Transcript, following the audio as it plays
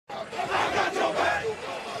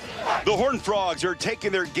The Horned Frogs are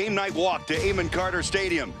taking their game night walk to Amon Carter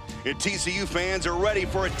Stadium, and TCU fans are ready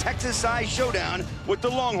for a Texas-sized showdown with the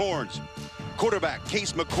Longhorns. Quarterback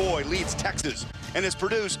Case McCoy leads Texas and has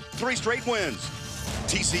produced 3 straight wins.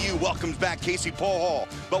 TCU welcomes back Casey Paul Hall,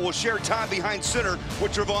 but will share time behind center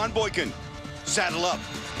with Trevon Boykin. Saddle up,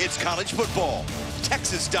 it's college football,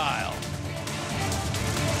 Texas style.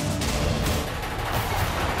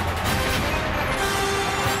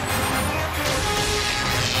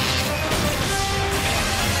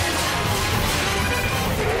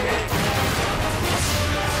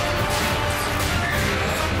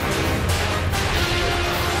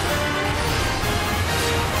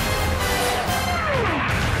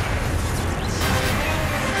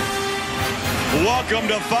 Welcome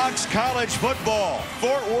to Fox College Football,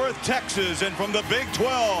 Fort Worth, Texas, and from the Big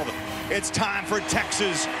 12, it's time for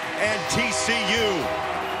Texas and TCU.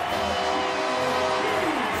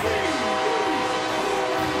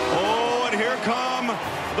 Oh, and here come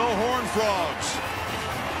the Horned Frogs.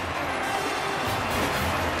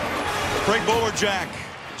 Craig Bolerjack,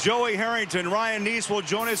 Joey Harrington, Ryan Neese will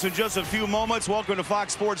join us in just a few moments. Welcome to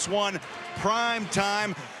Fox Sports 1 Prime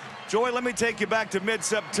Time. Joey, let me take you back to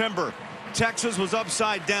mid-September. Texas was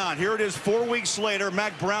upside down. Here it is 4 weeks later.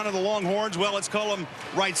 Mac Brown and the Longhorns, well, let's call them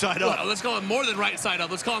right side up. Well, let's call them more than right side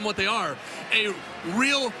up. Let's call them what they are. A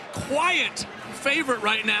real quiet favorite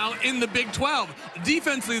right now in the Big 12.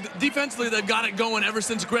 Defensively, they've got it going ever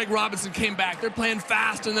since Greg Robinson came back. They're playing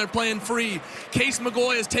fast and they're playing free. Case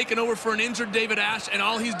McCoy has taken over for an injured David Ash, and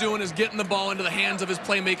all he's doing is getting the ball into the hands of his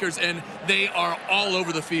playmakers, and they are all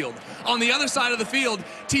over the field. On the other side of the field,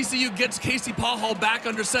 TCU gets Casey Paul Hall back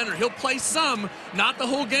under center. He'll play some, not the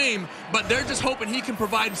whole game, but they're just hoping he can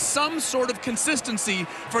provide some sort of consistency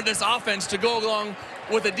for this offense to go along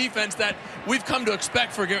with a defense that we've come to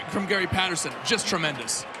expect from Gary Patterson. Just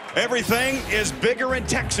tremendous. Everything is bigger in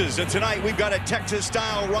Texas, and tonight we've got a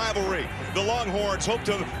Texas-style rivalry. The Longhorns hope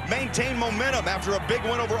to maintain momentum after a big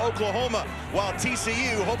win over Oklahoma, while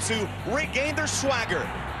TCU hopes to regain their swagger.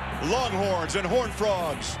 Longhorns and Horned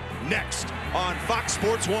Frogs next on Fox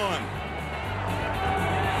Sports 1.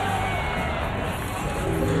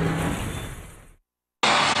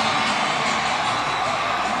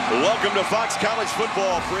 Welcome to Fox College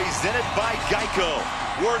Football, presented by Geico.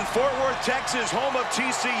 We're in Fort Worth, Texas, home of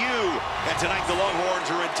TCU. And tonight the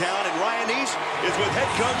Longhorns are in town, and Ryan Neese is with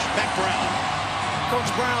head coach Mac Brown.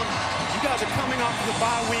 Coach Brown, you guys are coming off of the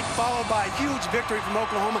bye week, followed by a huge victory from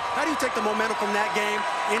Oklahoma. How do you take the momentum from that game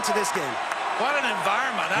into this game? What an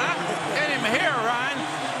environment, huh? Get him here, Ryan.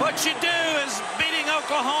 What you do is beating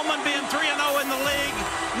Oklahoma and being 3-0 in the league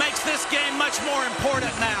makes this game much more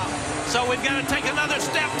important now. So we've got to take another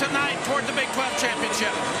step tonight toward the Big 12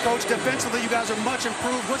 championship. Coach, defensively, you guys are much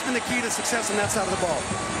improved. What's been the key to success on that side of the ball?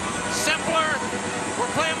 Simpler.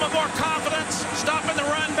 We're playing with more confidence, stopping the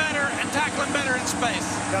run better, and tackling better in space.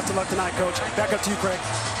 Best of luck tonight, Coach. Back up to you, Craig.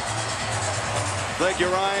 Thank you,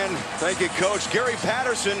 Ryan. Thank you, Coach. Gary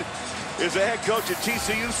Patterson is the head coach at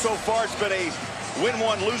TCU. So far, it's been a win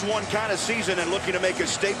one, lose one kind of season, and looking to make a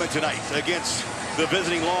statement tonight against the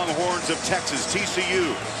visiting Longhorns of Texas.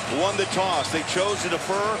 TCU won the toss. They chose to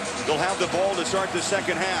defer. They'll have the ball to start the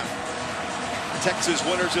second half. Texas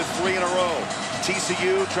winners of 3 in a row.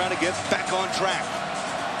 TCU trying to get back on track.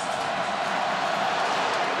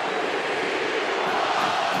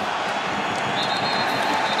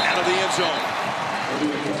 Out of the end zone.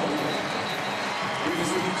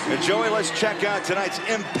 And Joey, let's check out tonight's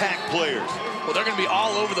impact players. Well, they're going to be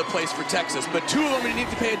all over the place for Texas, but 2 of them you need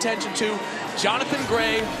to pay attention to. Jonathan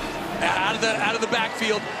Gray out of the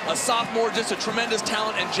backfield, a sophomore, just a tremendous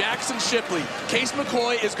talent, and Jackson Shipley. Case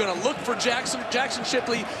McCoy is going to look for Jackson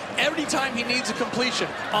Shipley every time he needs a completion.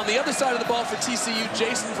 On the other side of the ball for TCU,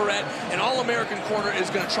 Jason Verrett, an All-American corner, is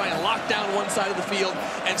going to try and lock down one side of the field,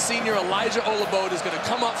 and senior Elijah Olabode is going to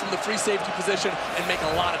come up from the free safety position and make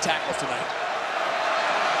a lot of tackles tonight.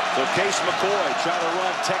 So Case McCoy trying to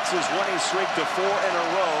run Texas' winning streak to 4 in a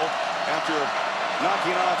row after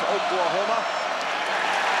knocking off Oklahoma.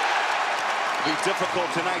 It'll be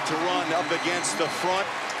difficult tonight to run up against the front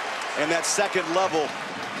and that second level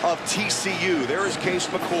of TCU. There is Case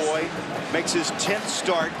McCoy, makes his 10th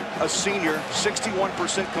start, a senior,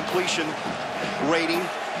 61% completion rating.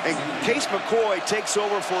 And Case McCoy takes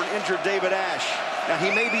over for an injured David Ash. Now,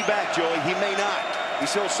 he may be back, Joey. He may not. He's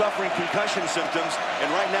still suffering concussion symptoms,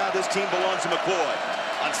 and right now this team belongs to McCoy.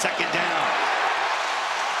 On second down,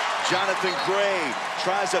 Jonathan Gray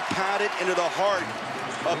tries to pound it into the heart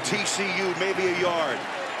of TCU, maybe a yard.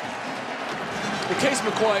 Case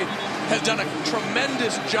McCoy has done a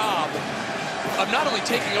tremendous job of not only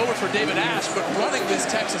taking over for David Ash, but running this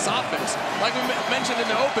Texas offense. Like we mentioned in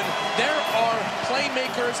the open, there are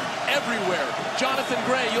playmakers everywhere. Jonathan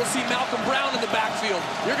Gray, you'll see Malcolm Brown in the backfield.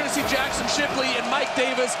 You're going to see Jackson Shipley and Mike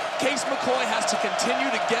Davis. Case McCoy has to continue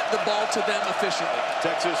to get the ball to them efficiently.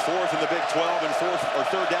 Texas fourth in the Big 12 and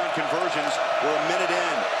third down conversions. We're a minute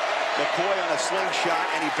in. McCoy on a slingshot,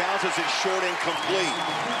 and he bounces it short and complete.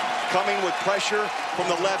 Coming with pressure from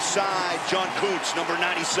the left side, John Kuntz, number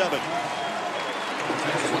 97.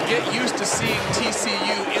 Get used to seeing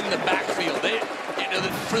TCU in the backfield.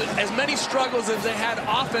 For as many struggles as they had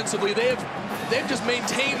offensively, they've just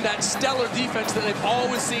maintained that stellar defense that they've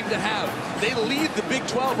always seemed to have. They lead the Big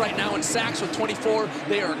 12 right now in sacks with 24.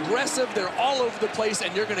 They are aggressive. They're all over the place,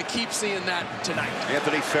 and you're going to keep seeing that tonight.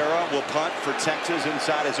 Anthony Farah will punt for Texas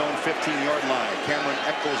inside his own 15-yard line. Cameron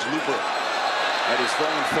Eccles-Looper at his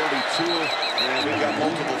own 32, and we've got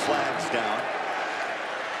multiple flags down.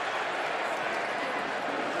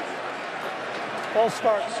 Ball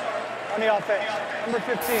starts on the offense. Number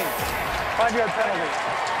 15, 5-yard penalty.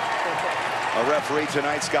 A referee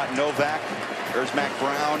tonight, Scott Novak. There's Mac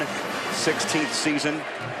Brown, 16th season,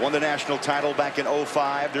 won the national title back in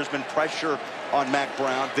 '05. There's been pressure on Mac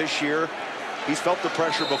Brown this year. He's felt the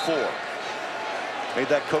pressure before. Made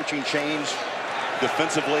that coaching change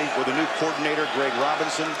defensively with a new coordinator, Greg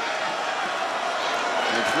Robinson.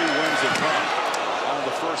 And 3 wins have come on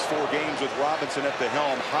the first 4 games with Robinson at the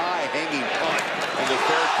helm. High hanging punt, and the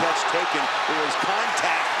fair catch taken. There is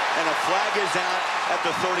contact, and a flag is out at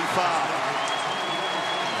the 35.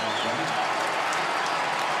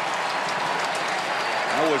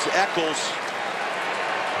 That was Eccles,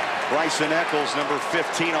 Bryson Eccles, number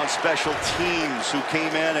 15 on special teams, who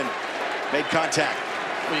came in and made contact.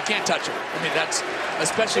 Well, you can't touch him. I mean, that's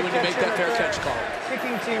especially when you make that fair catch call.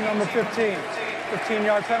 Kicking team number 15,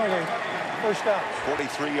 15-yard penalty, first down.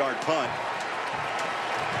 43-yard punt.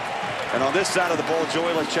 And on this side of the ball,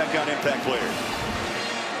 Joey, let's check out impact players.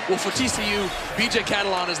 Well, for TCU, B.J.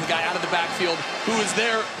 Catalan is the guy out of the backfield who is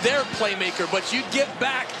their playmaker. But you get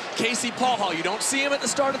back Casey Paul Hall. You don't see him at the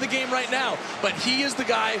start of the game right now, but he is the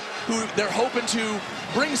guy who they're hoping to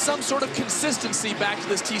bring some sort of consistency back to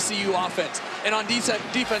this TCU offense. And on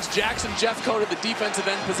defense, Jackson Jeffcoat at the defensive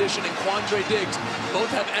end position and Quandre Diggs both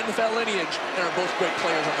have NFL lineage and are both great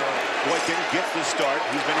players on their own. Boykin gets the start.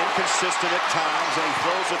 He's been inconsistent at times, and he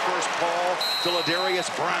throws the first ball to Ladarius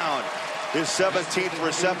Brown. His 17th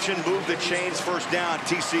reception moved the chains, first down,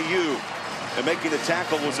 TCU. And making the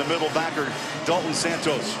tackle was the middle backer, Dalton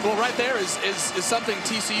Santos. Well, right there is something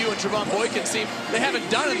TCU and Trevon Boykin seem they haven't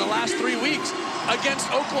done in the last 3 weeks. Against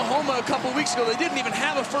Oklahoma a couple weeks ago, they didn't even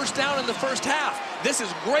have a first down in the first half. This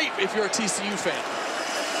is great if you're a TCU fan.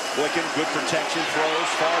 Boykin, good protection,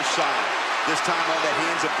 throws far side. This time on the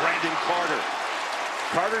hands of Brandon Carter.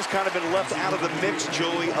 Carter's kind of been left out of the mix,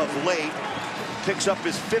 Joey, of late. Picks up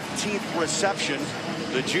his 15th reception.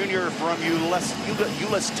 The junior from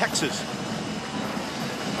Euless, Texas.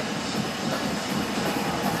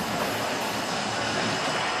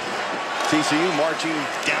 TCU marching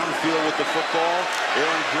downfield with the football.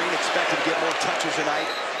 Aaron Green expected to get more touches tonight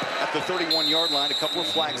at the 31-yard line. A couple of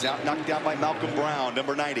flags out, knocked down by Malcolm Brown,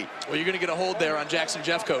 number 90. Well, you're going to get a hold there on Jackson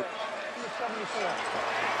Jeffcoat.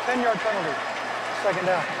 10-yard penalty, second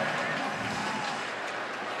down.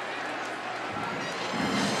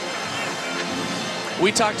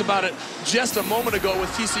 We talked about it just a moment ago with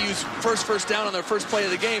TCU's first down on their first play of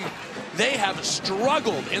the game. They have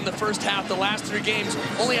struggled in the first half the last 3 games,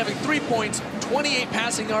 only having 3 points, 28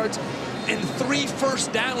 passing yards, and 3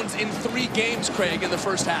 first downs in 3 games, Craig, in the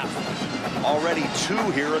first half. Already 2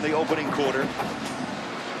 here in the opening quarter.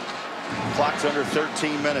 Clock's under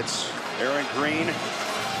 13 minutes. Aaron Green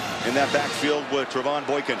in that backfield with Trevon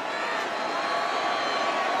Boykin.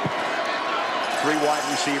 3 wide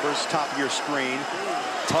receivers, top of your screen.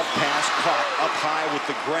 Tough pass, caught up high with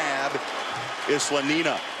the grab is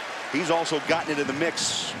Slanina. He's also gotten into the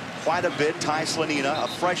mix quite a bit. Ty Slanina, a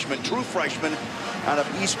freshman, true freshman out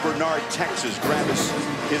of East Bernard, Texas, grabbed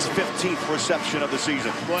his 15th reception of the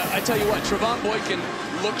season. Well, I tell you what, Trevon Boykin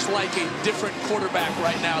looks like a different quarterback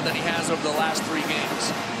right now than he has over the last 3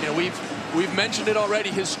 games. You know, we've mentioned it already,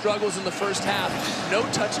 his struggles in the first half. No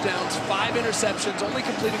touchdowns, 5 interceptions, only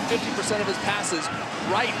completing 50% of his passes.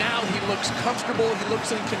 Right now, he looks comfortable, he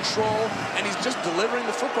looks in control, and he's just delivering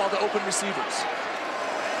the football to open receivers.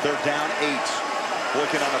 They're down 8.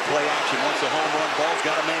 Boykin on a play action. Wants a home run. Ball's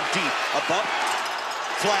got a man deep. A bump.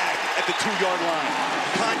 Flag at the 2-yard line.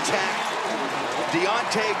 Contact.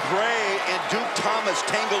 Deontay Gray and Duke Thomas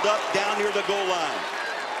tangled up down near the goal line.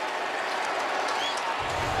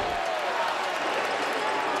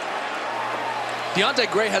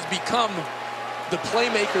 Deontay Gray has become the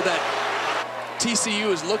playmaker that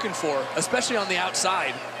TCU is looking for, especially on the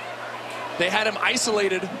outside. They had him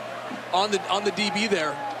isolated on the DB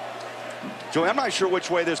there. Joey, I'm not sure which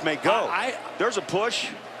way this may go. There's a push.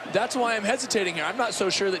 That's why I'm hesitating here. I'm not so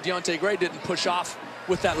sure that Deontay Gray didn't push off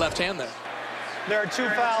with that left hand there. There are 2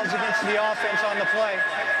 fouls against the offense on the play.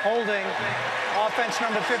 Holding, offense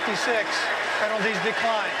number 56, penalties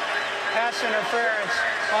decline. Pass interference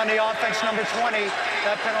on the offense number 20,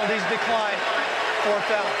 that penalties decline. 4th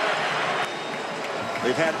down.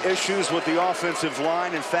 They've had issues with the offensive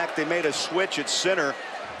line. In fact, they made a switch at center.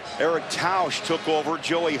 Eric Tausch took over.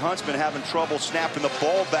 Joey Huntsman having trouble snapping the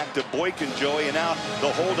ball back to Boykin, Joey, and now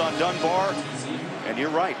the hold on Dunbar. And you're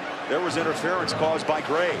right, there was interference caused by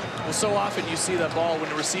Gray. Well, so often you see that ball when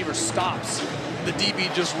the receiver stops, the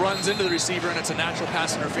DB just runs into the receiver and it's a natural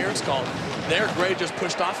pass interference call. There, Gray just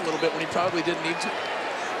pushed off a little bit when he probably didn't need to.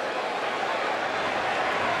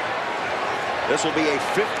 This will be a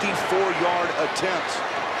 54-yard attempt.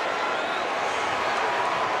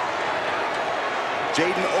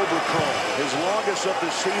 Jaden Obercombe, his longest of the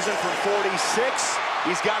season from 46.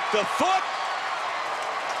 He's got the foot.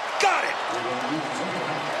 Got it.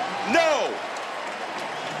 No.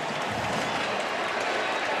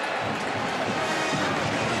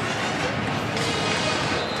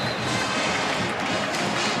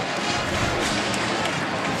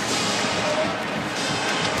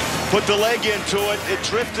 Put the leg into it. It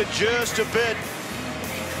drifted just a bit.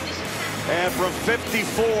 And from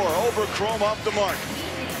 54, Obercombe off the mark.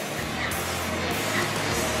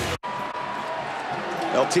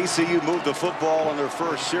 Now TCU moved the football in their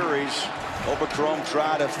first series. Obercombe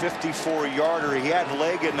tried a 54-yarder. He had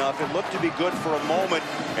leg enough. It looked to be good for a moment,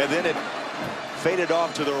 and then it faded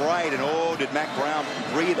off to the right. And oh, did Mack Brown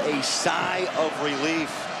breathe a sigh of relief.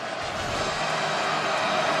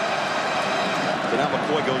 So now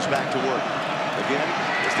McCoy goes back to work. Again,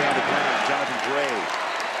 it's down to ground. Jonathan Gray.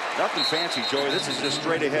 Nothing fancy, Joey. This is just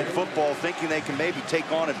straight ahead football, thinking they can maybe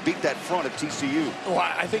take on and beat that front of TCU. Well,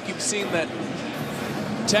 I think you've seen that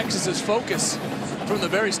Texas's focus from the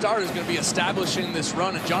very start is going to be establishing this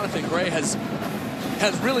run, and Jonathan Gray has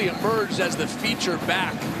really emerged as the feature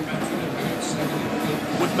back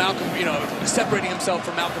with Malcolm, separating himself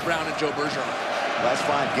from Malcolm Brown and Joe Bergeron. Last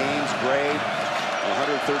 5 games, Gray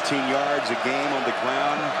 113 yards a game on the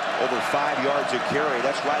ground, over 5 yards a carry.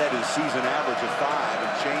 That's right at his season average of 5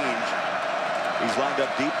 and change. He's lined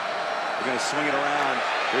up deep. They're going to swing it around.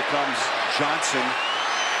 Here comes Johnson.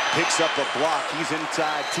 Picks up a block. He's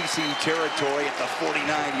inside TCU territory at the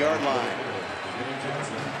 49-yard line.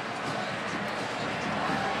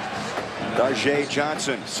 Darjay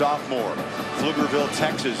Johnson, sophomore, Pflugerville,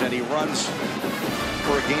 Texas, and he runs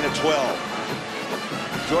for a gain of 12.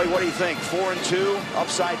 Joey, what do you think? 4-2,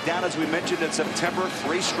 upside down as we mentioned in September.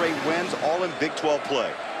 3 straight wins, all in Big 12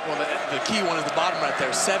 play. Well, the key one is the bottom right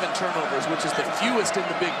there, 7 turnovers, which is the fewest in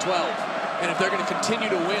the Big 12. And if they're going to continue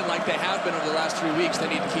to win like they have been over the last 3 weeks, they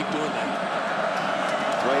need to keep doing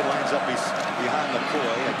that. Gray lines up behind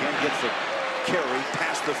McCoy. Again, gets the carry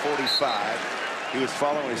past the 45. He was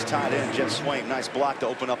following his tight end, Jeff Swain. Nice block to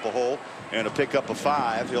open up a hole and to pick up a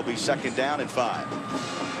 5. He'll be 2nd down and 5.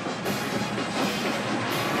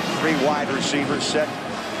 3 wide receivers set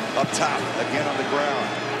up top, again on the ground.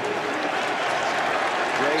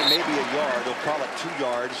 Gray maybe a yard. They'll call it 2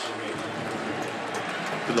 yards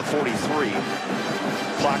to the 43.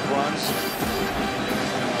 Clock runs.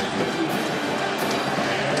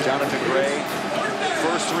 Jonathan Gray,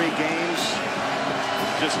 first 3 games,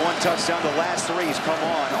 just 1 touchdown. The last 3 he's come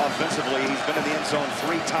on offensively. He's been in the end zone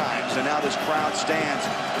 3 times, and now this crowd stands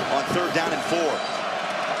on 3rd down and 4.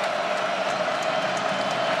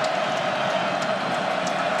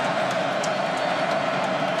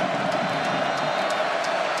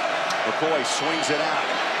 McCoy swings it out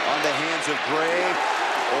on the hands of Gray.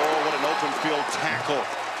 Oh, what an open field tackle.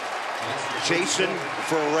 Jason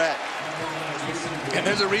Verrett. And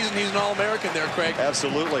there's a reason he's an All-American there, Craig.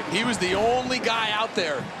 Absolutely. He was the only guy out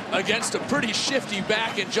there against a pretty shifty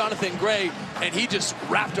back in Jonathan Gray, and he just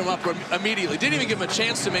wrapped him up immediately. Didn't even give him a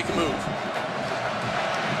chance to make a move.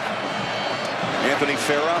 Anthony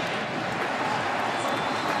Farah,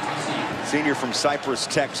 senior from Cypress,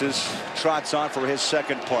 Texas, trots on for his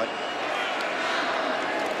 2nd punt.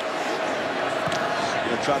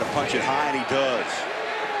 He'll try to punch it high, and he does.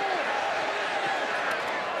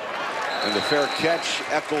 And the fair catch,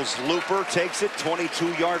 Eccles Looper takes it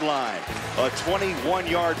 22-yard line. A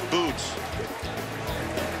 21-yard boot.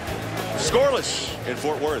 Scoreless in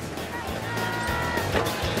Fort Worth.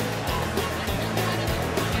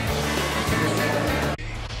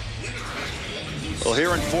 Well,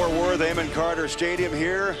 here in Fort Worth, Amon Carter Stadium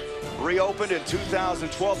here reopened in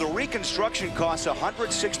 2012. The reconstruction costs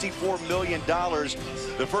 $164 million.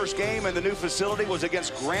 The first game in the new facility was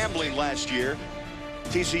against Grambling last year.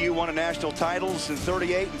 TCU won national titles in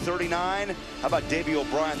 38 and 39. How about Davey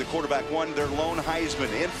O'Brien, the quarterback, won their lone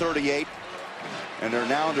Heisman in 38. And they're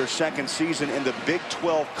now in their second season in the Big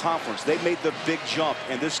 12 Conference. They made the big jump,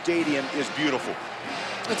 and this stadium is beautiful.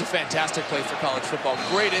 It's a fantastic place for college football.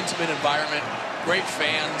 Great intimate environment, great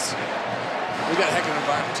fans. We got a heck of an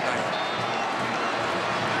environment tonight.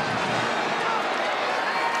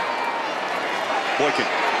 Boykin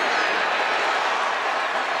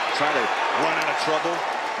trying to run out of trouble.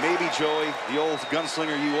 Maybe, Joey, the old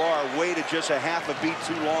gunslinger you are, waited just a half a beat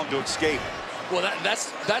too long to escape. Well,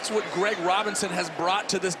 that's what Greg Robinson has brought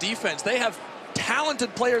to this defense. They have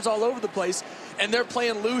talented players all over the place, and they're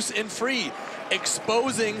playing loose and free,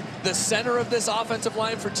 exposing the center of this offensive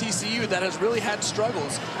line for TCU that has really had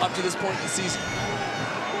struggles up to this point in the season.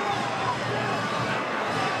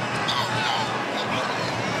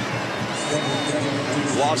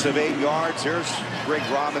 Loss of 8 yards. Here's Greg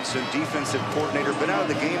Robinson, defensive coordinator. Been out of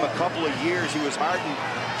the game a couple of years. He was hired in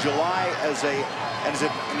July as an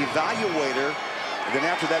evaluator. And then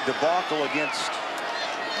after that debacle against,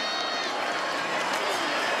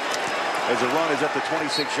 as the run is at the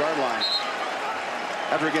 26-yard line.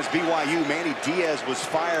 After against BYU, Manny Diaz was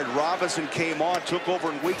fired. Robinson came on, took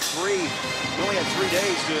over in week 3. He only had 3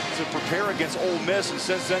 days to prepare against Ole Miss, and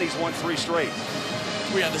since then he's won 3 straight.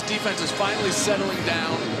 Yeah, this defense is finally settling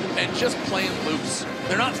down and just playing loose.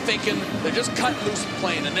 They're not thinking, they're just cutting loose and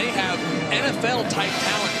playing, and they have NFL-type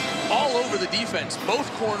talent all over the defense. Both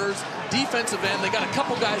corners, defensive end, they got a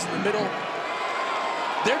couple guys in the middle.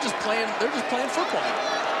 They're just playing football.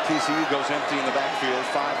 TCU goes empty in the backfield,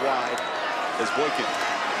 5 wide, as Boykin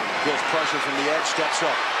feels pressure from the edge, steps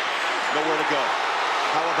up, nowhere to go.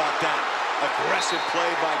 How about that? Aggressive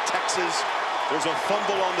play by Texas. There's a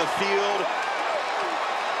fumble on the field.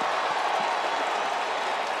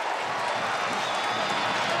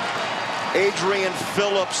 Adrian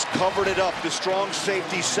Phillips covered it up. The strong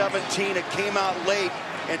safety, 17. It came out late,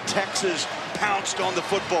 and Texas pounced on the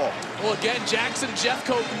football. Well, again, Jackson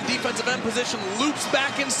Jeffcoat in defensive end position loops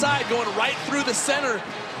back inside, going right through the center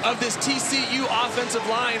of this TCU offensive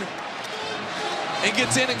line, and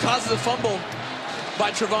gets in and causes a fumble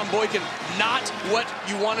by Trevon Boykin. Not what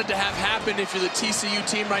you wanted to have happen if you're the TCU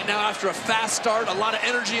team right now after a fast start, a lot of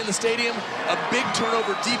energy in the stadium, a big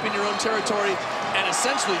turnover deep in your own territory, and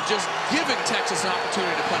essentially just giving Texas an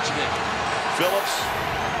opportunity to punch it in. Phillips,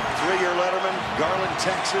 3-year letterman, Garland,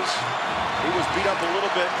 Texas. He was beat up a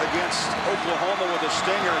little bit against Oklahoma with a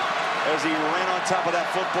stinger as he ran on top of that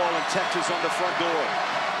football, and Texas on the front door.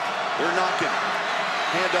 They're knocking.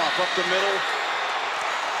 Handoff up the middle.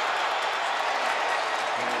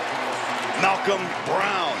 Malcolm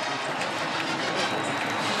Brown.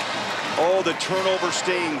 Oh, the turnover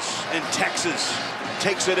stings, and Texas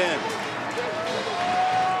takes it in.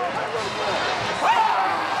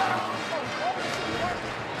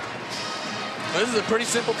 This is a pretty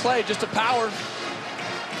simple play, just a power.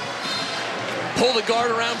 Pull the guard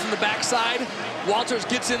around from the backside. Walters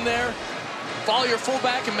gets in there. Follow your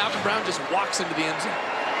fullback, and Malcolm Brown just walks into the end zone.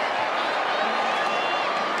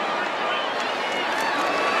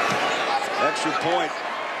 Extra point.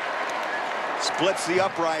 Splits the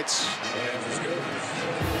uprights.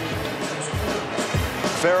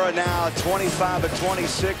 Farah now 25 of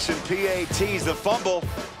 26 in PATs. The fumble.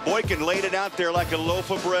 Boykin laid it out there like a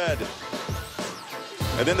loaf of bread.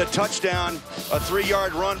 And then the touchdown, a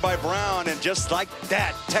 3-yard run by Brown, and just like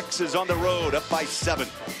that, Texas on the road, up by 7.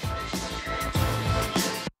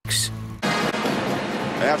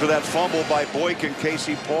 After that fumble by Boykin,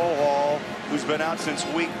 Casey Paul, who's been out since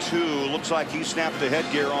week 2, looks like he snapped the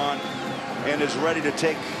headgear on and is ready to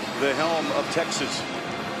take the helm of Texas,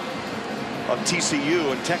 of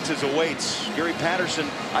TCU, and Texas awaits. Gary Patterson,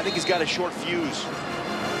 I think he's got a short fuse.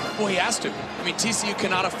 Well, he has to. I mean, TCU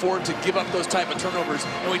cannot afford to give up those type of turnovers.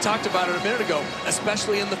 And we talked about it a minute ago,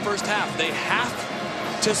 especially in the first half. They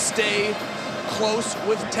have to stay close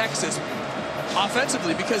with Texas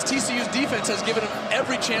offensively because TCU's defense has given them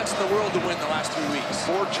every chance in the world to win the last 3 weeks.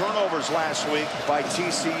 4 turnovers last week by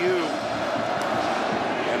TCU.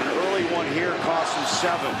 And an early one here cost them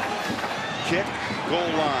 7. Kick,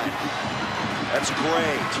 goal line. That's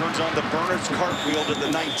Gray. Turns on the Burners cartwheel to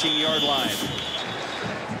the 19-yard line.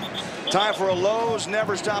 Time for a Lowe's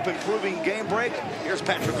Never Stop Improving game break. Here's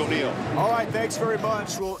Patrick O'Neill. All right, thanks very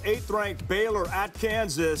much. Well, 8th-ranked Baylor at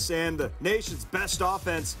Kansas, and the nation's best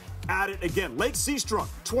offense at it again. Lake Seastrunk,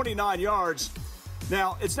 29 yards.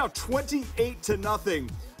 Now, it's now 28-0.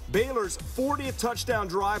 Baylor's 40th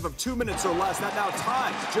touchdown drive of 2 minutes or less. That now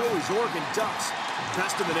ties Joey's Oregon Ducks.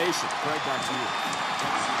 Best in the nation. Right back to you.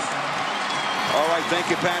 All right,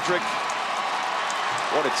 thank you, Patrick.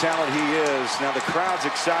 What a talent he is. Now the crowd's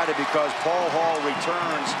excited because Paul Hall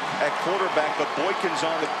returns at quarterback, but Boykin's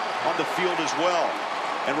on the field as well.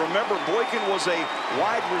 And remember, Boykin was a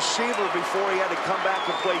wide receiver before he had to come back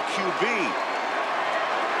and play QB.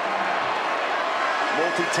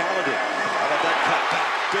 Multi-talented. How about that cut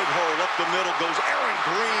back? Big hole up the middle goes Aaron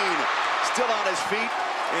Green. Still on his feet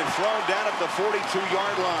and thrown down at the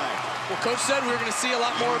 42-yard line. Well, Coach said we were going to see a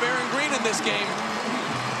lot more of Aaron Green in this game.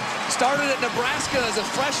 Started at Nebraska as a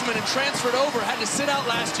freshman and transferred over, had to sit out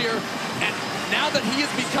last year, and now that he is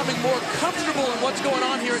becoming more comfortable in what's going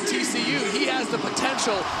on here at TCU, he has the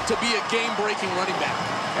potential to be a game-breaking running back.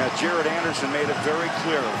 Jared Anderson made it very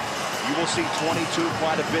clear. You will see 22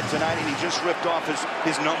 quite a bit tonight, and he just ripped off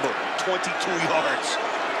his number, 22 yards.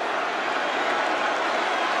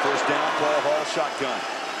 First down, Paul Hall, shotgun.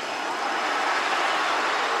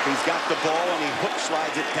 He's got the ball, and he hook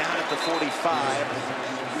slides it down at the 45.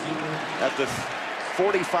 At the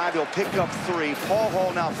 45, he'll pick up 3. Paul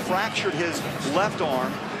Hall now fractured his left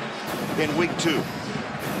arm in week 2.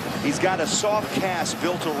 He's got a soft cast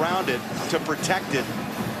built around it to protect it.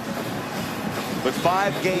 But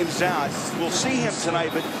 5 games out, we'll see him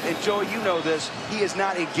tonight. But, and Joey, you know this, he is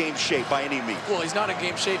not in game shape by any means. Well, he's not in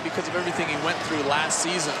game shape because of everything he went through last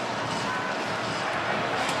season.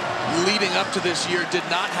 Leading up to this year, did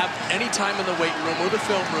not have any time in the weight room or the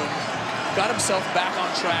film room. Got himself back on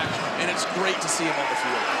track, and it's great to see him on the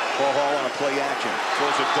field. Paul Hall on a play action.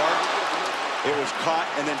 Throws a dart. It was caught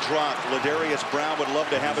and then dropped. Ladarius Brown would love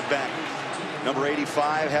to have it back. Number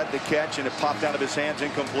 85 had the catch, and it popped out of his hands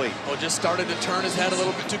incomplete. Well, just started to turn his head a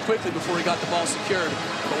little bit too quickly before he got the ball secured.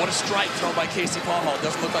 But what a strike thrown by Casey Paul Hall.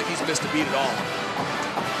 Doesn't look like he's missed a beat at all.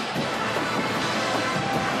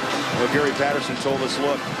 Well, Gary Patterson told us,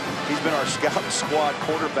 look, he's been our scout squad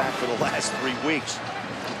quarterback for the last 3 weeks.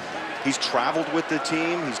 He's traveled with the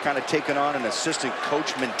team. He's kind of taken on an assistant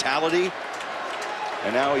coach mentality.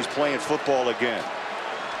 And now he's playing football again.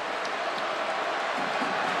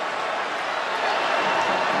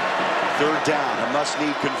 Third down, a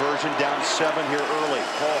must-need conversion, down 7 here early.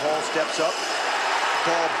 Paul Hall steps up.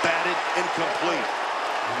 Ball batted, incomplete.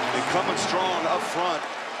 And coming strong up front,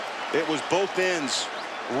 it was both ends,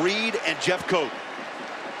 Reed and Jeffcoat.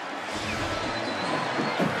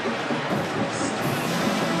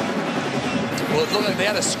 Well, it looked like they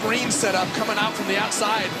had a screen set up coming out from the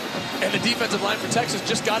outside, and the defensive line for Texas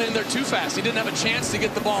just got in there too fast. He didn't have a chance to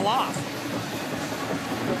get the ball off.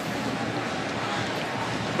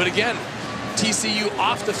 But again, TCU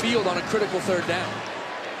off the field on a critical third down.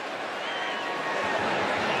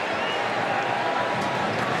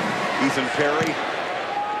 Ethan Perry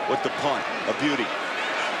with the punt, a beauty.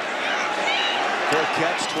 Fair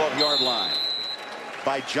catch, 12-yard line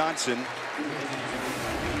by Johnson.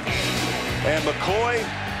 And McCoy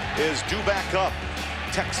is due back up.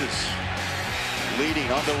 Texas leading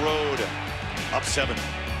on the road, up 7.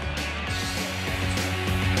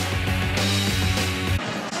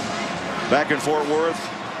 Back in Fort Worth,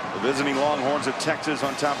 the visiting Longhorns of Texas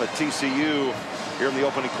on top of TCU here in the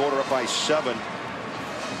opening quarter, up by 7.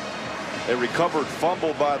 A recovered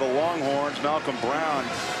fumble by the Longhorns. Malcolm Brown,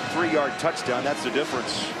 3-yard touchdown. That's the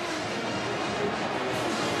difference.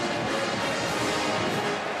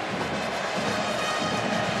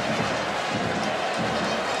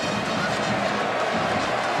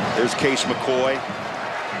 There's Case McCoy.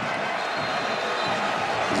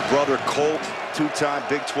 His brother Colt, 2-time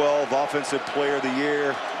Big 12 Offensive Player of the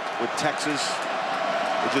Year with Texas.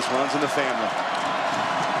 It just runs in the family.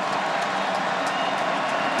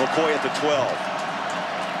 McCoy at the 12.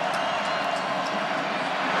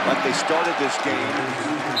 Like they started this game,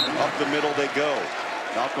 up the middle they go.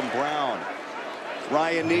 Malcolm Brown.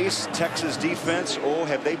 Ryan Neese, Texas defense. Oh,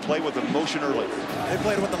 have they played with emotion early? They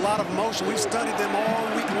played with a lot of emotion. We've studied them all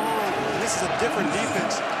week long. This is a different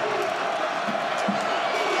defense.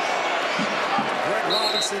 Greg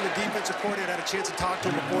Robinson, the defensive coordinator, had a chance to talk to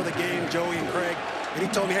him before the game, Joey and Craig. And he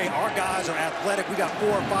told me, hey, our guys are athletic. We got 4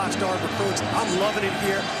 or 5-star recruits. I'm loving it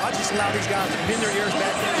here. I just allow these guys to pin their ears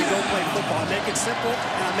back in and go play football. I make it simple,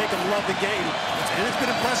 and I make them love the game. And it's been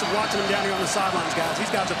impressive watching them down here on the sidelines, guys. These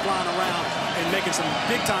guys are flying around and making some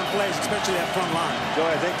big-time plays, especially that front line. Joey,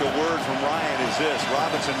 I think the word from Ryan is this.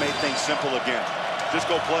 Robinson made things simple again. Just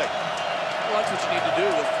go play. Well, that's what you need to do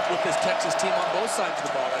with this Texas team on both sides of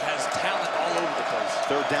the ball that has talent all over the place.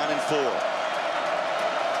 Third down and 4.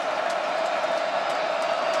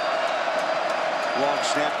 Long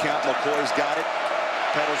snap count. McCoy's got it.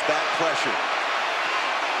 Pedals back, pressure.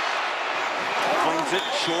 throws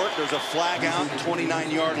it short. There's a flag out,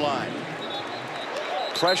 29-yard line.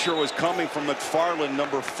 Pressure was coming from McFarland,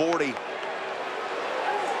 number 40.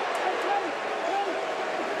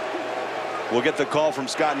 We'll get the call from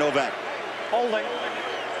Scott Novak. Holding.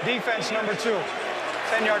 Defense number 2.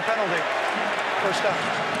 10-yard penalty. First down.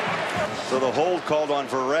 So the hold called on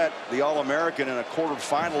Verrett, the All-American and a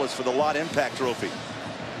quarterfinalist for the Lot Impact Trophy.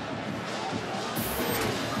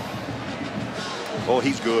 Oh,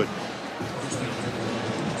 he's good.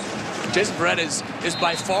 Jason Verrett is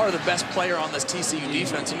by far the best player on this TCU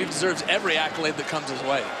defense, and he deserves every accolade that comes his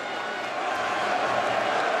way.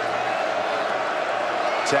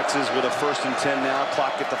 Texas with a 1st and 10 now.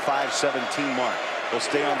 Clock at the 5:17 mark. They'll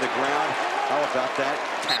stay on the ground. How about that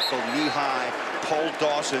tackle, knee high? Paul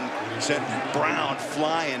Dawson sent Brown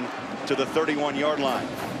flying to the 31-yard line.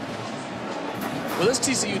 Well, this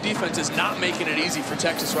TCU defense is not making it easy for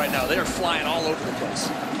Texas right now. They are flying all over the place.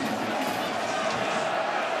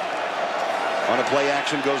 On a play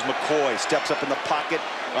action goes McCoy. Steps up in the pocket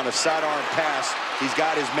on a sidearm pass. He's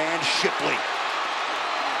got his man Shipley.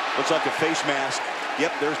 Looks like a face mask.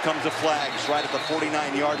 Yep, there comes the flags right at the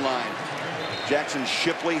 49-yard line. Jackson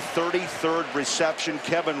Shipley, 33rd reception.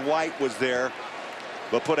 Kevin White was there,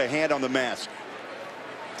 but put a hand on the mask.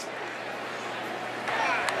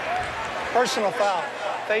 Personal foul.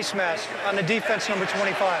 Face mask on the defense number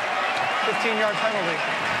 25. 15-yard penalty.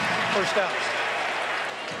 First down.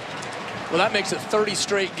 Well, that makes it 30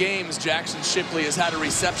 straight games Jackson Shipley has had a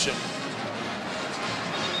reception.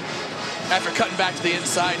 After cutting back to the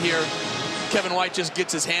inside here, Kevin White just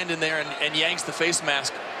gets his hand in there and yanks the face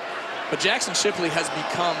mask. But Jackson Shipley has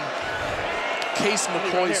become Case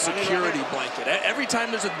McCoy's security blanket. Every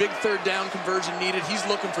time there's a big 3rd down conversion needed, he's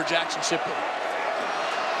looking for Jackson Shipley.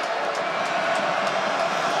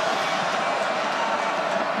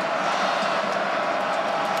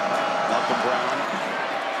 Malcolm Brown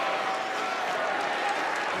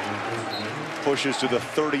pushes to the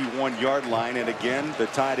 31-yard line, and again the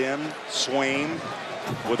tight end Swain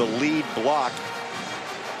with a lead block.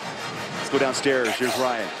 Let's go downstairs. Here's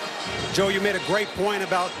Ryan. Joe, you made a great point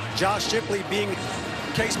about Josh Shipley being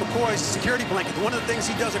Case McCoy's security blanket. One of the things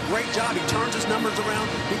he does a great job, he turns his numbers around.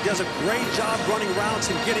 He does a great job running routes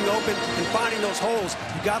and getting open and finding those holes.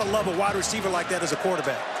 You got to love a wide receiver like that as a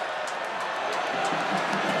quarterback.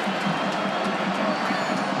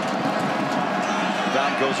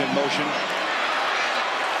 Dom goes in motion.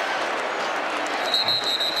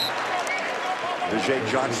 Jay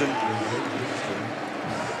Johnson.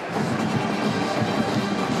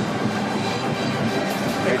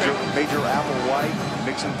 Major Applewhite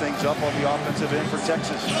mixing things up on the offensive end for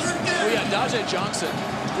Texas. Oh yeah, Dajae Johnson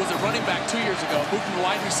was a running back 2 years ago, moved to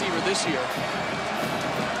wide receiver this year.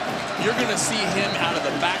 You're going to see him out of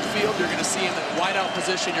the backfield. You're going to see him in wideout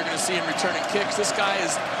position. You're going to see him returning kicks. This guy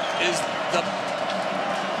is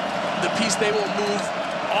the piece they will move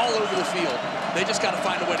all over the field. They just got to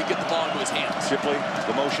find a way to get the ball into his hands. Shipley,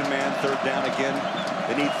 the motion man, 3rd down again.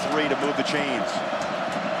 They need 3 to move the chains.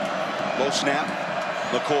 Low snap.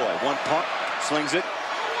 McCoy, one pump, slings it.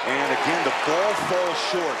 And again, the ball falls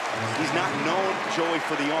short. He's not known, Joey,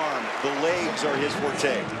 for the arm. The legs are his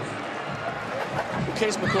forte.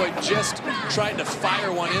 Case McCoy just tried to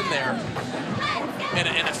fire one in there, and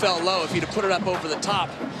it fell low. If he'd have put it up over the top,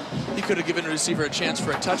 he could have given the receiver a chance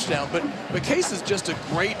for a touchdown. But Case is just a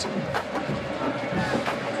great...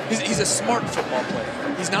 He's a smart football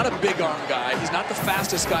player. He's not a big arm guy. He's not the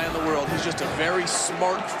fastest guy in the world. He's just a very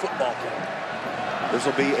smart football player. This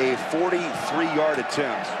will be a 43-yard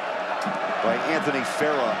attempt by Anthony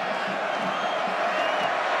Farah.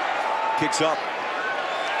 Kicks up.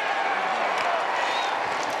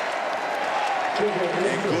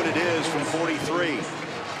 And good it is from 43.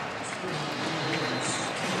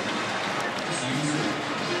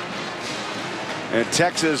 And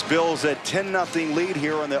Texas builds a 10-0 lead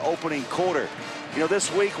here in the opening quarter. You know, this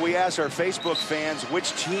week we asked our Facebook fans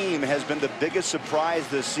which team has been the biggest surprise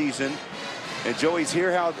this season. And Joey's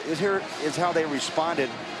here is how they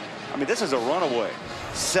responded. I mean, this is a runaway.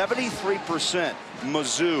 73%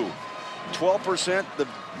 Mizzou, 12% the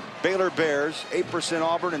Baylor Bears, 8%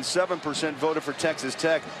 Auburn, and 7% voted for Texas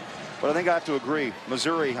Tech. But I think I have to agree.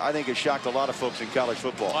 Missouri, I think, has shocked a lot of folks in college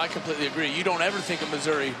football. Well, I completely agree. You don't ever think of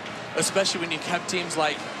Missouri, especially when you have teams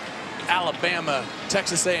like Alabama,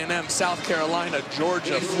 Texas A&M, South Carolina,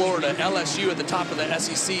 Georgia, Florida, LSU at the top of the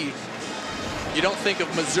SEC. You don't think of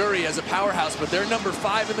Missouri as a powerhouse, but they're number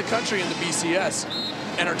 5 in the country in the BCS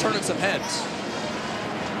and are turning some heads.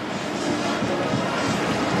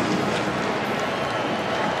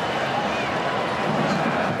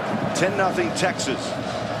 Ten 10-0 Texas.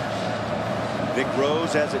 Nick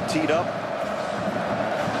Rose has it teed up.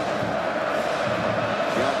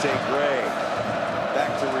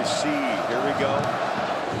 we go.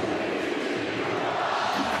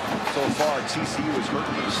 So far, TCU has hurt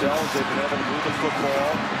themselves. They've been able to move the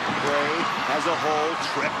football. Gray has a hole,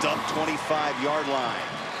 tripped up 25-yard line.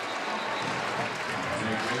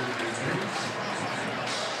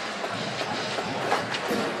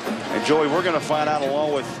 And Joey, we're going to find out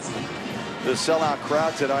along with the sellout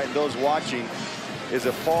crowd tonight and those watching, is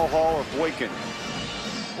it Paul Hall or Boykin?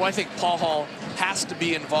 Well, I think Paul Hall has to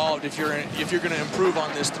be involved if you're going to improve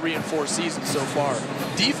on this 3 and 4 season so far.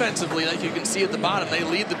 Defensively, like you can see at the bottom, they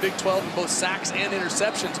lead the Big 12 in both sacks and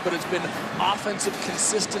interceptions, but it's been offensive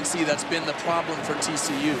consistency that's been the problem for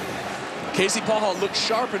TCU. Casey Paul Hall looked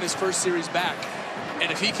sharp in his first series back, and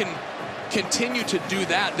if he can continue to do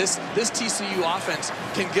that, this TCU offense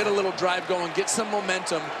can get a little drive going, get some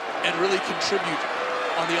momentum, and really contribute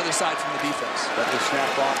on the other side from the defense. Got the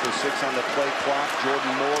snap off the 6 on the play clock.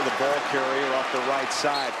 Jordan Moore, the ball carrier, off the right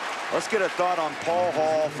side. Let's get a thought on Paul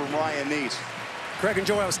Hall from Ryan Neese. Craig and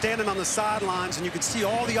Joey, I was standing on the sidelines, and you could see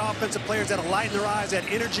all the offensive players that had light in their eyes, had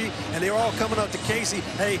energy, and they were all coming up to Casey.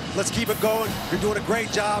 Hey, let's keep it going. You're doing a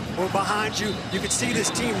great job. We're behind you. You could see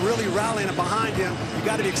this team really rallying behind him. You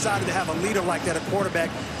got to be excited to have a leader like that, a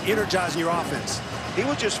quarterback, energizing your offense. He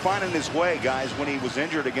was just finding his way, guys, when he was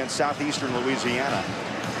injured against Southeastern Louisiana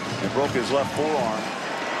and broke his left forearm.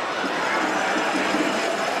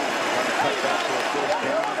 Cut back for a first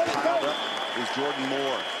down. Piled up is Jordan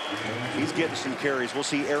Moore. He's getting some carries. We'll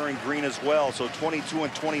see Aaron Green as well. So 22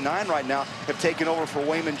 and 29 right now have taken over for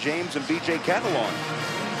Wayman James and B.J. Catalon.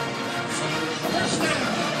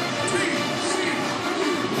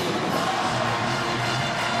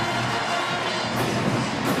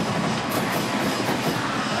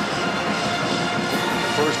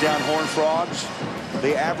 First down, Horned Frogs.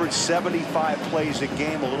 They average 75 plays a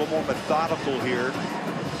game, a little more methodical here.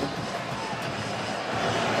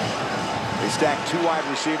 They stack 2 wide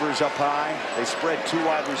receivers up high. They spread 2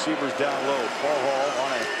 wide receivers down low. Paul Hall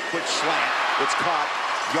on a quick slant. It's caught.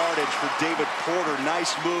 Yardage for David Porter.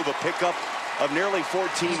 Nice move, a pickup of nearly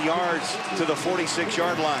 14 yards to the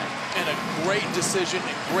 46-yard line. And a great decision,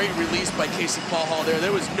 a great release by Casey Paul Hall there.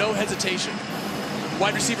 There was no hesitation.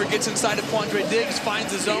 Wide receiver gets inside of Quandre Diggs,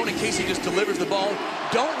 finds the zone, and Casey just delivers the ball.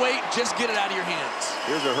 Don't wait, just get it out of your hands.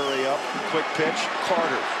 Here's a hurry up, quick pitch,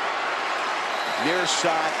 Carter. Near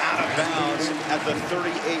side, out of bounds at the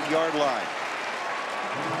 38-yard line.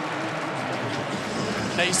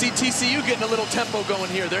 Now you see TCU getting a little tempo going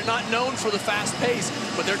here. They're not known for the fast pace,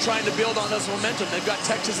 but they're trying to build on this momentum. They've got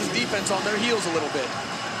Texas's defense on their heels a little bit.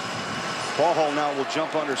 Paul Hall now will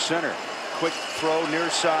jump under center. Quick throw near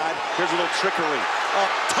side. Here's a little trickery. Up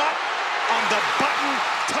top on the button.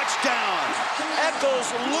 Touchdown. Eccles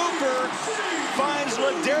Looper finds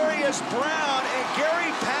Ladarius Brown, and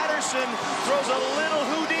Gary Patterson throws a little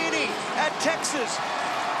Houdini at Texas.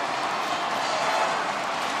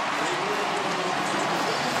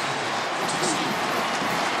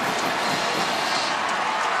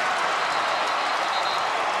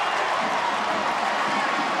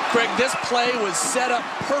 Craig, this play was set up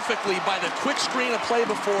perfectly by the quick screen, a play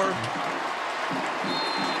before.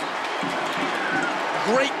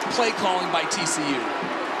 Great play calling by TCU.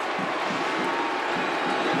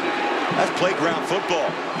 That's playground football.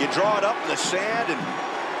 You draw it up in the sand, and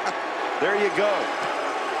there you go.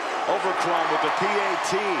 Overcrom with the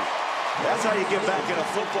PAT. That's how you get back in a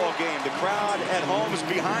football game. The crowd at home is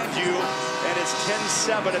behind you, and it's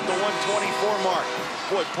 10-7 at the 124 mark.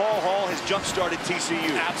 Boy, Paul Hall has jump-started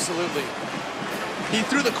TCU. Absolutely. He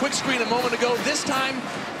threw the quick screen a moment ago. This time,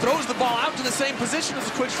 throws the ball out to the same position as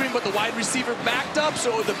the quick screen, but the wide receiver backed up,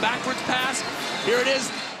 so the backwards pass. Here it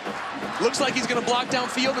is. Looks like he's going to block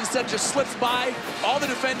downfield. Instead, just slips by. All the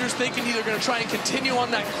defenders thinking they're going to try and continue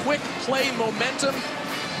on that quick play momentum,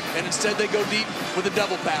 and instead they go deep with a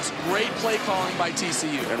double pass. Great play calling by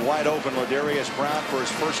TCU. And wide open, Ladarius Brown for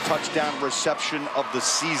his first touchdown reception of the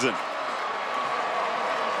season.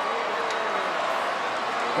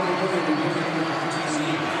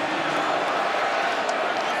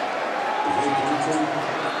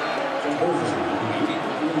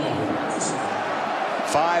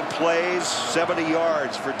 Five plays, 70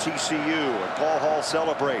 yards for TCU, and Paul Hall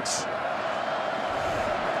celebrates.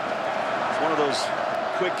 It's one of those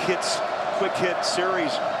quick hit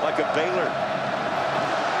series like a Baylor.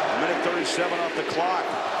 Minute 37 off the clock.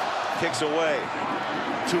 Kicks away.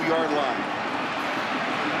 2-yard line.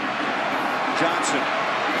 Johnson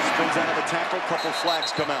spins out of the tackle. Couple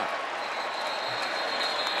flags come out.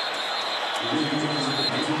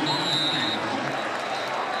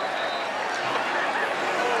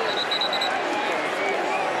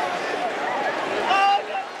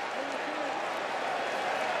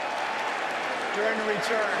 During the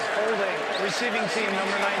return, holding receiving team,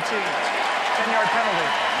 number 19. 10-yard penalty.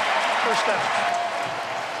 First down.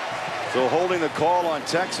 So holding the call on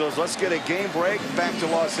Texas. Let's get a game break. Back to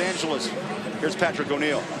Los Angeles. Here's Patrick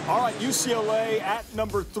O'Neill. All right, UCLA at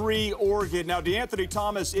number 3, Oregon. Now, DeAnthony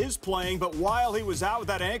Thomas is playing, but while he was out with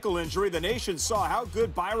that ankle injury, the nation saw how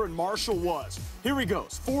good Byron Marshall was. Here he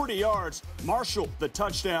goes, 40 yards. Marshall, the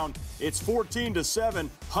touchdown. It's 14-7.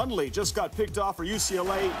 Hundley just got picked off for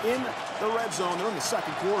UCLA in the red zone. They're in the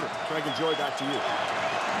second quarter. Craig and Joy, back to you.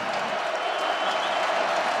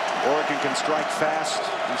 Oregon can strike fast.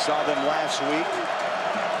 We saw them last week.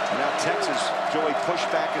 Now Texas, Joey,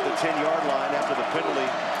 pushed back at the 10-yard line after the penalty.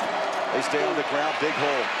 They stay on the ground, big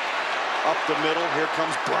hole. Up the middle, here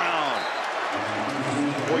comes Brown.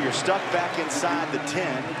 Boy, you're stuck back inside the 10,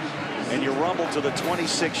 and you rumble to the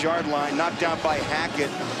 26-yard line, knocked out by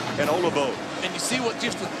Hackett and Olivo. And you see what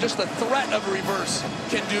just the threat of a reverse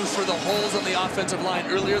can do for the holes on the offensive line.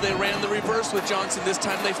 Earlier they ran the reverse with Johnson. This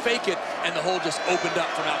time they fake it, and the hole just opened up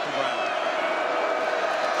for Malcolm Brown.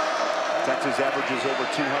 Texas averages over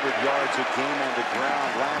 200 yards a game on the ground.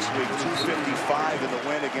 Last week, 255 in the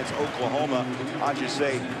win against Oklahoma. I'll just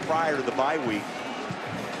say, prior to the bye week.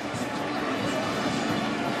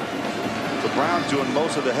 The Browns doing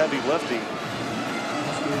most of the heavy lifting.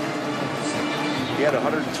 He had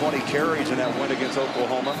 120 carries in that win against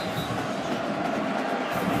Oklahoma.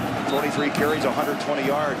 23 carries, 120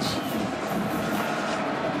 yards.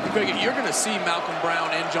 Greg, you're going to see Malcolm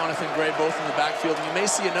Brown and Jonathan Gray both in the backfield, and you may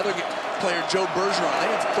see another player, Joe Bergeron.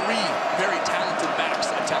 They have 3 very talented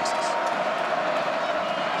backs at Texas.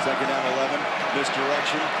 Second down 11,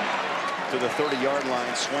 misdirection to the 30-yard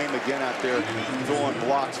line. Swaim again out there throwing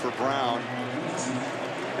blocks for Brown.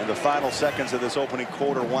 And the final seconds of this opening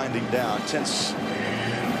quarter winding down. 10-7,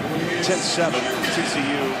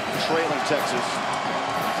 TCU trailing Texas.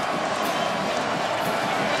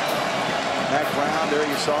 Matt Brown, there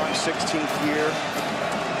you saw him, 16th year.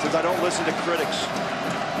 Says, I don't listen to critics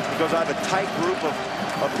because I have a tight group of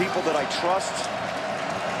people that I trust.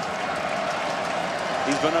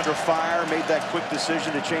 He's been under fire, made that quick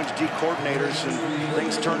decision to change D coordinators, and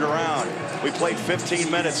things turned around. We played 15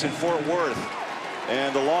 minutes in Fort Worth.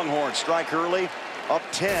 And the Longhorns strike early, up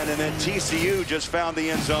 10, and then TCU just found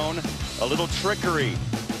the end zone. A little trickery.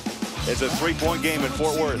 It's a 3-point game in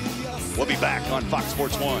Fort Worth. We'll be back on Fox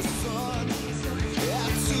Sports 1.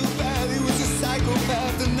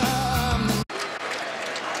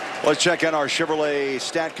 Let's check out our Chevrolet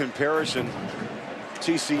stat comparison.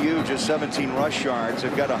 TCU just 17 rush yards.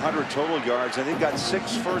 They've got 100 total yards, and they've got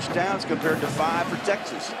 6 first downs compared to 5 for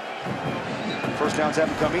Texas. First downs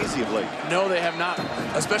haven't come easy of late. No, they have not,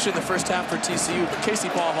 especially in the first half for TCU. But Casey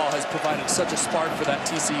Paul has provided such a spark for that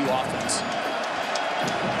TCU offense.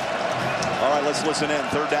 All right, let's listen in.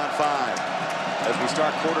 Third down 5 as we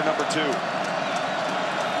start quarter number 2.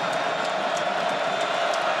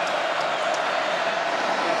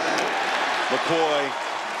 McCoy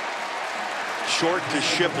short to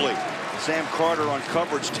Shipley. Sam Carter on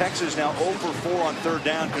coverage. Texas now 0 for 4 on third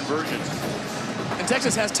down conversions. And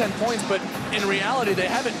Texas has 10 points, but in reality, they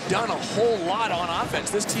haven't done a whole lot on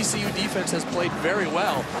offense. This TCU defense has played very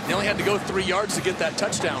well. They only had to go 3 yards to get that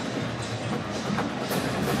touchdown.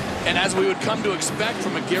 And as we would come to expect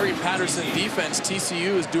from a Gary Patterson defense,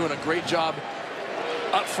 TCU is doing a great job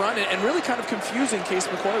up front and really kind of confusing Case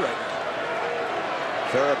McCoy right now.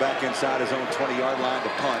 Farrah back inside his own 20-yard line to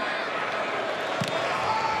punt.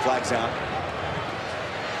 Flags out.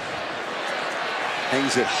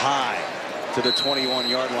 Hangs it high to the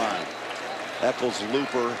 21-yard line. Eccles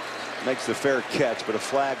looper makes the fair catch, but a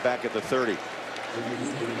flag back at the 30.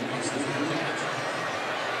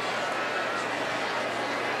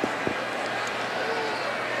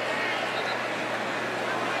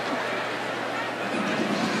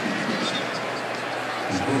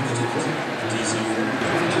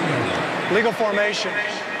 Legal formation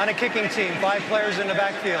on a kicking team. 5 players in the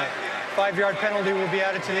backfield. 5-yard penalty will be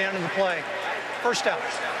added to the end of the play. First down.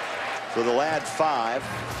 For the lad 5.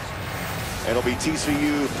 It'll be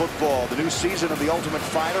TCU football. The new season of The Ultimate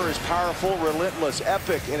Fighter is powerful, relentless,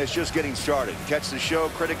 epic, and it's just getting started. Catch the show,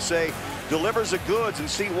 critics say, delivers the goods, and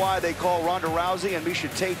see why they call Ronda Rousey and Miesha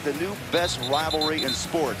Tate the new best rivalry in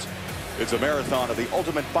sports. It's a marathon of The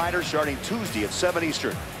Ultimate Fighter starting Tuesday at 7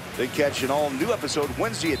 Eastern. Then catch an all-new episode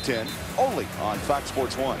Wednesday at 10, only on Fox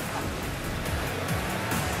Sports 1.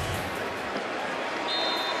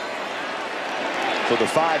 So the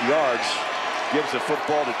 5 yards gives the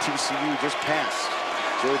football to TCU just past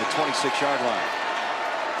Joey, the 26-yard line.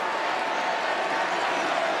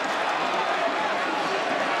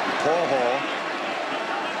 Paul Hall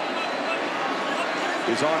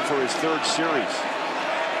is on for his 3rd series.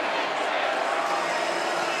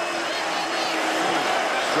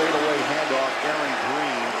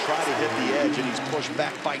 hit the edge, and he's pushed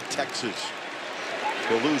back by Texas.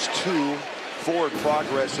 They'll lose 2. Forward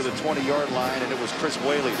progress to the 20-yard line, and it was Chris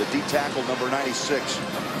Whaley, the D tackle, number 96.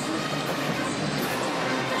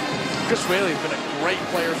 Chris Whaley has been a great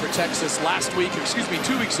player for Texas. Last week,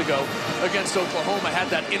 2 weeks ago, against Oklahoma, had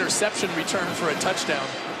that interception return for a touchdown.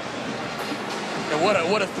 And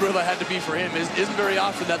what a thrill that had to be for him. It isn't very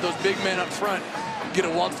often that those big men up front get to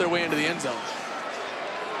waltz their way into the end zone.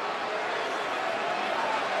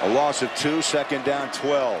 A loss of 2, second down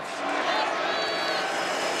 12.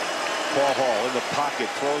 Paul Hall in the pocket,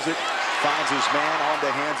 throws it, finds his man on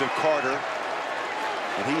the hands of Carter,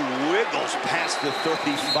 and he wiggles past the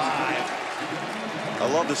 35.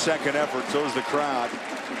 I love the second effort, so does the crowd.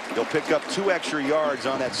 They'll pick up 2 extra yards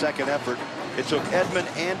on that second effort. It took Edmond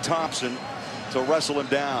and Thompson to wrestle him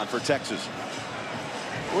down for Texas.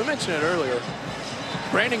 We mentioned it earlier.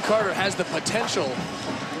 Brandon Carter has the potential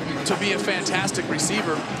to be a fantastic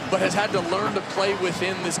receiver, but has had to learn to play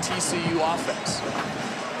within this TCU offense.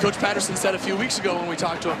 Coach Patterson said a few weeks ago when we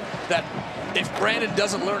talked to him that if Brandon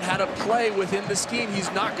doesn't learn how to play within the scheme, he's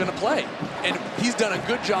not going to play. And he's done a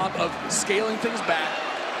good job of scaling things back,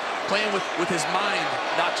 playing with his mind,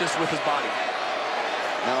 not just with his body.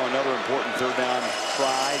 Now another important third down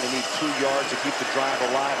try. They need 2 yards to keep the drive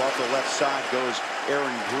alive. Off the left side goes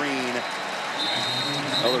Aaron Green.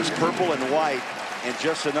 Well, there's purple and white, and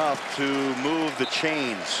just enough to move the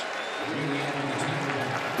chains.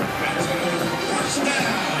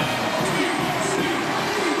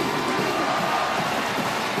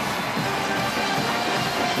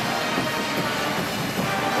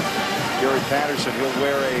 Gary Patterson, he'll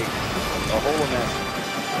wear a hole in that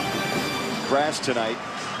grass tonight.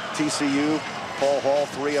 TCU, Paul Hall,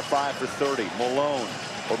 3 of 5 for 30. Malone,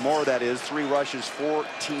 or more that is, 3 rushes,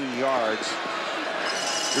 14 yards.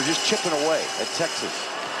 They're just chipping away at Texas.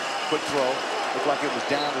 Quick throw. Looked like it was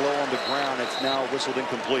down low on the ground. It's now whistled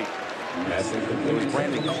incomplete. It was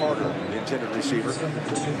Brandon Carter, the intended receiver.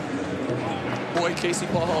 Boy, Casey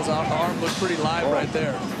Paul Hall's arm looked pretty live right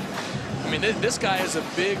there. I mean, this guy is a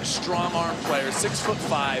big, strong arm player,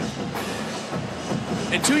 6'5".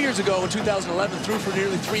 And 2 years ago, in 2011, threw for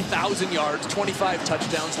nearly 3,000 yards, 25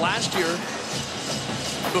 touchdowns. Last year,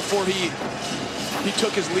 before he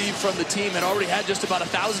took his leave from the team, had already had just about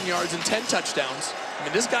 1,000 yards and 10 touchdowns. I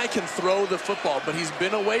mean, this guy can throw the football, but he's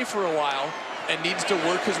been away for a while and needs to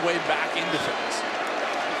work his way back into things.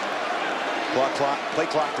 Play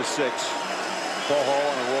clock to 6. Paul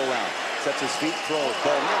Hall on a rollout. Sets his feet, throws.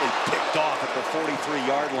 Ball nearly picked off at the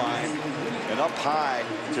 43-yard line. And up high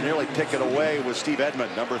to nearly pick it away was Steve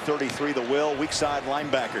Edmond, number 33, the will, weak side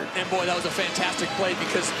linebacker. And boy, that was a fantastic play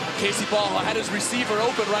because Casey Paul Hall had his receiver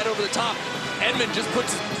open right over the top. Edmond just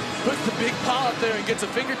puts the big paw up there and gets a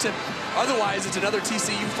fingertip. Otherwise, it's another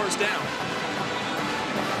TCU first down.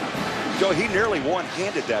 Joe, he nearly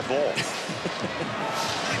one-handed that ball.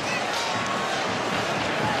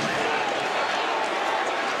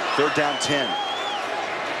 Third down 10.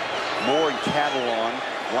 Moore and Catalon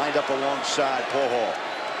lined up alongside Paul Hall.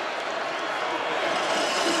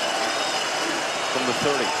 From the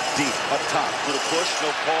 30, deep, up top. Little push,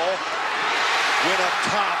 no call. Went up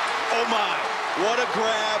top. Oh my, what a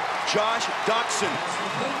grab. Josh Doxson.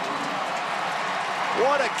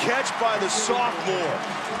 What a catch by the sophomore.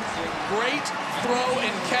 Great throw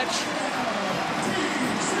and catch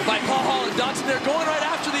by Paul Hall and Doxson. They're going right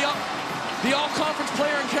after the all-conference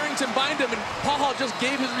player in Carrington Bindum, and Paul Hall just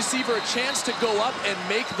gave his receiver a chance to go up and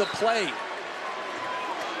make the play.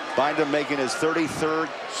 Bindum making his 33rd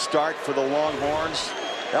start for the Longhorns.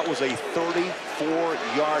 That was a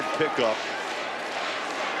 34-yard pickup.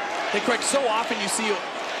 Hey, Craig, so often you see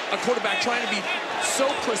a quarterback trying to be so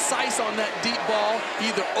precise on that deep ball. He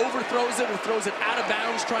either overthrows it or throws it out of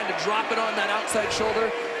bounds, trying to drop it on that outside shoulder.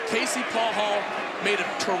 Casey Paul Hall made a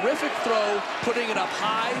terrific throw, putting it up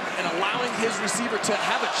high and allowing his receiver to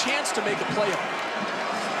have a chance to make a play on it.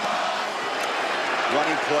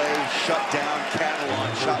 Running play, shut down.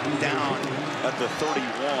 Catalon shot down at the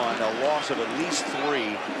 31. A loss of at least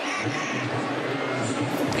 3.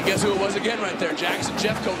 And guess who it was again right there? Jackson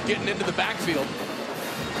Jeffcoat getting into the backfield.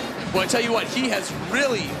 Well, I tell you what, he has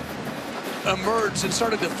really emerged and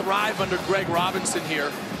started to thrive under Greg Robinson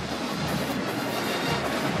here.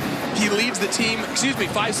 He leads the team,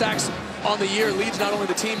 5 sacks on the year, leads not only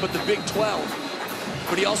the team, but the Big 12.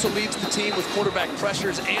 But he also leads the team with quarterback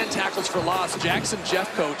pressures and tackles for loss. Jackson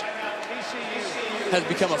Jeffcoat has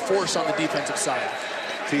become a force on the defensive side.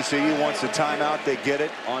 TCU wants a timeout. They get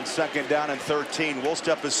it on second down and 13. We'll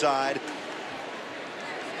step aside.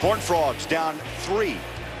 Horned Frogs down 3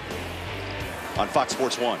 on Fox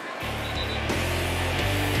Sports 1.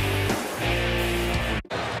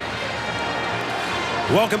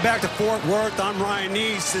 Welcome back to Fort Worth. I'm Ryan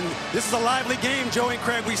Neese, and this is a lively game, Joey and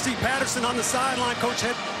Craig. We see Patterson on the sideline, Coach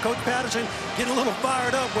Patterson getting a little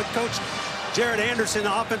fired up with Coach Jared Anderson,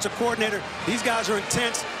 the offensive coordinator. These guys are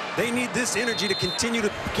intense. They need this energy to continue to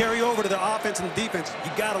carry over to the offense and defense.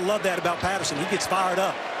 You got to love that about Patterson. He gets fired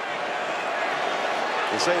up.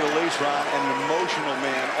 To say the least, Ron, an emotional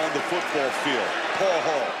man on the football field. Paul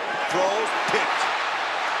Hall throws, picked.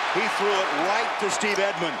 He threw it right to Steve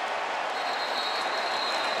Edmond.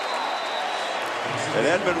 And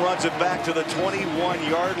Edmond runs it back to the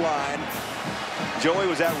 21-yard line. Joey,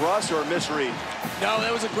 was that Russ or a misread? No,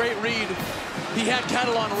 that was a great read. He had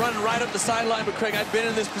Catalon running right up the sideline, but Craig, I've been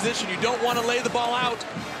in this position. You don't want to lay the ball out.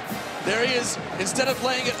 There he is. Instead of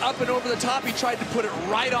laying it up and over the top, he tried to put it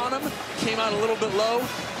right on him. Came out a little bit low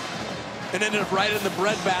and ended up right in the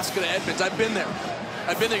breadbasket of Edmonds. I've been there.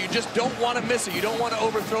 I've been there. You just don't want to miss it. You don't want to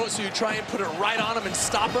overthrow it, so you try and put it right on him and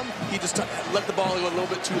stop him. He just let the ball go a little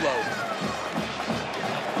bit too low.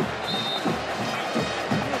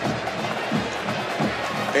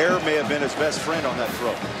 Air may have been his best friend on that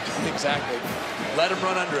throw. Exactly. Let him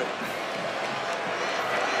run under it.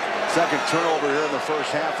 Second turnover here in the first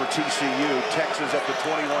half for TCU. Texas at the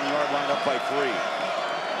 21-yard line, up by 3.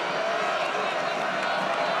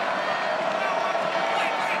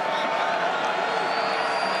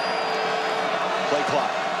 Play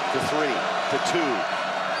clock to 3, to 2.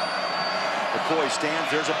 McCoy stands.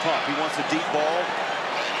 There's a pump. He wants the deep ball,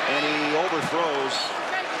 and he overthrows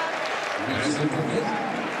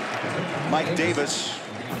Mike Davis.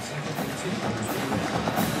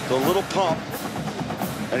 The little pump,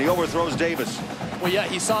 and he overthrows Davis. Well, yeah,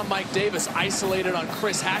 he saw Mike Davis isolated on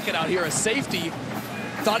Chris Hackett out here, a safety.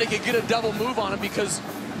 Thought he could get a double move on him because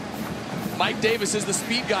Mike Davis is the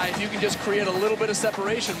speed guy. If you can just create a little bit of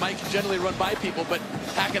separation, Mike can generally run by people, but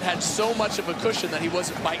Hackett had so much of a cushion that he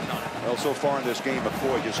wasn't biting on it. Well, so far in this game,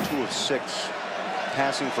 McCoy just 2 of 6,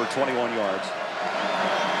 passing for 21 yards.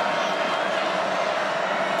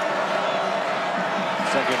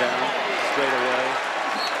 Second down, straight away.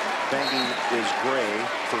 Banging is Gray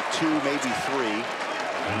for 2, maybe 3.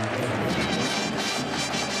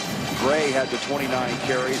 Gray had the 29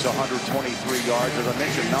 carries, 123 yards. As I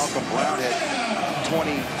mentioned, Malcolm Brown had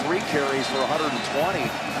 23 carries for 120.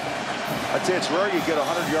 I'd say it's rare you get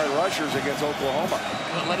 100-yard rushers against Oklahoma.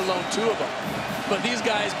 Well, let alone 2 of them. But these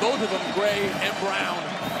guys, both of them, Gray and Brown,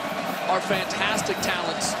 are fantastic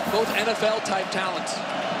talents, both NFL-type talents.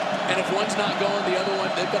 And if one's not going, the other one,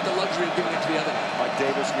 they've got the luxury of giving it to the other. Mike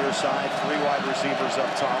Davis near side, 3 wide receivers up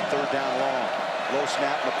top, 3rd down long. Low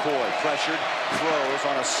snap, McCoy pressured, throws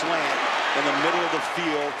on a slant in the middle of the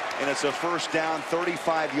field, and it's a first down,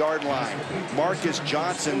 35-yard line. Marcus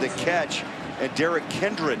Johnson the catch, and Derek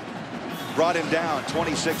Kindred brought him down,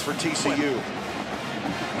 26 for TCU.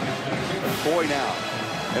 McCoy now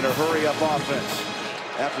in a hurry-up offense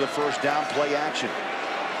after the first down, play action.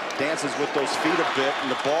 Dances with those feet a bit,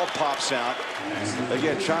 and the ball pops out.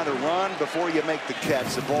 Again, trying to run before you make the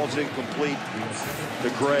catch. The ball's incomplete to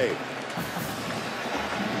Gray.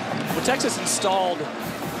 Well, Texas installed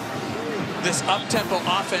this up-tempo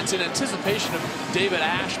offense in anticipation of David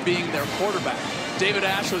Ash being their quarterback. David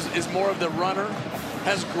Ash is more of the runner,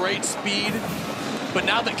 has great speed, but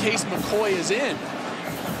now that Case McCoy is in,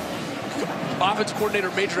 offensive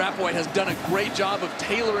coordinator Major Applewhite has done a great job of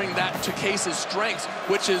tailoring that to Case's strengths,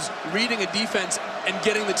 which is reading a defense and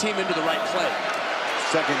getting the team into the right play.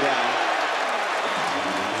 Second down.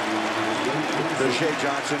 Shea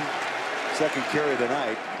Johnson, second carry of the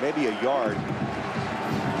night, maybe a yard.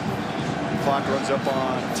 Clock runs up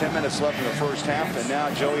on 10 minutes left in the first half, and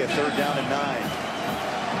now Joey, a 3rd down and 9.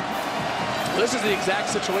 This is the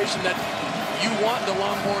exact situation that you want the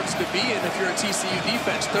Longhorns to be in if you're a TCU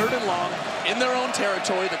defense. 3rd and long in their own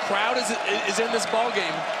territory. The crowd is in this ball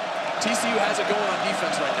game. TCU has it going on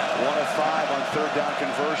defense right now. 1 of 5 on 3rd down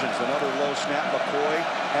conversions. Another low snap. McCoy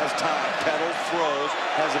has time. Pedal, throws,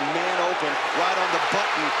 has a man open right on the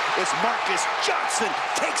button. It's Marcus Johnson.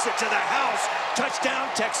 Takes it to the house. Touchdown,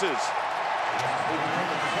 Texas.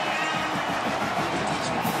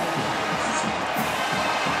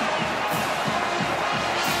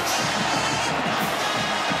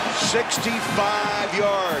 "65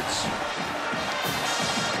 yards.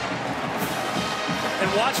 And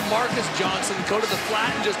watch Marcus Johnson go to the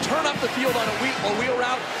flat and just turn up the field on a wheel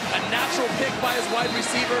route. A natural pick by his wide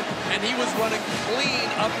receiver, and he was running clean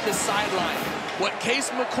up the sideline. What Case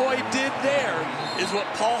McCoy did there is what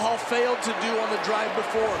Paul Hall failed to do on the drive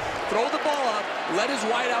before. Throw the ball up, let his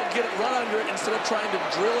wideout get it, run under it instead of trying to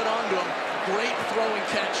drill it onto him. Great throwing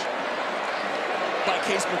catch by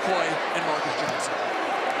Case McCoy and Marcus Johnson.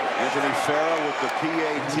 Anthony Farrah with the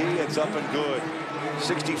PAT. It's up and good.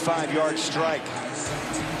 65-yard strike.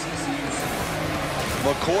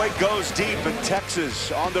 McCoy goes deep, and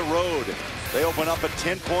Texas on the road. They open up a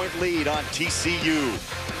 10-point lead on TCU.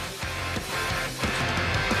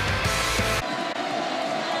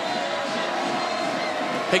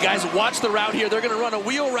 Hey guys, watch the route here. They're going to run a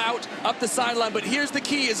wheel route up the sideline, but here's the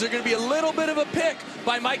key: is there going to be a little bit of a pick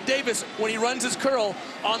by Mike Davis when he runs his curl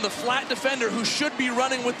on the flat defender who should be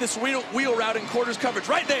running with this wheel route in quarters coverage.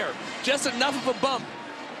 Right there, just enough of a bump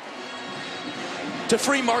to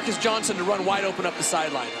free Marcus Johnson to run wide open up the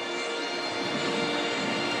sideline.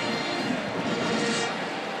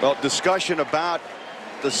 Well, discussion about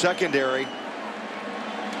the secondary.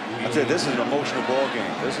 I'd say this is an emotional ball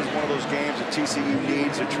game. This is one of those games that TCU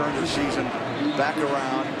needs to turn their season back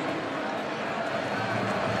around.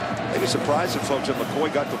 Maybe surprised some folks that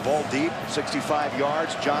McCoy got the ball deep, 65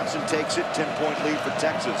 yards. Johnson takes it, 10-point lead for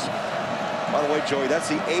Texas. By the way, Joey, that's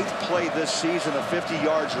the 8th play this season of 50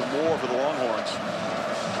 yards or more for the Longhorns.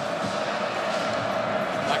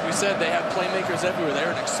 Like we said, they have playmakers everywhere.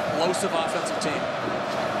 They're an explosive offensive team.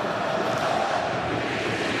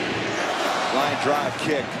 Line drive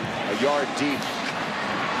kick, a yard deep.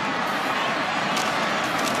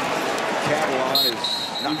 Catalan is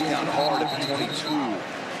knocked down hard at the 22.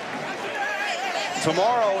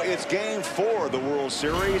 Tomorrow, it's Game 4 of the World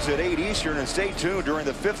Series at 8 Eastern, and stay tuned during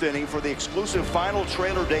the 5th inning for the exclusive final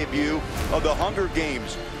trailer debut of the Hunger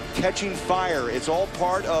Games, Catching Fire. It's all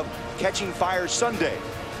part of Catching Fire Sunday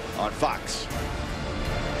on Fox.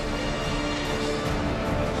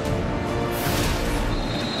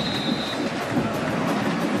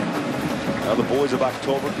 Now the boys of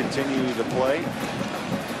October continue to play.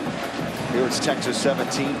 Here it's Texas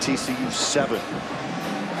 17, TCU 7.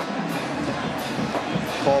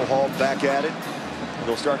 Paul Hall back at it.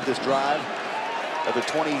 They'll start this drive at the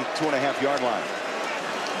 22.5-yard line.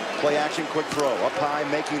 Play action, quick throw. Up high,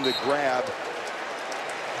 making the grab.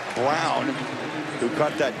 Brown, who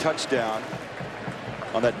caught that touchdown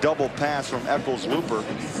on that double pass from Eccles Looper.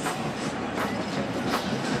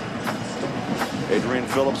 Adrian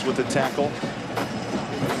Phillips with the tackle.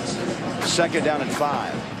 2nd down and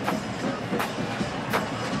 5.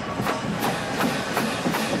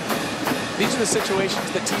 These are the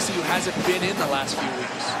situations that TCU hasn't been in the last few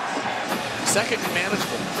weeks. 2nd and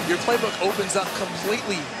manageable. Your playbook opens up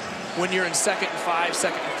completely when you're in 2nd and 5,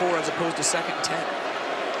 2nd and 4, as opposed to 2nd and 10.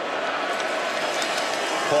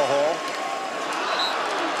 Paul Hall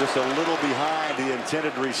just a little behind the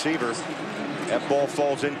intended receiver. That ball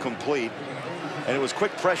falls incomplete. And it was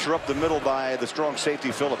quick pressure up the middle by the strong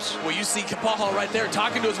safety Phillips. Well, you see Paul Hall right there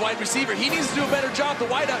talking to his wide receiver. He needs to do a better job, the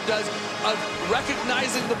wideout does, of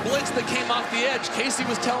recognizing the blitz that came off the edge. Casey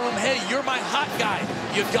was telling him, hey, you're my hot guy.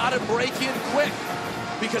 You got to break in quick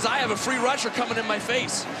because I have a free rusher coming in my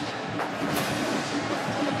face.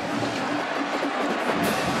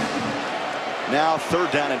 Now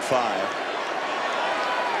 3rd down and 5.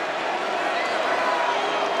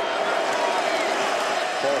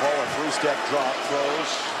 Paul Hall, a 3-step drop,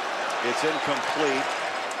 throws. It's incomplete.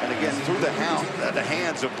 And again, through the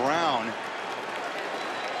hands of Brown.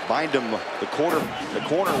 Bindum, the corner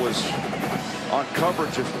was on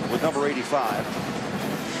coverage with number 85.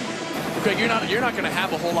 Greg, you're not going to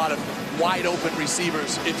have a whole lot of wide open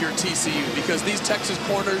receivers if you're TCU, because these Texas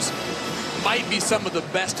corners might be some of the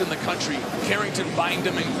best in the country. Carrington,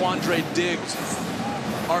 Bindum, and Quandre Diggs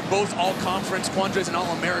are both all-conference. Quandre's an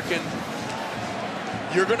All-American.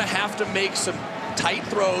 You're going to have to make some tight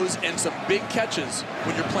throws and some big catches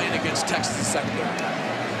when you're playing against Texas secondary.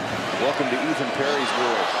 Welcome to Ethan Perry's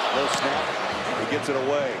world. No snap. He gets it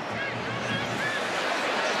away.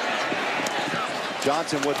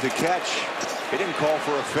 Johnson with the catch. He didn't call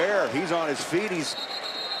for a fair. He's on his feet. He's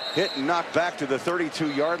hit and knocked back to the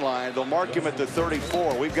 32-yard line. They'll mark him at the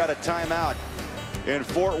 34. We've got a timeout in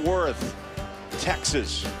Fort Worth,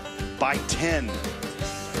 Texas, by 10.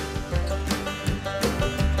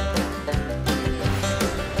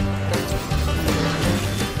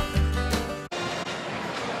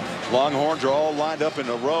 Longhorns are all lined up in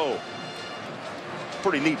a row.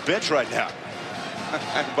 Pretty neat bench right now.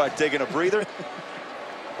 By taking a breather.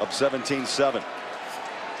 Up 17-7.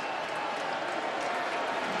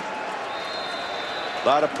 A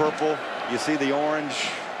lot of purple. You see the orange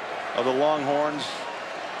of the Longhorns.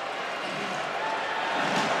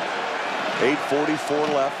 8:44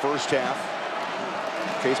 left, first half.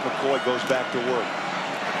 Case McCoy goes back to work.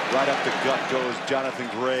 Right up the gut goes Jonathan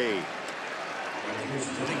Gray.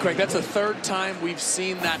 Craig, that's the 3rd time we've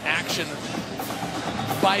seen that action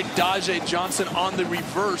by Daje Johnson on the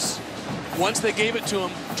reverse Once they gave it to him,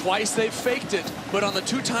 twice they faked it, but on the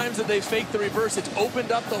 2 times that they faked the reverse, it's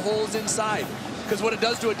opened up the holes inside. Because what it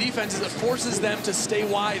does to a defense is it forces them to stay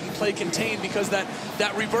wide and play contained, because that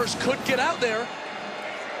reverse could get out there,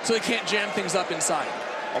 so they can't jam things up inside.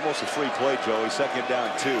 Almost a free play, Joey. 2nd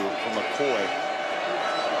down 2 from McCoy.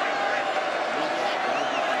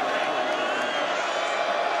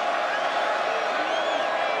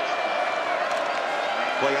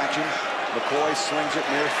 Play action. McCoy slings it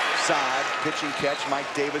near side. Pitch and catch. Mike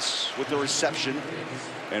Davis with the reception.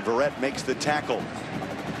 And Verrett makes the tackle.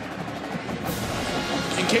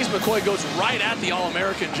 In case McCoy goes right at the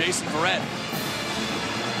All-American Jason Verrett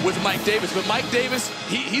with Mike Davis. But Mike Davis,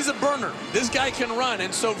 he's a burner. This guy can run.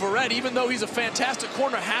 And so Verrett, even though he's a fantastic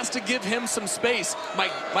corner, has to give him some space.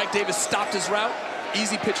 Mike Davis stopped his route.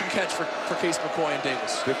 Easy pitch and catch for Case McCoy and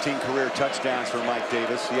Davis. 15 career touchdowns for Mike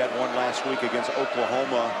Davis. He had one last week against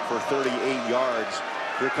Oklahoma for 38 yards.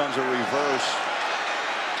 Here comes a reverse.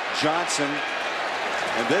 Johnson.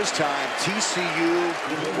 And this time,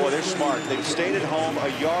 TCU, boy, they're smart. They've stayed at home, a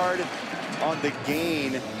yard on the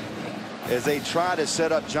gain as they try to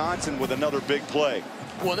set up Johnson with another big play.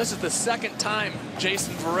 Well, this is the 2nd time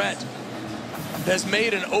Jason Verrett has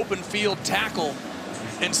made an open field tackle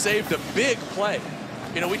and saved a big play.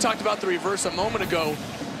 You know, we talked about the reverse a moment ago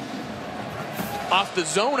off the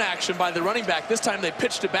zone action by the running back. This time they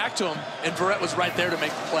pitched it back to him, and Verrett was right there to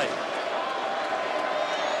make the play.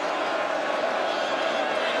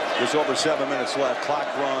 Just over 7 minutes left. Clock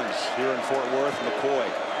runs here in Fort Worth. McCoy,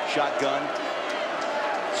 shotgun.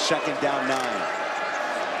 2nd down 9.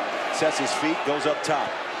 Sets his feet, goes up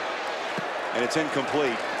top. And it's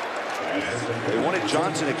incomplete. They wanted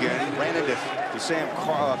Johnson again. Ran into Sam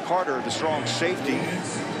Carter, the strong safety.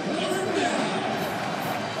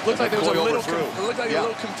 Looked like there was a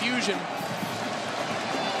little confusion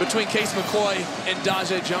between Case McCoy and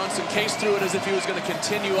Dajay Johnson. Case threw it as if he was going to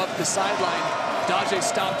continue up the sideline. Dajay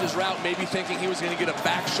stopped his route, maybe thinking he was going to get a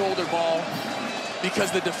back shoulder ball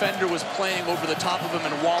because the defender was playing over the top of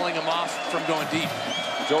him and walling him off from going deep.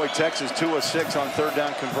 Joey, Texas 2 of 6 on 3rd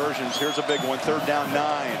down conversions. Here's a big one, 3rd down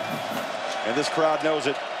 9. And this crowd knows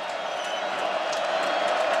it.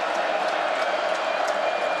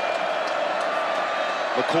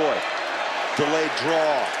 McCoy, delayed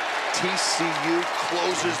draw. TCU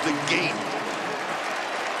closes the gate.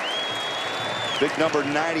 Big number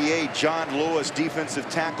 98, John Lewis, defensive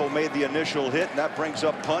tackle, made the initial hit, and that brings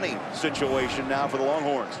up punting situation now for the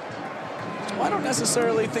Longhorns. Well, I don't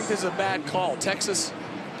necessarily think this is a bad call. Texas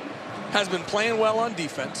has been playing well on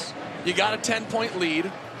defense. You got a 10-point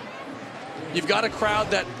lead. You've got a crowd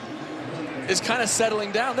that is kind of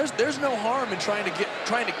settling down. There's no harm in trying to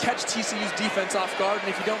catch TCU's defense off guard, and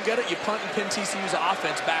if you don't get it, you punt and pin TCU's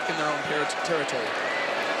offense back in their own territory.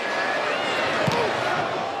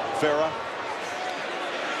 Farah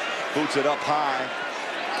boots it up high.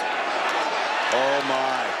 Oh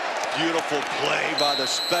my, beautiful play by the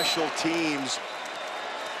special teams.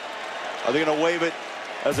 Are they going to wave it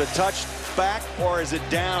as a touchback or is it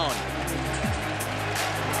down?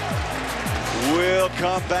 We'll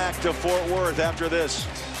come back to Fort Worth after this.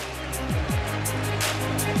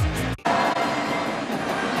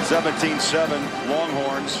 17-7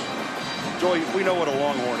 Longhorns. Joey, we know what a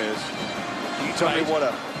Longhorn is. Can you tell me what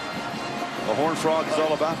a horned frog is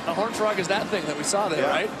all about? A horned frog is that thing that we saw there,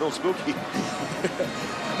 right? A little spooky.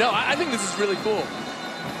 No, I think this is really cool.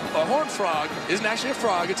 A horned frog isn't actually a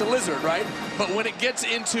frog, it's a lizard, right? But when it gets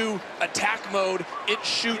into attack mode, it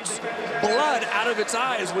shoots blood out of its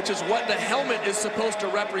eyes, which is what the helmet is supposed to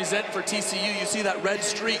represent for TCU. You see that red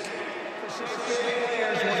streak. We're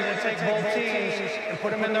going to take both teams and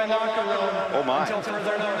put them in their locker room until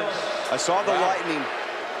further notice. I saw the lightning.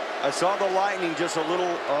 I saw the lightning just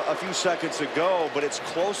a few seconds ago, but it's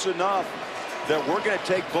close enough that we're going to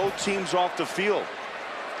take both teams off the field.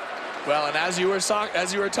 Well, and as you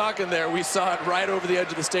were talking there, we saw it right over the edge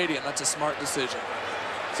of the stadium. That's a smart decision.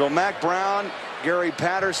 So Mac Brown, Gary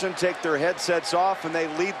Patterson take their headsets off and they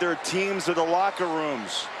lead their teams to the locker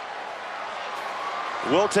rooms.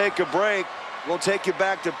 We'll take a break. We'll take you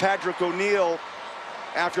back to Patrick O'Neill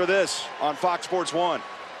after this on Fox Sports 1.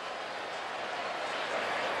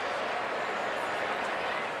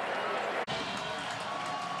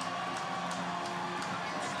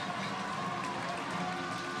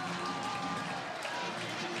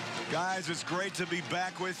 Guys, it's great to be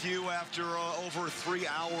back with you after over a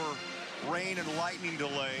 3-hour rain and lightning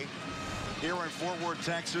delay here in Fort Worth,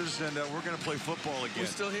 Texas, and we're going to play football again. We're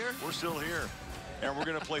still here? We're still here. And we're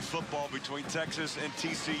going to play football between Texas and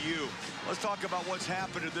TCU. Let's talk about what's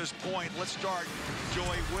happened at this point. Let's start,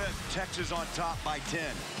 Joey, with Texas on top by 10.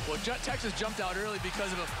 Well, Texas jumped out early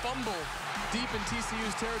because of a fumble deep in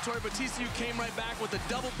TCU's territory, but TCU came right back with a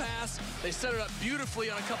double pass. They set it up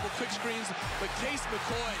beautifully on a couple quick screens, but Case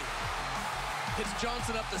McCoy hits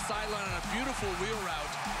Johnson up the sideline on a beautiful wheel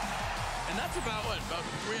route. And that's about, what, about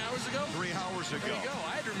 3 hours ago? 3 hours ago. There you go.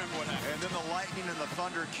 I had to remember what happened. And then the lightning and the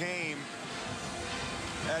thunder came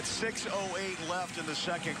at 6:08 left in the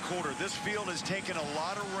second quarter. This field has taken a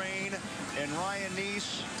lot of rain. And Ryan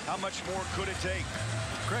Neese, how much more could it take?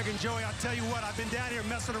 Craig and Joey, I'll tell you what, I've been down here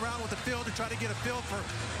messing around with the field to try to get a feel for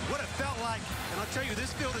what it felt like. And I'll tell you,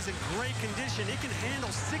 this field is in great condition. It can handle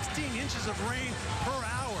 16 inches of rain per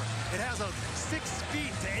hour. It has a 6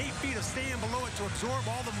 feet to 8 feet of sand below it to absorb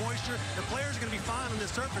all the moisture. The players are going to be fine on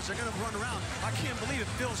this surface. They're going to run around. I can't believe it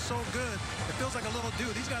feels so good. It feels like a little dew.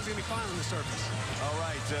 These guys are going to be fine on the surface. All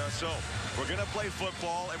right, so we're going to play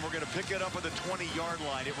football, and we're going to pick it up at the 20-yard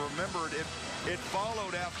line. It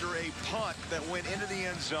followed after a punt that went into the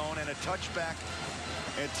end zone and a touchback,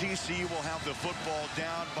 and TCU will have the football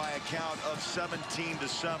down by a count of 17-7.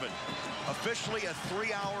 Officially a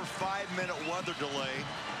 3-hour, 5-minute weather delay.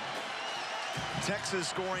 Texas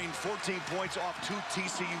scoring 14 points off 2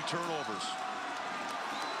 TCU turnovers.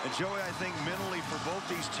 And Joey, I think mentally for both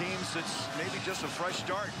these teams, it's maybe just a fresh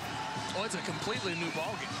start. Oh, it's a completely new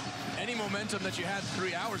ballgame. Any momentum that you had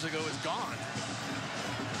 3 hours ago is gone.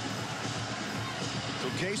 So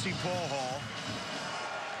Casey Paul Hall,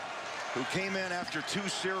 who came in after 2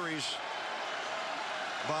 series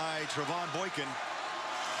by Trevon Boykin,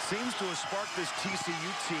 seems to have sparked this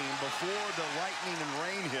TCU team before the lightning and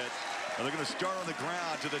rain hit. And they're going to start on the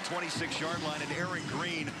ground to the 26-yard line, and Aaron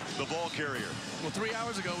Green, the ball carrier. Well, 3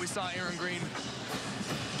 hours ago, we saw Aaron Green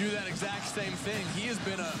do that exact same thing. He has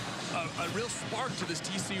been a real spark to this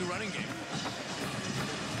TCU running game.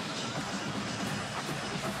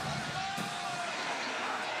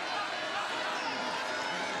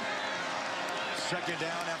 Second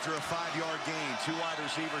down after a 5-yard gain. 2 wide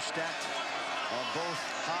receivers stacked on both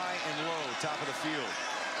high and low, top of the field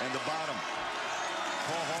and the bottom.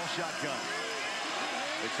 Paul Hall shotgun.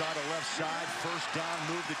 They try the left side. First down,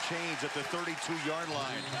 move the chains at the 32-yard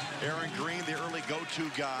line. Aaron Green, the early go-to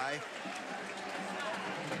guy.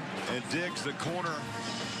 And Diggs, the corner,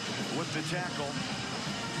 with the tackle.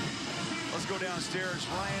 Let's go downstairs.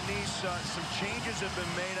 Ryan Neese, some changes have been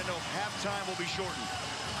made. I know halftime will be shortened.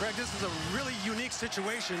 Greg, this is a really unique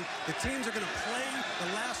situation. The teams are going to play the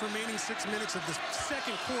last remaining 6 minutes of the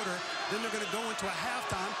second quarter. Then they're going to go into a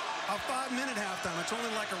halftime, a 5-minute halftime. It's only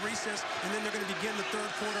like a recess, and then they're going to begin the third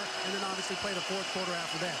quarter, and then obviously play the fourth quarter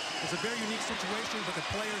after that. It's a very unique situation, but the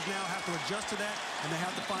players now have to adjust to that, and they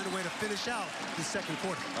have to find a way to finish out the second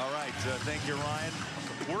quarter. All right, thank you, Ryan.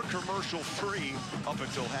 We're commercial-free up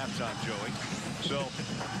until halftime, Joey. So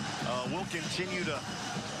we'll continue to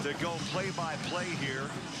go play-by-play here.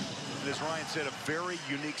 And as Ryan said, a very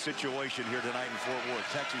unique situation here tonight in Fort Worth.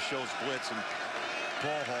 Texas shows blitz, and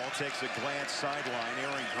Paul Hall takes a glance sideline.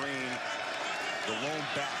 Aaron Green, the lone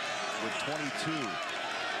back with 22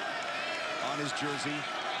 on his jersey.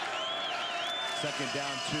 Second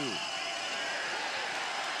down, 2.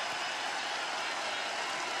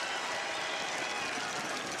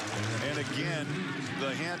 And again,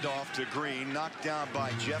 the handoff to Green, knocked down by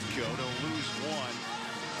Jeffco to lose 1.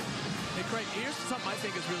 Hey, Craig, here's something I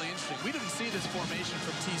think is really interesting. We didn't see this formation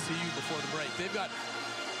from TCU before the break. They've got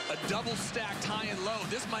a double-stacked high and low.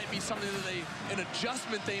 This might be something that an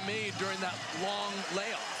adjustment they made during that long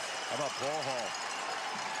layoff. How about Paul Hall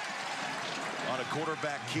on a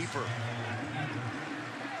quarterback keeper?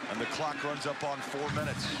 And the clock runs up on 4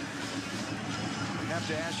 minutes. I have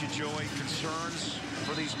to ask you, Joey, concerns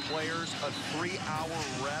for these players? A 3-hour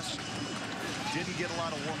rest. Didn't get a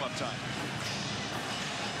lot of warm-up time.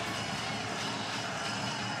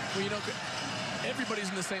 Well, you know, everybody's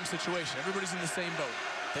in the same situation. Everybody's in the same boat.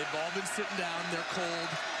 They've all been sitting down. They're cold.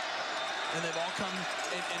 And they've all come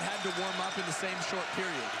and had to warm up in the same short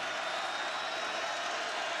period.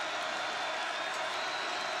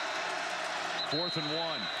 Fourth and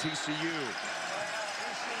 1, TCU.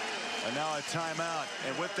 And now a timeout.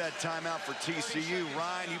 And with that timeout for TCU,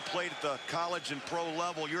 Ryan, you played at the college and pro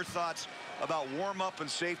level. Your thoughts about warm-up and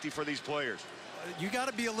safety for these players? You got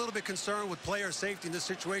to be a little bit concerned with player safety in this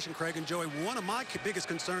situation, Craig and Joey. One of my biggest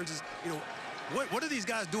concerns is, you know, what are these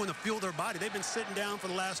guys doing to fuel their body? They've been sitting down for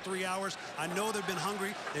the last 3 hours. I know they've been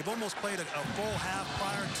hungry. They've almost played a full half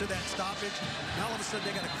prior to that stoppage. Now all of a sudden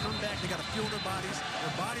they got to come back. They got to fuel their bodies.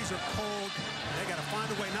 Their bodies are cold. They got to find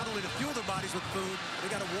a way not only to fuel their bodies with food, they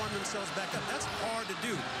got to warm themselves back up. That's hard to to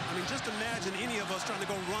do. I mean, just imagine any of us trying to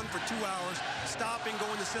go run for 2 hours, stopping,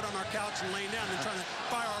 going to sit on our couch and laying down, and trying to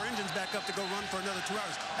fire our engines back up to go run for another 2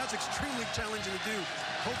 hours. That's extremely challenging to do.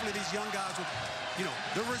 Hopefully these young guys will, you know,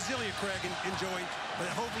 they're resilient, Craig and Joey, but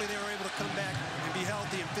hopefully they were able to come back and be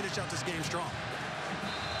healthy and finish out this game strong.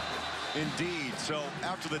 Indeed. So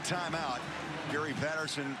after the timeout, Gary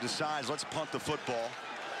Patterson decides, let's punt the football.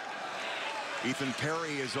 Ethan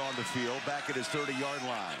Perry is on the field, back at his 30-yard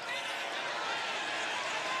line.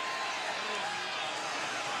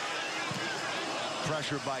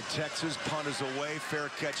 Pressure by Texas. Punt is away. Fair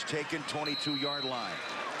catch taken. 22-yard line.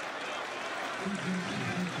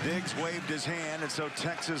 Diggs waved his hand, and so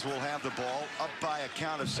Texas will have the ball, up by a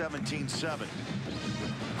count of 17-7.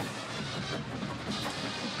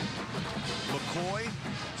 McCoy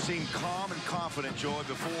seemed calm and confident, Joey,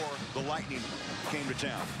 before the Lightning came to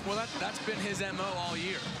town. Well, that's been his MO all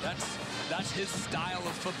year. That's his style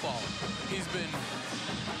of football. He's been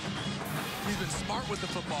smart with the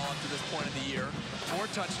football up to this point in the year. 4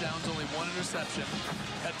 touchdowns, only 1 interception.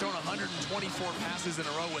 Had thrown 124 passes in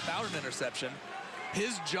a row without an interception.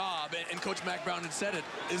 His job, and Coach Mack Brown had said it,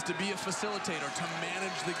 is to be a facilitator, to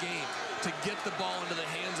manage the game, to get the ball into the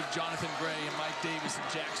hands of Jonathan Gray and Mike Davis and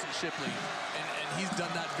Jackson Shipley. And he's done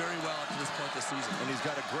that very well up to this point this season. And he's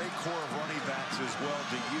got a great core of running backs as well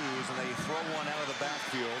to use, and they throw one out of the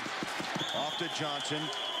backfield. Off to Johnson.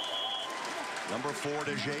 Number 4,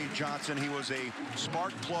 Jay Johnson. He was a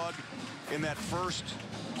spark plug in that first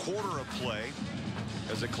quarter of play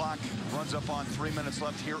as the clock runs up on 3 minutes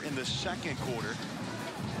left here in the second quarter.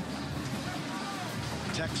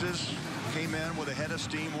 Texas came in with a head of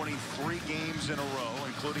steam, winning 3 games in a row,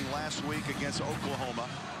 including last week against Oklahoma.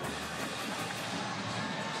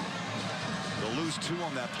 They'll lose 2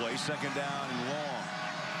 on that play, 2nd down and long.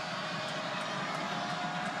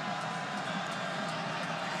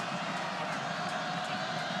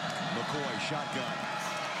 McCoy, shotgun.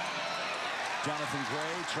 Jonathan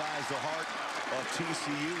Gray tries the heart of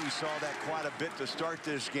TCU. We saw that quite a bit to start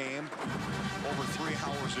this game over 3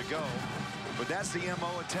 hours ago. But that's the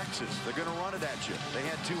MO of Texas. They're going to run it at you. They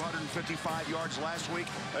had 255 yards last week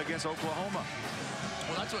against Oklahoma.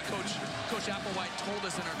 Well, that's what Coach Applewhite told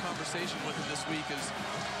us in our conversation with him this week. Is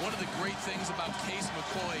one of the great things about Case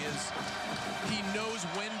McCoy is he knows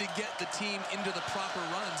when to get the team into the proper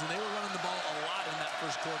runs, and they were running the ball a lot in that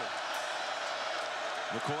first quarter.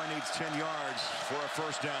 McCoy needs 10 yards for a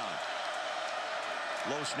first down.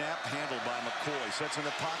 Low snap handled by McCoy. Sets in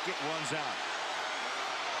the pocket, runs out.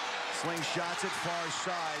 Slingshots it far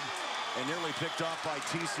side and nearly picked off by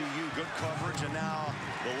TCU. Good coverage, and now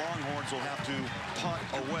the Longhorns will have to punt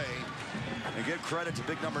away. And give credit to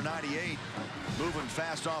big number 98, moving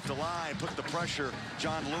fast off the line, put the pressure,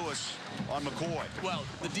 John Lewis, on McCoy. Well,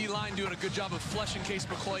 the D-line doing a good job of flushing Case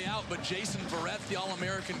McCoy out, but Jason Verrett, the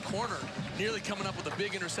All-American corner, nearly coming up with a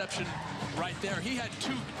big interception right there. He had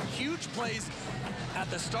 2 huge plays at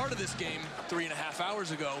the start of this game 3.5 hours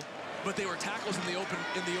ago, but they were tackles in the open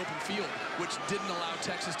field, which didn't allow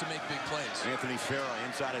Texas to make big plays. Anthony Farah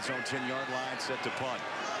inside his own 10-yard line, set to punt.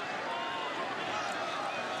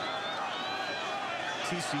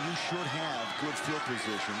 TCU should have good field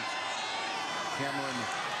position. Cameron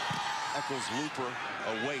Eccles-Looper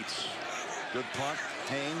awaits. Good punt.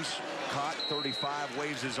 Haynes caught, 35,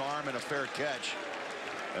 waves his arm, and a fair catch.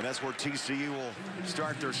 And that's where TCU will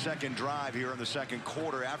start their second drive here in the second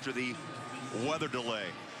quarter after the weather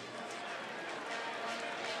delay.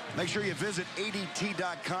 Make sure you visit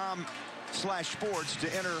ADT.com/sports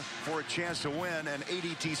to enter for a chance to win an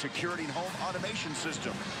ADT security and home automation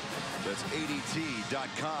system. That's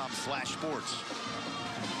ADT.com/sports.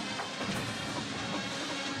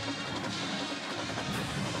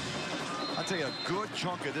 I'll tell you, a good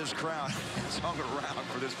chunk of this crowd has hung around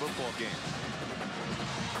for this football game.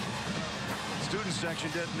 Student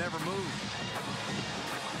section never moved.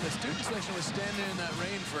 The student section was standing in that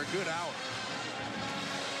rain for a good hour.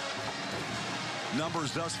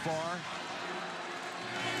 Numbers thus far.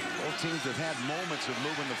 Both teams have had moments of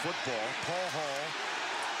moving the football. Paul Hall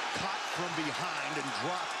caught from behind and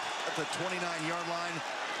dropped at the 29-yard line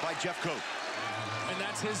by Jeff Coat. And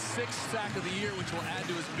that's his 6th sack of the year, which will add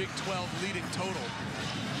to his Big 12 leading total.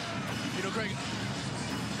 You know, Craig,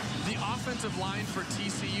 the offensive line for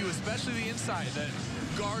TCU, especially the inside, the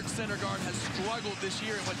center guard has struggled this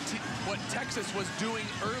year. And what Texas was doing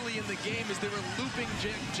early in the game is they were looping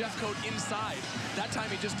Jeff Coat inside. That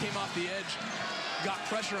time he just came off the edge, got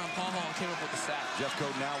pressure on Paul Hall, and came up with the sack. Jeff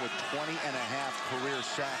Coat now with 20.5 career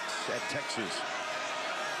sacks at Texas.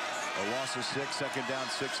 A loss of 6, 2nd down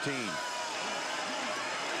 16.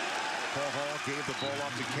 Paul Hall gave the ball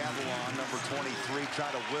up to Cavalon, number 23,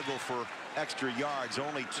 tried to wiggle for extra yards,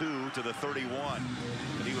 only 2 to the 31.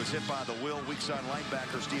 And he was hit by the will weak side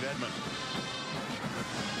linebacker, Steve Edmond.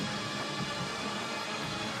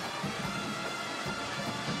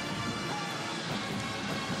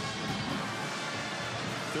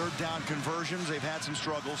 Third down conversions, they've had some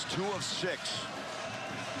struggles. 2 of 6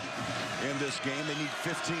 in this game. They need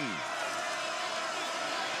 15.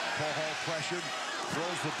 Paul Hall pressured,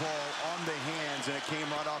 throws the ball on the hands, and it came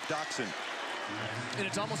right off Doxson. And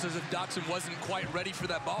it's almost as if Doxson wasn't quite ready for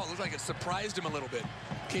that ball. It looked like it surprised him a little bit.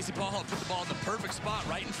 Casey Paul Hall put the ball in the perfect spot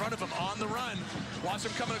right in front of him on the run. Watch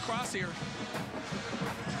him coming across here.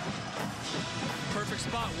 Perfect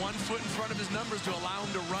spot, 1 foot in front of his numbers to allow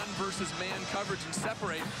him to run versus man coverage and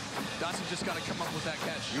separate. Doxson just got to come up with that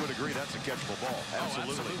catch. You would agree that's a catchable ball.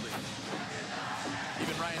 Absolutely. Oh, absolutely.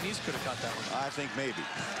 Even Ryan Neese could have caught that one. I think maybe.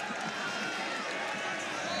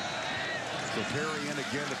 So Perry in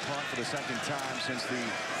again to punt for the second time since the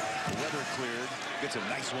weather cleared. Gets a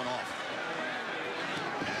nice one off.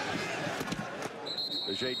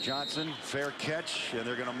 Ajay Johnson, fair catch, and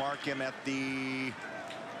they're going to mark him at the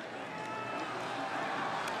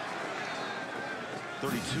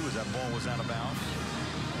 32 as that ball was out of bounds.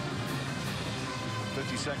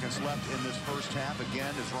 50 seconds left in this first half. Again,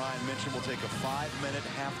 as Ryan mentioned, we'll take a 5-minute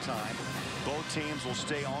halftime. Both teams will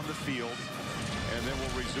stay on the field, and then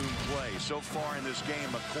we'll resume play. So far in this game,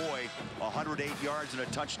 McCoy, 108 yards and a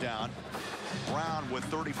touchdown. Brown with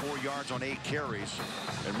 34 yards on 8 carries.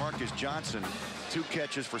 And Marcus Johnson, 2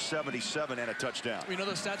 catches for 77 and a touchdown. You know,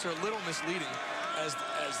 those stats are a little misleading as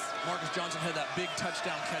Marcus Johnson had that big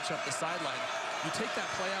touchdown catch up the sideline. You take that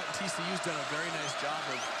play out, and TCU's done a very nice job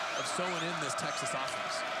of sewing in this Texas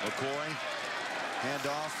offense. McCoy,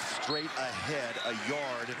 handoff straight ahead, a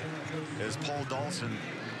yard, as Paul Dawson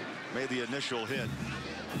made the initial hit.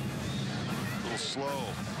 A little slow.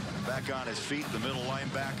 Back on his feet, the middle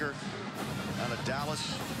linebacker out of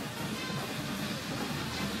Dallas.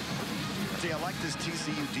 I tell you, I like this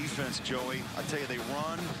TCU defense, Joey. I tell you, they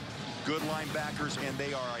run, good linebackers, and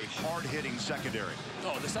they are a hard-hitting secondary.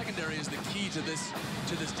 Oh, the secondary is the key to this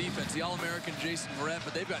defense. The All-American Jason Verrett,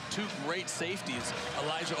 but they've got 2 great safeties,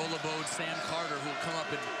 Elijah Olabode, Sam Carter, who will come up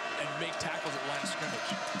and make tackles at line of scrimmage.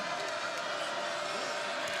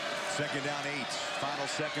 Second down 8. Final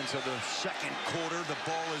seconds of the second quarter. The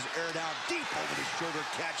ball is aired out deep over the shoulder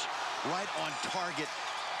catch, right on target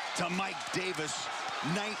to Mike Davis.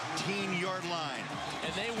 19-yard line.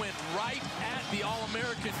 And they went right at the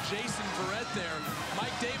All-American Jason Verrett there.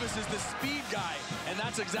 Mike Davis is the speed guy, and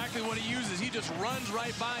that's exactly what he uses. He just runs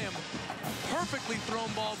right by him. Perfectly thrown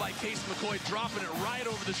ball by Case McCoy, dropping it right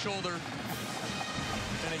over the shoulder.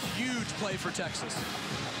 And a huge play for Texas.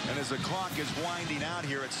 And as the clock is winding out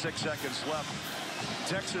here at 6 seconds left,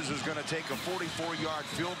 Texas is going to take a 44-yard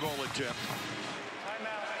field goal attempt.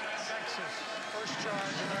 Timeout, Texas. First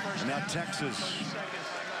charge in the first And now half. Texas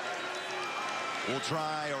will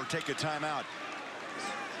try or take a timeout.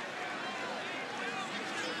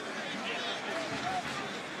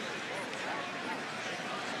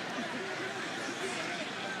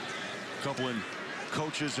 Couple in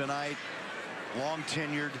coaches tonight, long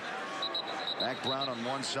tenured. Mack Brown on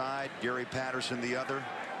one side, Gary Patterson the other.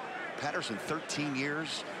 Patterson 13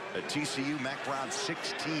 years at TCU, Mack Brown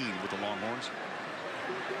 16 with the Longhorns.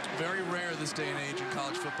 Very rare this day and age in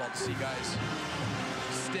college football to see guys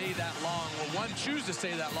stay that long. Well, 1, choose to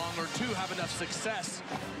stay that long, or 2, have enough success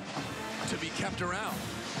to be kept around.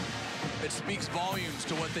 It speaks volumes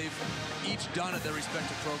to what they've each done at their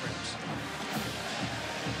respective programs.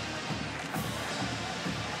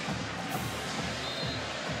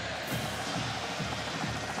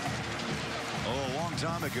 Oh, a long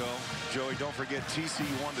time ago, Joey, don't forget TCU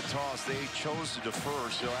won the toss. They chose to defer,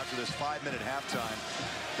 so after this 5-minute halftime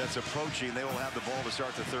that's approaching, they will have the ball to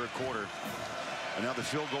start the third quarter. And now the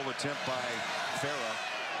field goal attempt by Farah.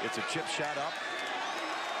 It's a chip shot up.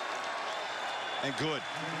 And good.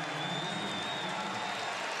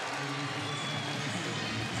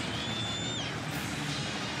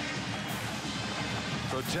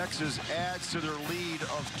 So Texas adds to their lead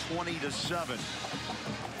of 20-7.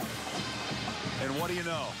 And what do you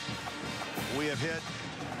know? We have hit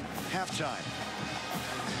halftime.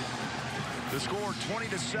 The score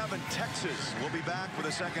 20-7, Texas. We'll be back for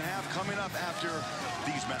the second half coming up after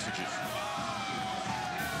these messages.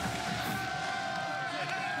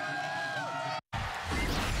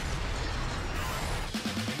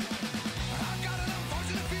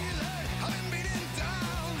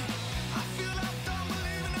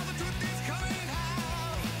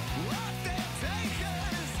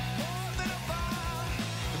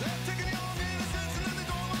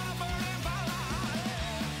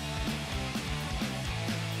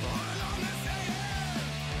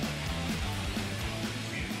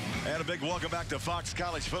 And a big welcome back to Fox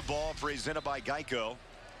College Football, presented by Geico.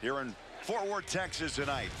 Here in Fort Worth, Texas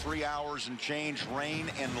tonight. 3 hours and change, rain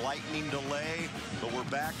and lightning delay. But we're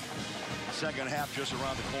back. Second half just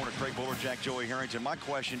around the corner. Craig Bolerjack, Joey Harrington. My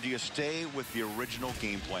question, do you stay with the original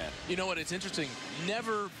game plan? You know what? It's interesting.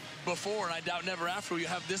 Never before, and I doubt never after, you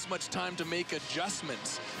have this much time to make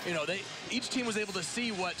adjustments. You know, each team was able to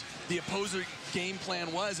see what the opposing game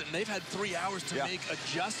plan was, and they've had 3 hours to make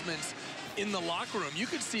adjustments in the locker room. You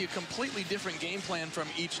could see a completely different game plan from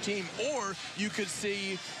each team, or you could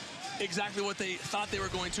see exactly what they thought they were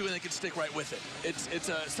going to, and they could stick right with it. It's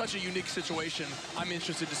such a unique situation. I'm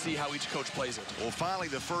interested to see how each coach plays it. Well, finally,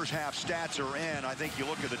 the first half stats are in. I think you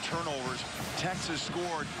look at the turnovers. Texas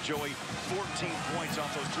scored, Joey, 14 points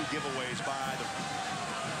off those 2 giveaways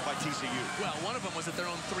by TCU. Well, one of them was at their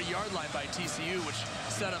own 3-yard line by TCU, which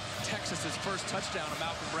set up Texas's first touchdown, a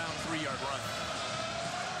Malcolm Brown 3-yard run.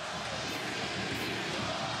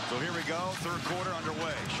 So here we go, third quarter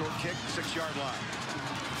underway. Short kick, 6-yard line.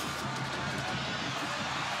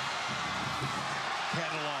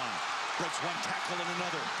 Catalan breaks one tackle and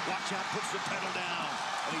another. Watch out, puts the pedal down,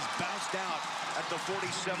 and he's bounced out at the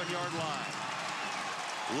 47-yard line.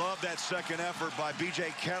 Love that second effort by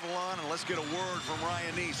B.J. Catalan, and let's get a word from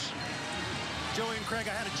Ryan Neese. Joey and Craig,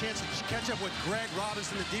 I had a chance to catch up with Greg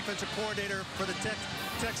Robinson, the defensive coordinator for the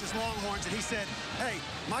Texas Longhorns, and he said, hey,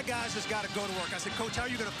 my guys just got to go to work. I said, Coach, how are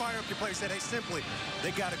you going to fire up your players? He said, hey, simply,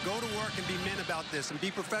 they got to go to work and be men about this and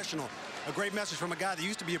be professional. A great message from a guy that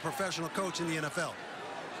used to be a professional coach in the NFL.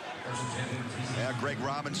 Yeah, Greg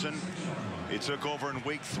Robinson, he took over in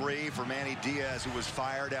week 3 for Manny Diaz, who was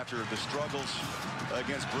fired after the struggles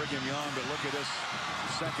against Brigham Young. But look at this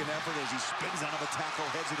second effort as he spins out of a tackle,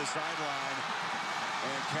 heads to the sideline.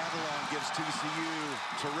 And Catalan gives TCU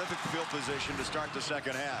terrific field position to start the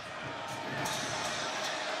second half.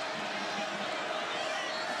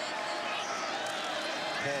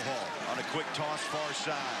 Paul Hall on a quick toss far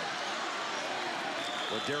side.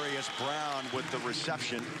 Darius Brown with the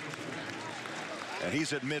reception. And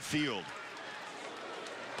he's at midfield.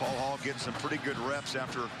 Paul Hall getting some pretty good reps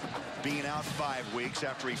after being out 5 weeks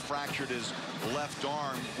after he fractured his left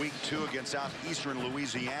arm week 2 against Southeastern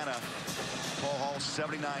Louisiana. Paul Hall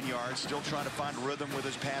 79 yards, still trying to find rhythm with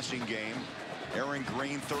his passing game. Aaron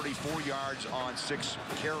Green 34 yards on 6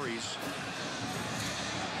 carries.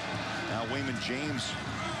 Now Wayman James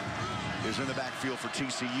is in the backfield for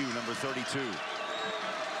TCU, number 32.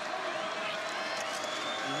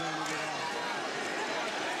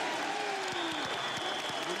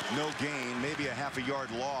 No gain, maybe a half a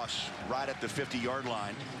yard loss right at the 50-yard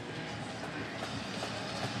line.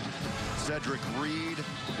 Cedric Reed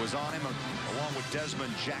was on him along with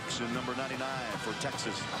Desmond Jackson, number 99 for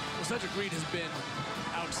Texas. Well, Cedric Reed has been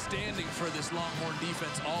outstanding for this Longhorn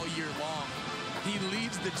defense all year long. He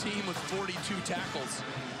leads the team with 42 tackles.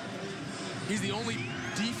 He's the only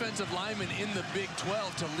defensive lineman in the Big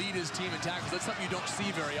 12 to lead his team in tackles. That's something you don't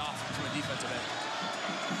see very often from a defensive end.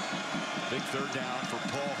 Big third down for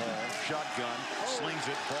Paul Hall. Shotgun, slings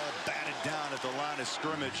it, ball batted down at the line of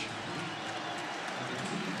scrimmage.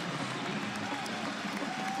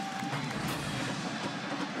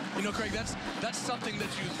 You know, Craig, that's something that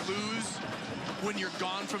you lose when you're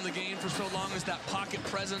gone from the game for so long, is that pocket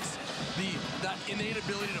presence, that innate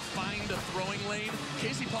ability to find a throwing lane.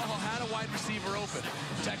 Casey Paul Hall had a wide receiver open.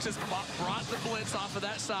 Texas brought the blitz off of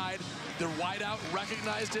that side. Their wideout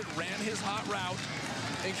recognized it, ran his hot route.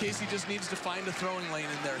 And Casey just needs to find a throwing lane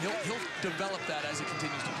in there. He'll develop that as he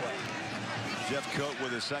continues to play. Jeff Coat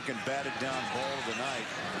with his second batted down ball of the night.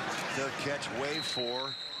 Third catch, wave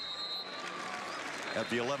 4 at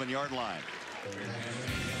the 11-yard line.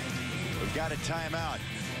 We've got a timeout.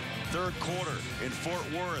 Third quarter in Fort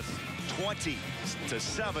Worth,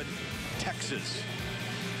 20-7, Texas.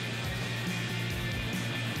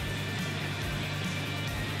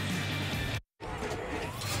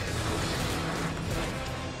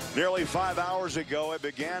 Nearly 5 hours ago, it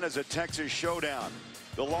began as a Texas showdown.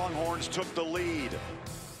 The Longhorns took the lead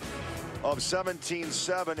of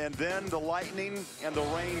 17-7, and then the lightning and the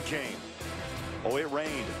rain came. Oh, it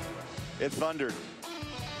rained. It thundered.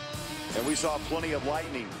 And we saw plenty of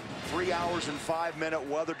lightning. 3 hours and 5-minute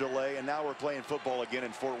weather delay, and now we're playing football again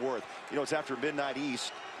in Fort Worth. You know, it's after midnight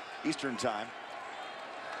Eastern time.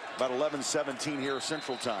 About 11:17 here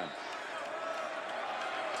Central time.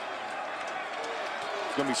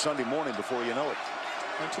 It's going to be Sunday morning before you know it.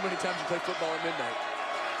 Not too many times you play football at midnight.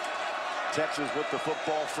 Texas with the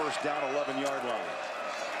football, first down, 11-yard line.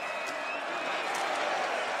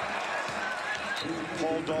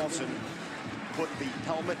 Paul Dawson put the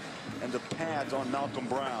helmet and the pads on Malcolm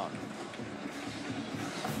Brown.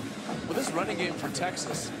 Well, this running game for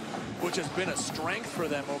Texas which has been a strength for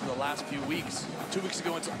them over the last few weeks. 2 weeks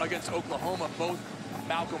ago against Oklahoma, both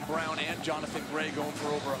Malcolm Brown and Jonathan Gray going for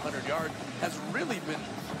over 100 yards, has really been,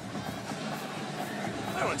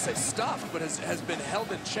 I don't want to say stuffed, but has been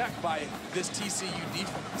held in check by this TCU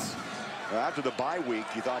defense. After the bye week,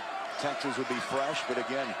 you thought Texas would be fresh, but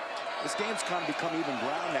again, this game's kind of become even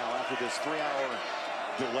ground now after this 3-hour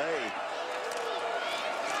delay.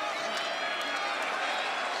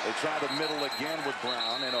 They try the middle again with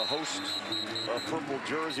Brown and a host of purple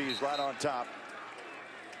jerseys right on top.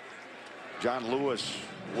 John Lewis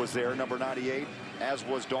was there, number 98, as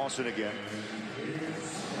was Dawson again.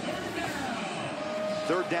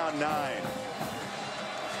 3rd down 9.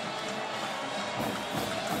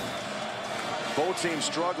 Both teams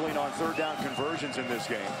struggling on 3rd down conversions in this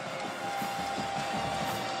game.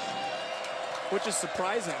 Which is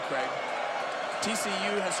surprising, Craig.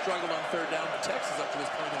 TCU has struggled on 3rd down, but Texas up to this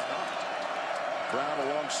point has not. Brown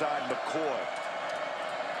alongside McCoy.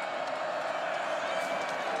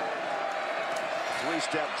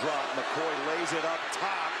 3-step drop. McCoy lays it up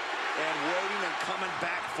top and waiting and coming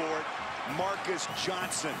back for it. Marcus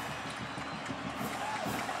Johnson.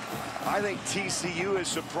 I think TCU is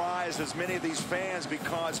surprised as many of these fans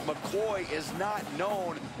because McCoy is not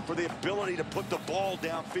known for the ability to put the ball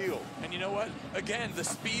downfield. And you know what? Again, the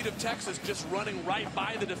speed of Texas just running right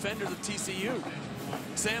by the defenders of TCU.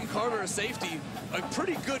 Sam Carter, a safety, a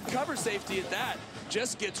pretty good cover safety at that,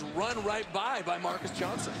 just gets run right by Marcus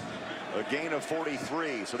Johnson. A gain of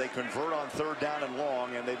 43, so they convert on 3rd down and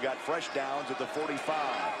long, and they've got fresh downs at the 45.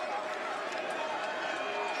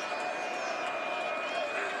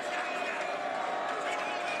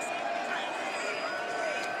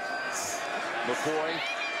 McCoy,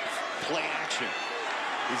 play action.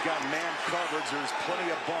 He's got man coverage. There's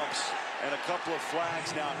plenty of bumps, and a couple of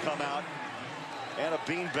flags now come out, and a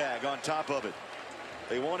beanbag on top of it.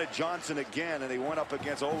 They wanted Johnson again, and they went up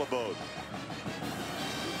against Olabode.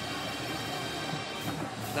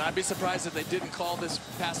 Now, I'd be surprised if they didn't call this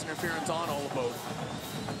pass interference on Olabode.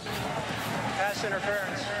 Pass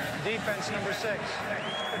interference. Defense number 6.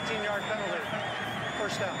 15-yard penalty.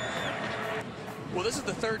 1st down. Well, this is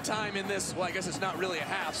the 3rd time in this, well, I guess it's not really a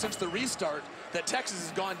half, since the restart that Texas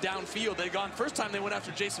has gone downfield. They've gone, first time they went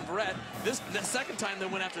after Jason Verrett. The 2nd time they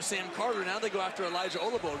went after Sam Carter. Now they go after Elijah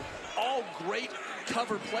Olabode. All great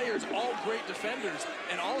cover players, all great defenders,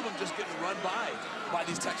 and all of them just getting run by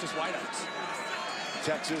these Texas wideouts.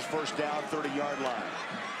 Texas 1st down, 30-yard line.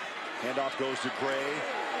 Handoff goes to Gray.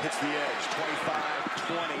 Hits the edge,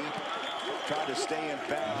 25-20. Trying to stay in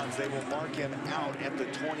bounds. They will mark him out at the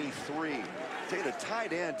 23. Take the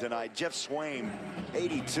tight end tonight, Jeff Swain,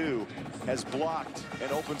 82, has blocked and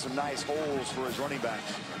opened some nice holes for his running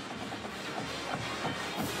backs.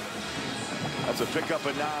 That's a pickup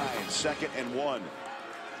of 9, 2nd and 1.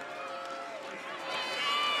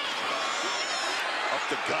 Up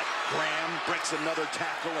the gut, Graham breaks another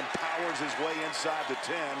tackle and powers his way inside the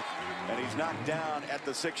 10, and he's knocked down at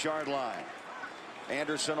the 6-yard line.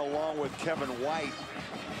 Anderson along with Kevin White.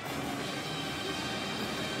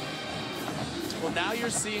 Well, now you're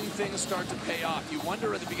seeing things start to pay off. You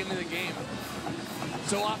wonder at the beginning of the game,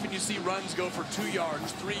 so often you see runs go for 2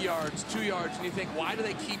 yards, 3 yards, 2 yards, and you think, why do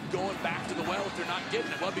they keep going back to the well if they're not getting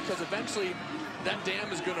it? Well, because eventually that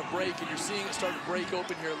dam is going to break, and you're seeing it start to break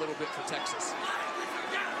open here a little bit for Texas.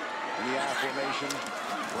 In the I formation,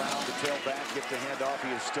 Brown the tailback, gets the handoff, he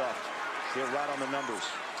is stuffed. They're right on the numbers.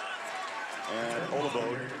 And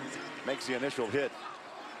Olabode makes the initial hit.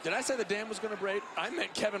 Did I say the dam was going to break? I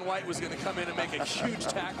meant Kevin White was going to come in and make a huge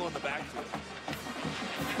tackle in the backfield.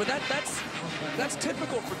 But that's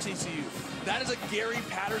typical for TCU. That is a Gary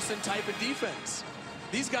Patterson type of defense.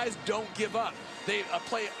 These guys don't give up. They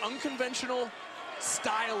play unconventional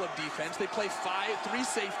style of defense. They play 3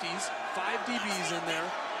 safeties, 5 DBs in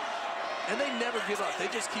there, and they never give up. They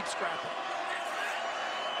just keep scrapping.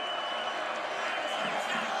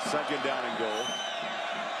 2nd down and goal.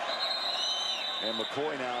 And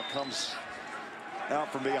McCoy now comes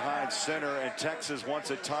out from behind center, and Texas wants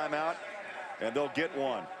a timeout, and they'll get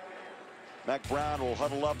one. Mac Brown will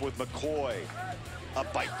huddle up with McCoy,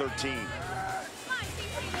 up by 13.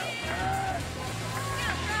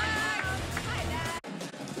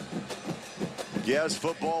 Yes,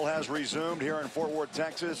 football has resumed here in Fort Worth,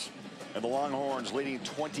 Texas, and the Longhorns leading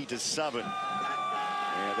 20-7.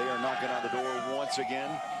 And they are knocking on the door once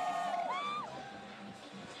again.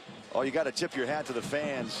 Oh, you got to tip your hat to the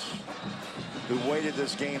fans who waited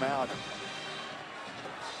this game out.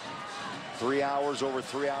 3 hours, over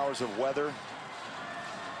 3 hours of weather.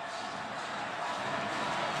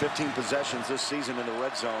 15 possessions this season in the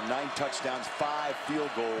red zone, 9 touchdowns, 5 field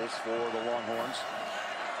goals for the Longhorns.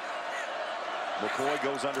 McCoy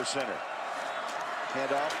goes under center.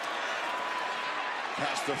 Hand off.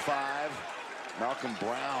 Past the 5. Malcolm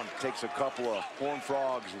Brown takes a couple of Horned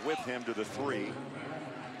Frogs with him to the 3.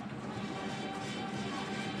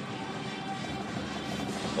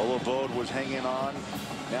 Olivode was hanging on.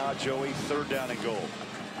 Now Joey, 3rd down and goal.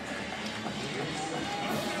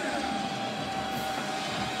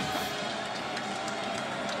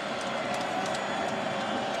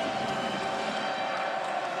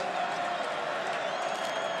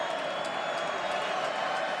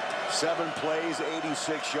 Seven plays,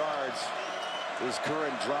 86 yards. His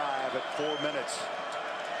current drive at 4 minutes.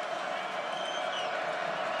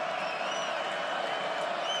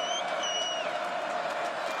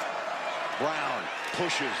 Brown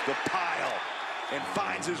pushes the pile and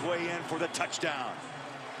finds his way in for the touchdown.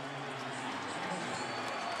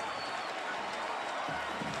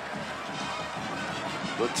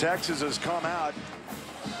 The Texas has come out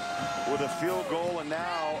with a field goal and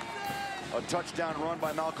now a touchdown run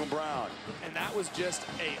by Malcolm Brown. And that was just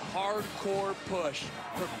a hardcore push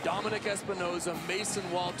from Dominic Espinoza, Mason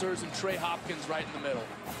Walters, and Trey Hopkins right in the middle.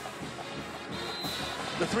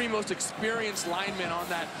 The 3 most experienced linemen on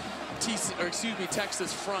that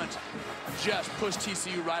Texas front just pushed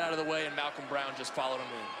TCU right out of the way, and Malcolm Brown just followed him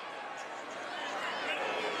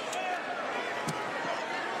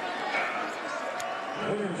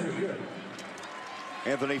in.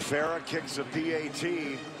 Anthony Farah kicks a PAT,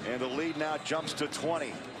 and the lead now jumps to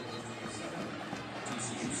 20.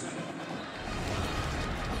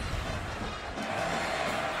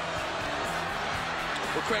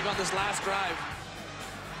 Well, Craig, on this last drive,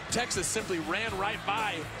 Texas simply ran right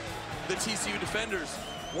by the TCU defenders.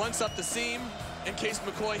 Once up the seam, and Case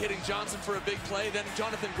McCoy hitting Johnson for a big play. Then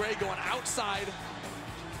Jonathan Gray going outside,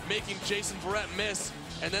 making Jason Verrett miss.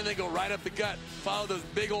 And then they go right up the gut, follow those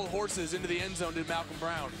big old horses into the end zone to Malcolm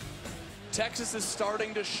Brown. Texas is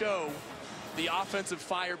starting to show the offensive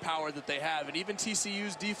firepower that they have. And even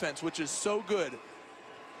TCU's defense, which is so good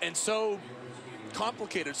and so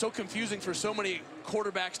complicated, so confusing for so many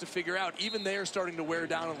quarterbacks to figure out, even they are starting to wear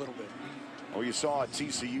down a little bit. Well, you saw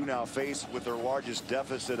TCU now faced with their largest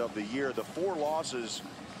deficit of the year. The 4 losses,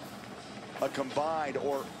 a combined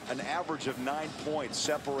or an average of 9 points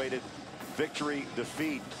separated victory,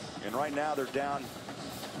 defeat. And right now they're down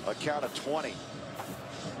a count of 20.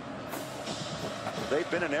 They've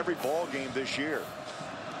been in every ball game this year.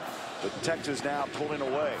 But Texas now pulling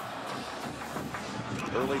away.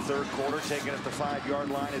 Early 3rd quarter, taking at the 5-yard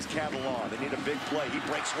line is Catalan. They need a big play. He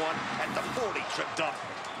breaks one at the 40, tripped up.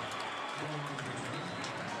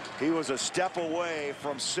 He was a step away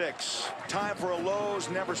from 6. Time for a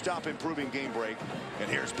Lowe's Never Stop Improving game break. And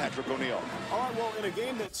here's Patrick O'Neill. All right, well, in a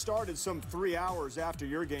game that started some 3 hours after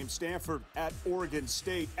your game, Stanford at Oregon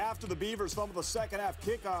State. After the Beavers fumbled the second-half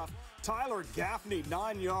kickoff, Tyler Gaffney,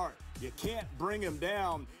 9-yard. You can't bring him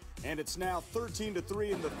down. And it's now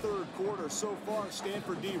 13-3 in the 3rd quarter. So far,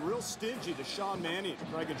 Stanford D real stingy to Sean Mannion.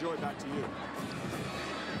 Craig and Joy, back to you.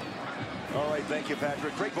 All right, thank you,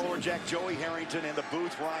 Patrick. Craig Bolerjack, Joey Harrington in the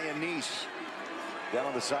booth. Ryan Neese down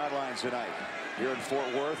on the sidelines tonight here in Fort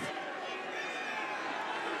Worth.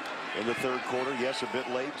 In the 3rd quarter, yes, a bit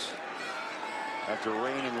late. After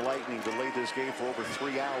rain and lightning delayed this game for over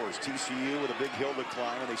 3 hours. TCU with a big hill to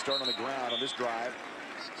climb, and they start on the ground on this drive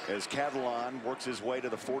as Catalan works his way to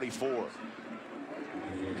the 44.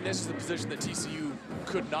 And this is the position that TCU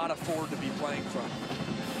could not afford to be playing from.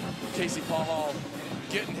 Casey Paul Hall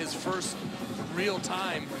getting his first real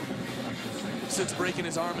time since breaking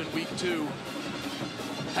his arm in week 2,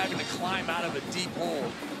 having to climb out of a deep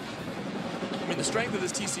hole. I mean, the strength of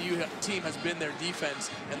this TCU team has been their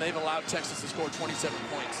defense, and they've allowed Texas to score 27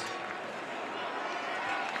 points.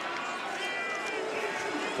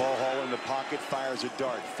 Paul Hall in the pocket, fires a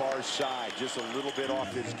dart, far side, just a little bit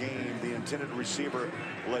off his game. The intended receiver,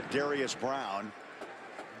 Ladarius Brown.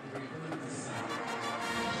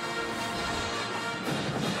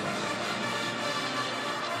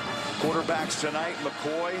 Quarterbacks tonight,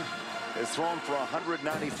 McCoy is thrown for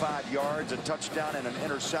 195 yards, a touchdown and an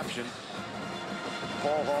interception.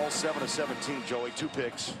 Paul Hall, 7 of 17, Joey, 2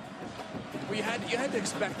 picks. Well, you had to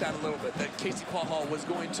expect that a little bit, that Casey Paul Hall was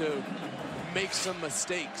going to make some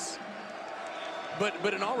mistakes.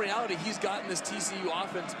 But in all reality, he's gotten this TCU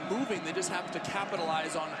offense moving. They just have to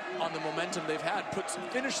capitalize on the momentum they've had,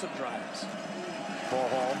 finish some drives. Paul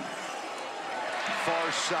Hall,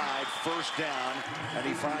 far side, 1st down, and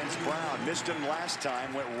he finds Brown. Missed him last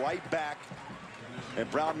time, went right back, and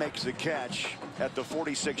Brown makes the catch at the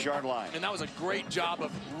 46-yard line. And that was a great job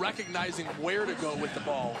of recognizing where to go with the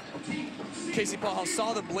ball. Casey Paul Hall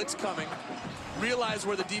saw the blitz coming, realized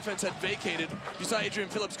where the defense had vacated. You saw Adrian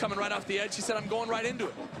Phillips coming right off the edge. He said, I'm going right into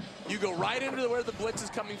it. You go right into where the blitz is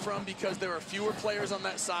coming from because there are fewer players on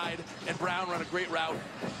that side, and Brown ran a great route.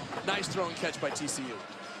 Nice throw and catch by TCU.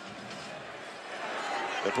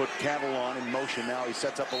 They put Cattle on in motion now. He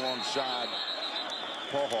sets up alongside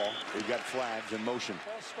Paul Hall. They've got flags in motion.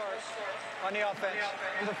 False start on the offense,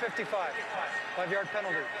 number 55. 5-yard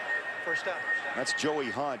penalty, first down. That's Joey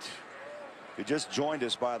Hunt. He just joined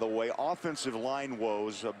us, by the way. Offensive line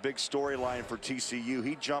woes, a big storyline for TCU.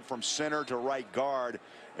 He jumped from center to right guard,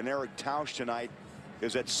 and Eric Tausch tonight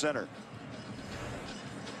is at center.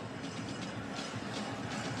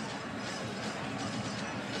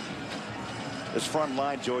 This front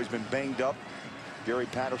line, Joey's been banged up. Gary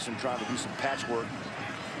Patterson trying to do some patchwork.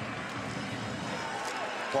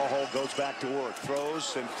 Paul Hall goes back to work,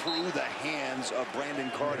 throws and through the hands of Brandon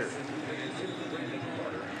Carter.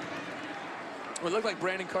 Well, it looked like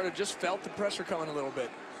Brandon Carter just felt the pressure coming a little bit.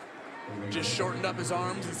 Just shortened up his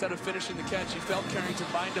arms instead of finishing the catch. He felt Carrington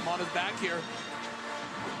bind him on his back here.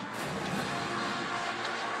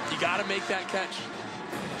 You got to make that catch.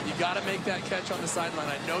 You got to make that catch on the sideline.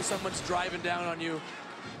 I know someone's driving down on you,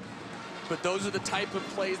 but those are the type of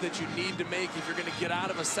plays that you need to make if you're going to get out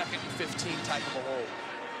of a 2nd and 15 type of a hole.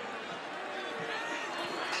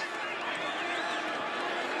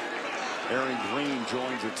 Aaron Green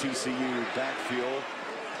joins the TCU backfield,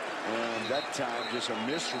 and that time just a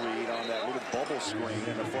misread on that little bubble screen,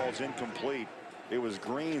 and it falls incomplete. It was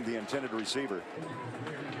Green, the intended receiver.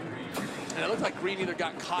 And it looked like Green either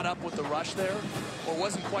got caught up with the rush there or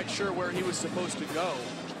wasn't quite sure where he was supposed to go.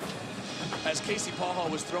 As Casey Paul Hall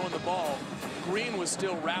was throwing the ball, Green was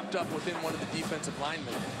still wrapped up within one of the defensive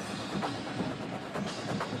linemen.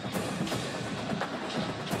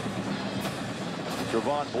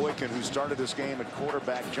 Javon Boykin, who started this game at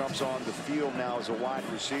quarterback, jumps on the field now as a wide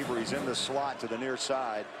receiver. He's in the slot to the near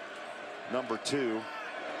side, number 2.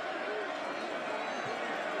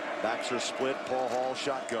 Backs are split. Paul Hall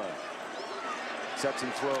shotgun. Sets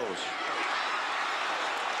and throws.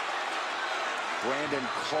 Brandon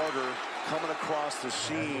Carter coming across the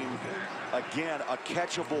seam. Again, a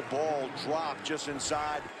catchable ball dropped just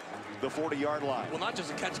inside the 40-yard line. Well, not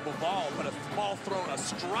just a catchable ball, but a ball thrown, a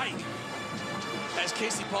strike. As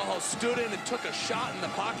Casey Paul Hall stood in and took a shot in the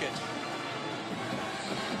pocket.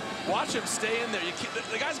 Watch him stay in there.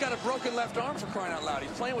 The guy's got a broken left arm, for crying out loud.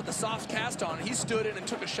 He's playing with the soft cast on. He stood in and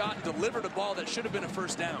took a shot and delivered a ball that should have been a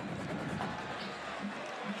first down.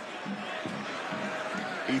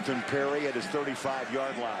 Ethan Perry at his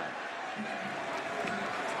 35-yard line.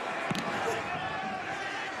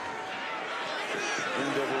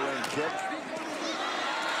 End-over-end kick.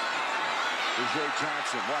 Jay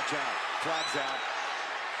Johnson, watch out. Flags out.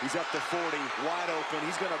 He's at the 40, wide open.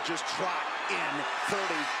 He's going to just trot in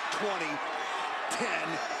 30, 20, 10,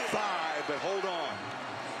 5, but hold on.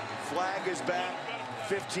 Flag is back,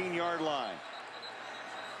 15-yard line.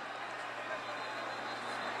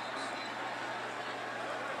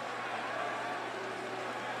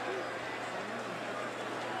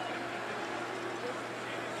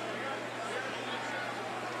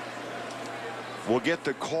 We'll get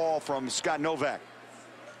the call from Scott Novak.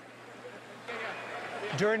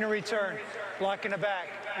 During the return, blocking the back,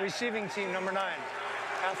 receiving team number 9,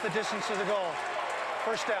 half the distance to the goal.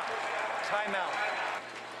 First down, timeout.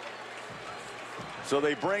 So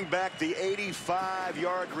they bring back the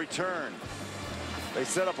 85-yard return. They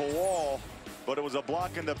set up a wall, but it was a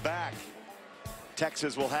block in the back.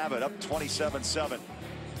 Texas will have it, up 27-7.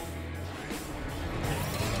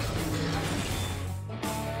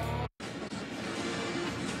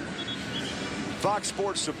 Fox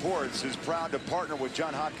Sports Supports is proud to partner with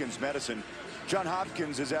Johns Hopkins Medicine. Johns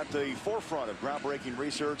Hopkins is at the forefront of groundbreaking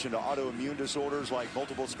research into autoimmune disorders like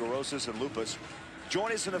multiple sclerosis and lupus.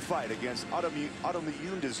 Join us in the fight against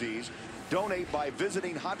autoimmune disease. Donate by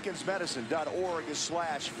visiting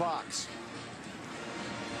hopkinsmedicine.org/Fox.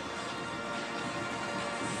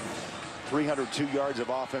 302 yards of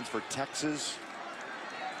offense for Texas.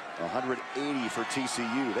 180 for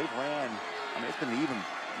TCU. They ran, I mean, it's been an even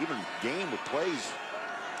game with plays.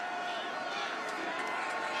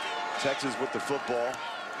 Texas with the football,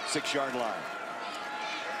 6-yard line.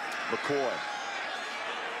 McCoy.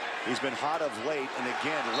 He's been hot of late, and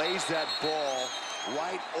again lays that ball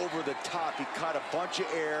right over the top. He caught a bunch of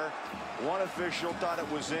air. One official thought it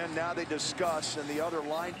was in. Now they discuss, and the other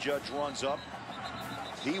line judge runs up.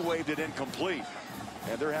 He waved it incomplete,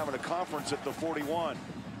 and they're having a conference at the 41.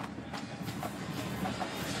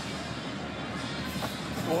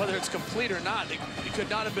 Well, whether it's complete or not, it could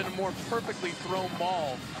not have been a more perfectly thrown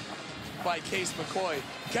ball by Case McCoy.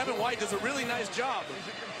 Kevin White does a really nice job.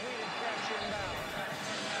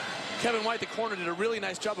 Kevin White, the corner, did a really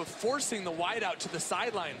nice job of forcing the wide out to the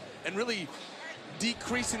sideline and really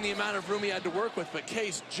decreasing the amount of room he had to work with, but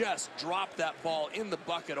Case just dropped that ball in the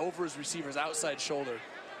bucket over his receiver's outside shoulder.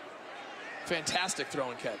 Fantastic throw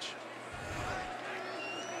and catch.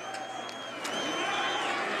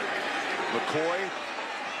 McCoy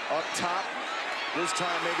up top. This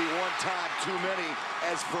time maybe one time too many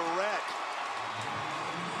as Verrett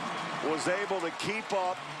was able to keep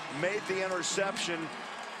up, made the interception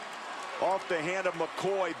off the hand of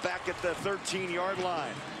McCoy back at the 13-yard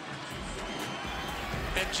line.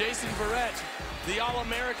 And Jason Verrett, the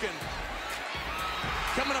All-American,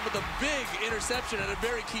 coming up with a big interception at a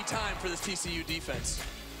very key time for this TCU defense.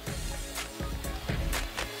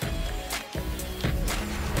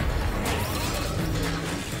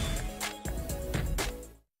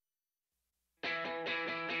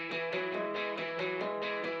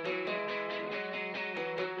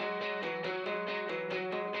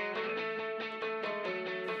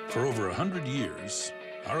 For over 100 years,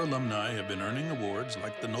 our alumni have been earning awards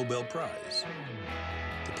like the Nobel Prize,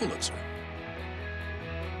 the Pulitzer,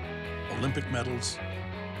 Olympic medals,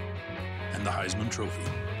 and the Heisman Trophy.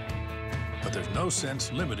 But there's no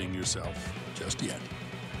sense limiting yourself just yet.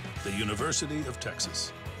 The University of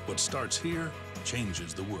Texas. What starts here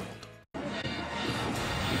changes the world.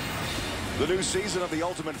 The new season of The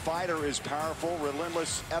Ultimate Fighter is powerful,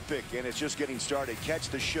 relentless, epic, and it's just getting started. Catch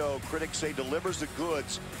the show critics say delivers the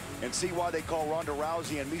goods, and see why they call Ronda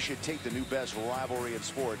Rousey and Miesha Tate the new best rivalry in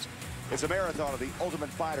sports. It's a marathon of The Ultimate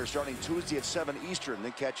Fighter starting Tuesday at 7 Eastern,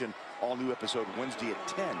 then catch an all-new episode Wednesday at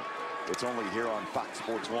 10. It's only here on Fox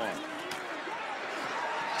Sports 1.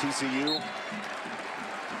 TCU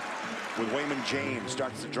with Wayman James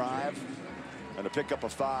starts the drive, and a pickup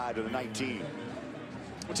of 5 to the 19.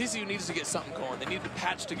 Well, TCU needs to get something going. They need to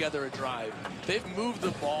patch together a drive. They've moved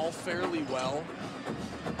the ball fairly well,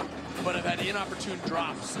 but have had inopportune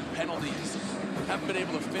drops and penalties. Haven't been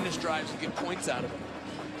able to finish drives and get points out of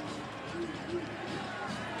them.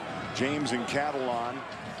 James and Catalan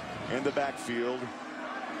in the backfield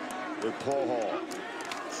with Paul Hall.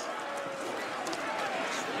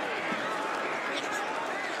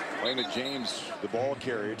 Wayman James, the ball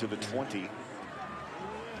carrier, to the 20.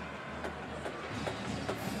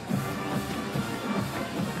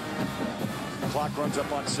 Clock runs up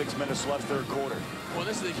on 6 minutes left, third quarter. Well,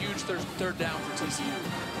 this is a huge third down for TCU.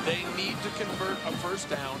 They need to convert a first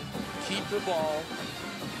down, keep the ball,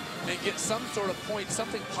 and get some sort of point,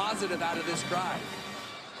 something positive out of this drive.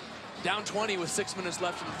 Down 20 with 6 minutes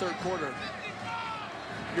left in the third quarter.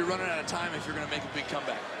 You're running out of time if you're going to make a big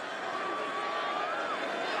comeback.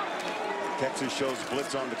 Texas shows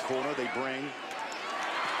blitz on the corner. They bring.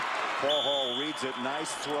 Paul Hall reads it.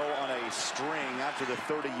 Nice throw on a string out to the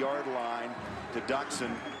 30-yard line to Duxon.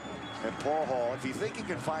 And Paul Hall, if you think he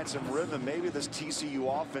can find some rhythm, maybe this TCU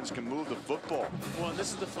offense can move the football. Well, and this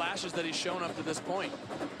is the flashes that he's shown up to this point.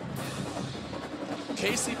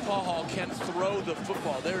 Casey Paul Hall can throw the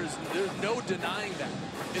football. There's no denying that.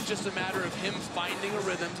 It's just a matter of him finding a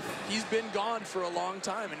rhythm. He's been gone for a long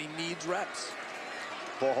time, and he needs reps.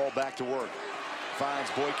 Paul Hall back to work. Finds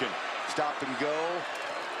Boykin. Stop and go.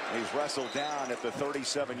 He's wrestled down at the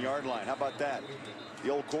 37-yard line. How about that? The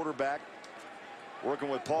old quarterback working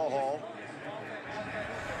with Paul Hall.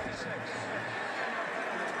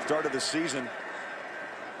 Started the season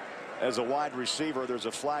as a wide receiver. There's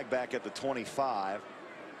a flag back at the 25.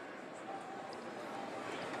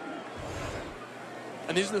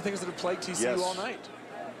 And these are the things that have plagued TCU Yes. all night.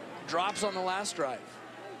 Drops on the last drive.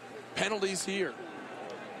 Penalties here.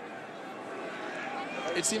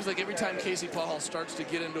 It seems like every time Casey Paul Hall starts to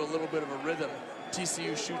get into a little bit of a rhythm,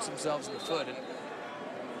 TCU shoots themselves in the foot.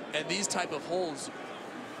 And these type of holes,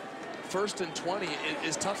 1st and 20,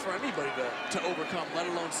 is tough for anybody to overcome, let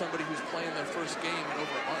alone somebody who's playing their first game in over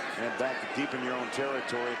a month. And back deep in your own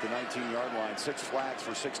territory at the 19-yard line. 6 flags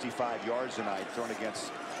for 65 yards tonight thrown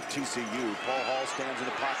against TCU. Paul Hall stands in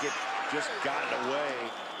the pocket, just got it away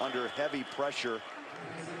under heavy pressure.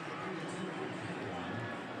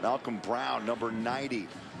 Malcolm Brown, number 90.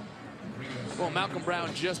 Well, Malcolm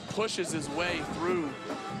Brown just pushes his way through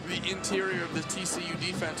the interior of the TCU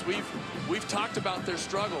defense. We've talked about their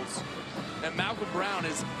struggles, and Malcolm Brown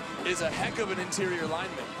is a heck of an interior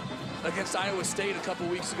lineman. Against Iowa State a couple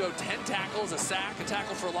weeks ago, 10 tackles, a sack, a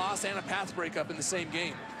tackle for loss, and a path breakup in the same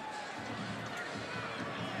game.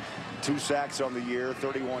 2 sacks on the year,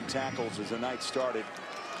 31 tackles as the night started.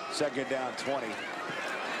 2nd down, 20.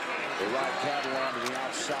 They ride Catalan to the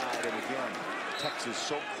outside, and again, Texas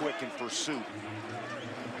so quick in pursuit.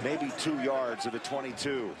 Maybe 2 yards at the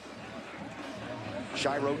 22.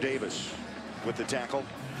 Shiro Davis with the tackle.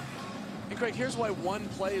 And Craig, here's why one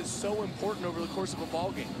play is so important over the course of a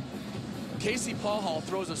ball game. Casey Paul Hall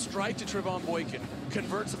throws a strike to Trevon Boykin,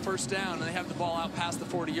 converts a first down, and they have the ball out past the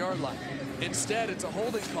 40-yard line. Instead, it's a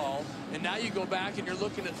holding call, and now you go back and you're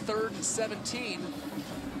looking at 3rd and 17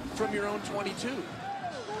 from your own 22.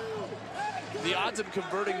 The odds of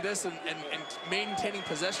converting this and maintaining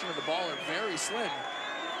possession of the ball are very slim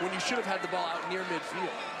when you should have had the ball out near midfield.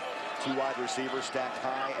 2 wide receivers stacked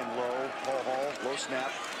high and low. Paul Hall, low snap,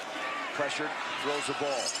 pressured, throws the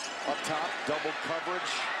ball. Up top, double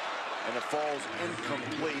coverage, and it falls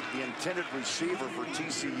incomplete. The intended receiver for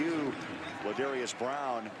TCU, Ladarius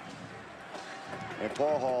Brown. And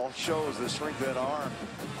Paul Hall shows the strength of that arm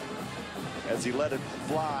as he let it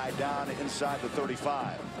fly down inside the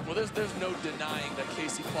 35. Well, there's no denying that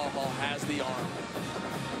Casey Paul Hall has the arm.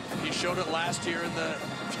 He showed it last year in the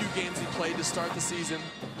few games he played to start the season,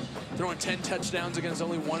 throwing 10 touchdowns against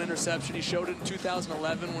only 1 interception. He showed it in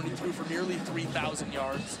 2011 when he threw for nearly 3,000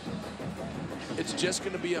 yards. It's just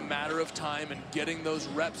going to be a matter of time and getting those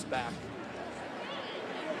reps back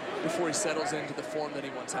before he settles into the form that he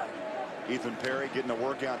once had. Ethan Perry getting a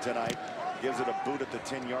workout tonight. Gives it a boot at the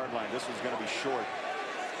 10-yard line. This one's going to be short.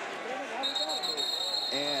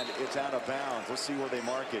 And it's out of bounds. Let's see where they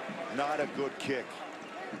mark it. Not a good kick.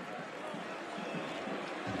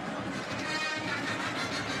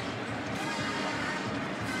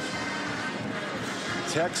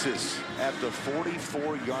 Texas at the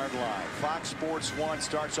 44-yard line. Fox Sports 1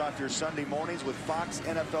 starts off your Sunday mornings with Fox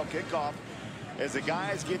NFL Kickoff. As the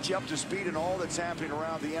guys get you up to speed in all that's happening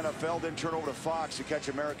around the NFL, then turn over to Fox to catch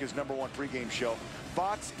America's #1 pregame show.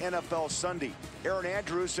 Fox NFL Sunday. Aaron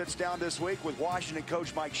Andrews sits down this week with Washington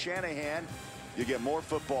coach Mike Shanahan. You get more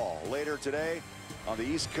football later today on the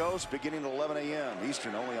East Coast, beginning at 11 a.m.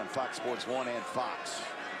 Eastern, only on Fox Sports 1 and Fox.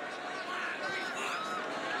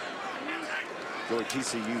 Really,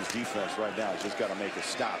 TCU's defense right now has just got to make a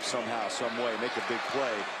stop somehow, some way, make a big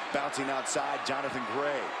play. Bouncing outside, Jonathan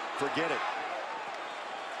Gray. Forget it.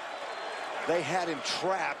 They had him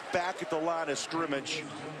trapped back at the line of scrimmage,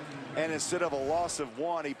 and instead of a loss of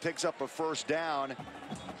 1, he picks up a first down.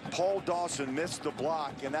 Paul Dawson missed the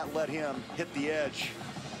block, and that let him hit the edge.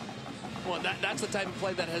 Well, that's the type of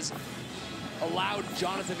play that has allowed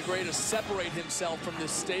Jonathan Gray to separate himself from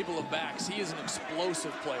this stable of backs. He is an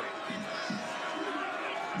explosive player.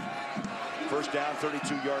 First down,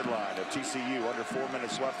 32-yard line of TCU, under 4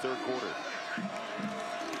 minutes left, 3rd quarter.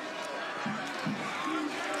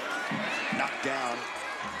 Knocked down.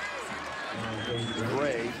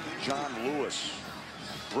 Gray, John Lewis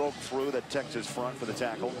broke through the Texas front for the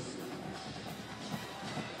tackle.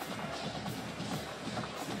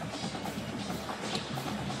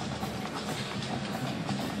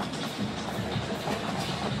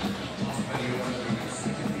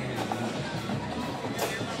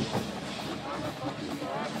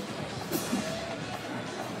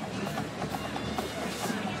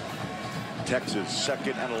 Texas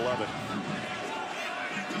 2nd and 11.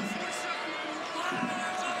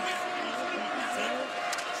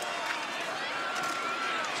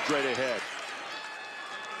 Straight ahead.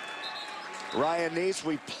 Ryan Neese,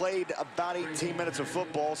 we played about 18 minutes of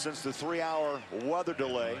football since the 3-hour weather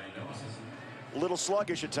delay. A little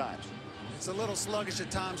sluggish at times. It's a little sluggish at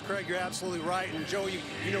times, Craig. You're absolutely right. And Joe,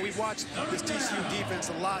 you know, we've watched this TCU defense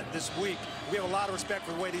a lot this week. We have a lot of respect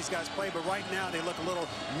for the way these guys play, but right now they look a little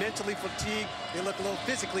mentally fatigued. They look a little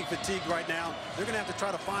physically fatigued right now. They're going to have to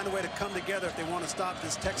try to find a way to come together if they want to stop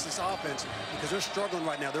this Texas offense, because they're struggling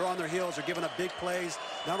right now. They're on their heels. They're giving up big plays,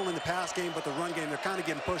 not only in the pass game, but the run game. They're kind of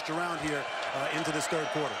getting pushed around here into this 3rd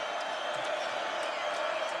quarter.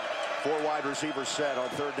 4 wide receivers set on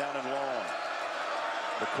 3rd down and long.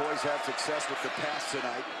 McCoy's had success with the pass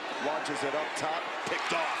tonight. Launches it up top.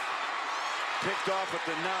 Picked off. Picked off at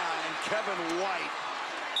the 9. Kevin White.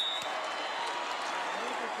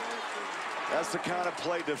 That's the kind of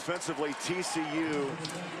play defensively TCU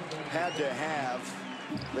had to have.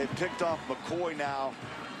 They picked off McCoy now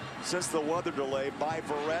since the weather delay by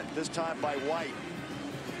Verrett, this time by White.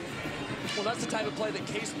 Well, that's the type of play that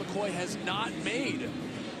Case McCoy has not made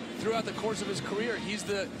throughout the course of his career. He's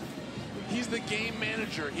the game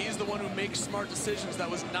manager. He's the one who makes smart decisions. That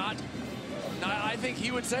was not, I think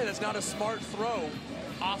he would say that's not a smart throw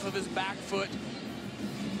off of his back foot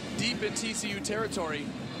deep in TCU territory,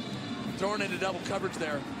 throwing into double coverage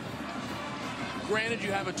there. Granted,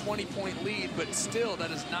 you have a 20-point lead, but still,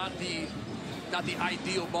 that is not the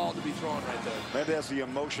ideal ball to be throwing right there. Maybe that's the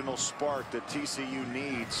emotional spark that TCU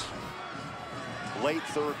needs. Late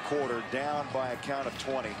 3rd quarter, down by a count of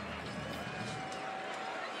 20.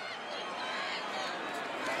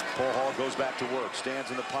 Paul Hall goes back to work,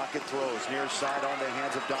 stands in the pocket, throws near side on the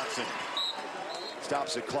hands of Dotson.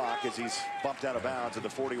 stops the clock as he's bumped out of bounds at the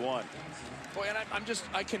 41. Boy, and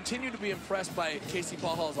I continue to be impressed by Casey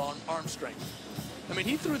Paul Hall's arm strength. I mean,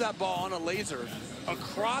 he threw that ball on a laser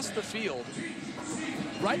across the field,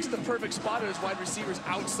 right to the perfect spot at his wide receiver's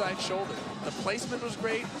outside shoulder. The placement was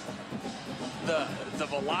great. The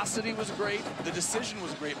velocity was great. The decision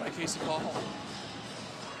was great by Casey Paul Hall.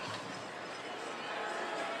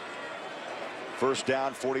 First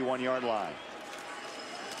down, 41-yard line.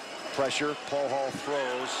 Pressure, Paul Hall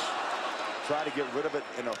throws. Try to get rid of it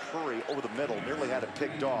in a hurry over the middle. Nearly had it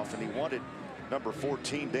picked off, and he wanted number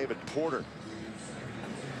 14, David Porter.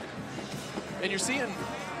 And you're seeing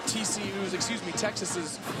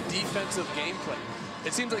Texas's defensive gameplay.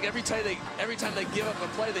 It seems like every time they give up a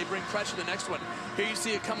play, they bring pressure to the next one. Here you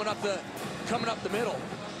see it coming up the middle.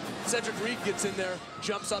 Cedric Reed gets in there,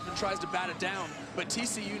 jumps up and tries to bat it down. But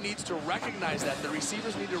TCU needs to recognize that. The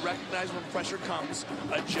receivers need to recognize when pressure comes,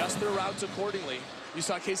 adjust their routes accordingly. You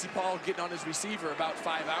saw Casey Paul getting on his receiver about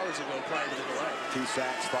 5 hours ago prior to the delay. 2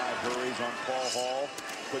 sacks, 5 hurries on Paul Hall.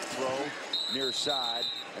 Quick throw, near side,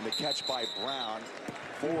 and the catch by Brown.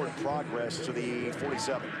 Forward progress to the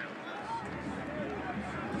 47.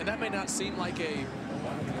 And that may not seem like a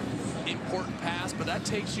important pass, but that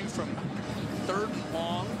takes you from 3rd and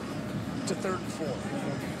long to 3rd and 4.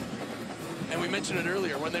 And we mentioned it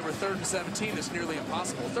earlier, when they were 3rd and 17, it's nearly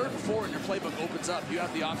impossible. 3rd and 4 and your playbook opens up. You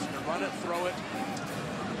have the option to run it, throw it,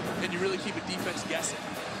 and you really keep a defense guessing.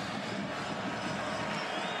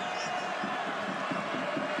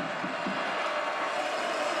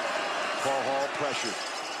 Paul Hall pressured.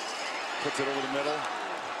 Puts it over the middle.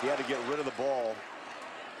 He had to get rid of the ball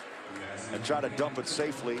and try to dump it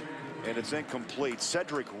safely, and it's incomplete.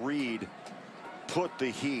 Cedric Reed put the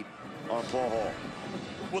heat on Paul Hall.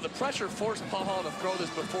 Well, the pressure forced Paul Hall to throw this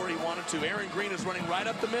before he wanted to. Aaron Green is running right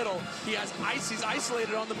up the middle. He's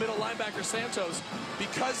isolated on the middle linebacker Santos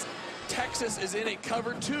because Texas is in a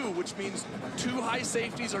cover 2, which means 2 high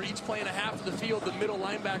safeties are each playing a half of the field. The middle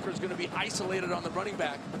linebacker is going to be isolated on the running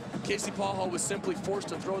back. Casey Paul Hall was simply forced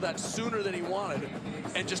to throw that sooner than he wanted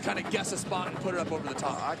and just kind of guess a spot and put it up over the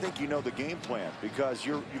top. I think you know the game plan, because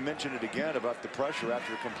you mentioned it again about the pressure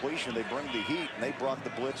after completion. They bring the heat, and they brought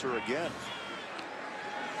the blitzer again.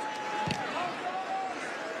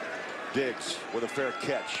 Diggs with a fair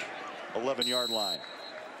catch, 11-yard line.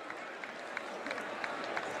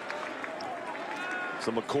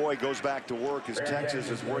 So McCoy goes back to work as Texas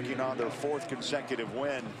is working on their 4th consecutive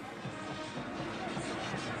win.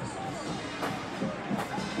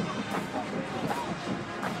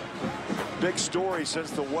 Big story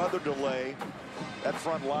since the weather delay, that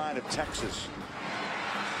front line of Texas.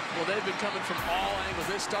 Well, they've been coming from all angles.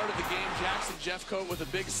 They started the game, Jackson Jeffcoat with a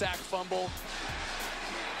big sack fumble.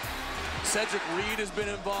 Cedric Reed has been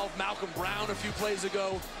involved. Malcolm Brown a few plays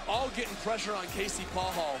ago. All getting pressure on Casey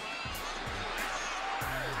Paul Hall.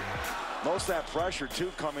 Most of that pressure,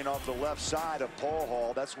 too, coming off the left side of Paul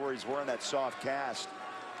Hall. That's where he's wearing that soft cast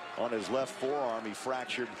on his left forearm. He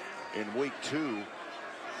fractured in week 2.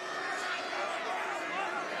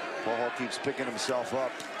 Paul Hall keeps picking himself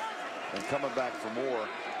up and coming back for more.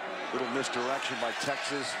 Little misdirection by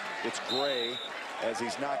Texas. It's Gray as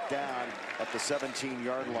he's knocked down at the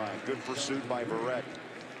 17-yard line. Good pursuit by Barrett.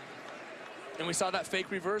 And we saw that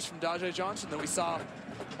fake reverse from Dajay Johnson that we saw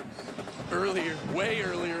earlier, way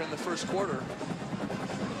earlier in the first quarter.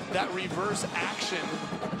 That reverse action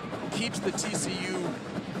keeps the TCU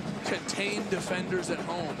contained defenders at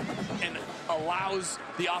home and allows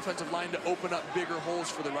the offensive line to open up bigger holes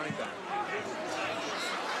for the running back.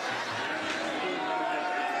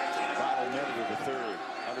 Final minute of the 3rd.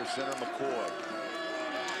 Under center, McCoy.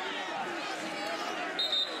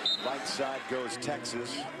 Right side goes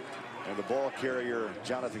Texas, and the ball carrier,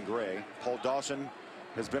 Jonathan Gray. Paul Dawson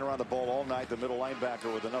has been around the ball all night, the middle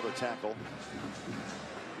linebacker with another tackle.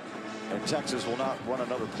 And Texas will not run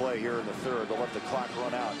another play here in the 3rd. They'll let the clock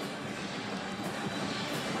run out.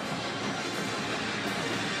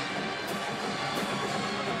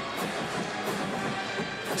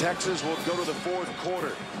 Texas will go to the 4th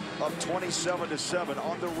quarter up 27-7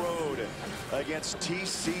 on the road against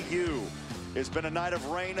TCU. It's been a night of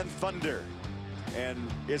rain and thunder, and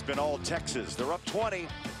it's been all Texas. They're up 20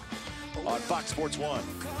 on Fox Sports 1.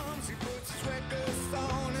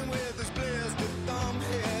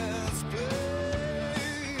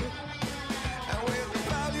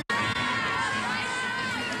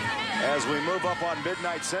 As we move up on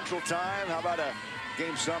midnight Central Time, how about a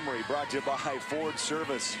game summary brought to you by Ford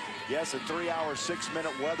Service. Yes, a 3-hour,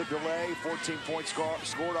 6-minute weather delay, 14 points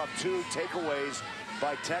scored off 2 takeaways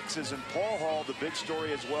by Texas. And Paul Hall, the big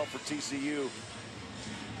story as well for TCU.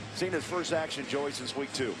 Seen his first action, Joey, since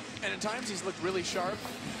week 2. And at times he's looked really sharp,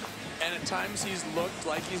 and at times he's looked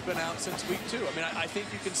like he's been out since week 2. I mean, I think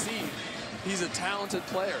you can see he's a talented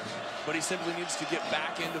player, but he simply needs to get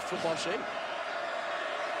back into football shape.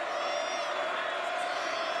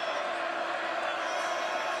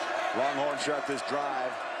 Longhorns start this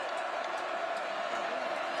drive.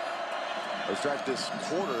 They start this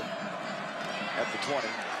quarter at the 20.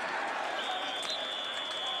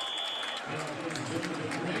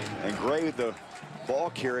 And Gray, the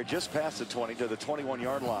ball carrier just past the 20 to the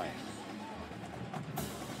 21-yard line.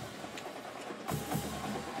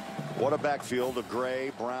 What a backfield of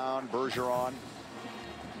Gray, Brown, Bergeron.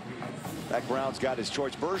 That Brown's got his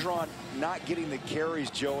choice. Bergeron not getting the carries,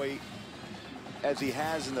 Joey, as he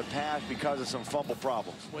has in the past because of some fumble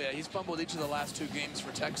problems. Well, yeah, he's fumbled each of the last 2 games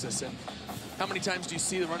for Texas. And how many times do you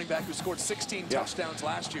see the running back who scored 16 touchdowns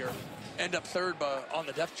last year end up 3rd on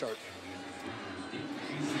the depth chart?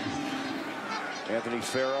 Anthony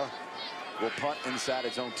Farah will punt inside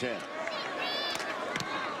his own 10.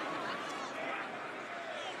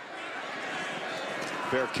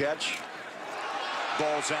 Fair catch.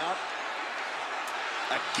 Ball's out.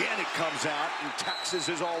 Again, it comes out, and Texas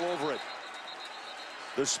is all over it.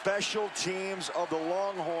 The special teams of the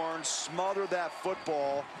Longhorns smother that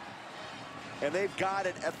football, and they've got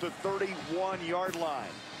it at the 31-yard line.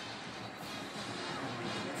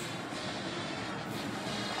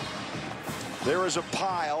 There is a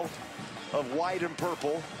pile of white and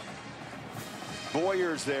purple.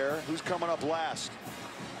 Boyer's there. Who's coming up last?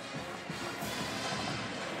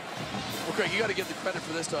 Well, Craig, you got to give the credit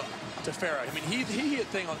for this to Farah. I mean, he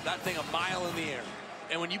hit that thing a mile in the air.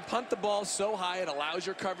 And when you punt the ball so high, it allows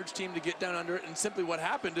your coverage team to get down under it. And simply what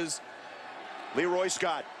happened is Leroy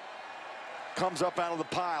Scott comes up out of the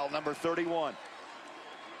pile, number 31.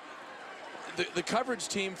 The coverage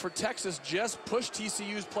team for Texas just pushed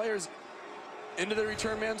TCU's players into the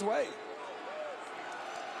return man's way.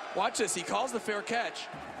 Watch this. He calls the fair catch,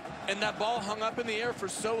 and that ball hung up in the air for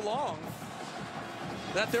so long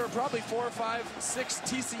that there were probably 4 or 5, 6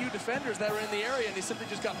 TCU defenders that were in the area, and he simply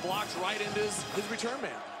just got blocked right into his return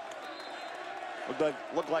man.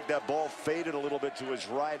 Looked like that ball faded a little bit to his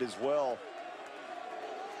right as well.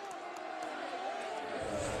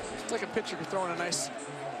 It's like a pitcher throwing a nice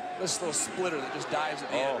little splitter that just dives at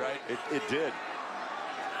the end, right? It did.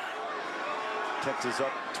 Texas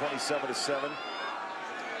up 27-7.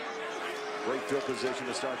 Great field position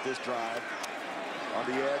to start this drive. On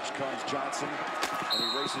the edge comes Johnson, and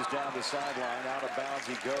he races down the sideline. Out of bounds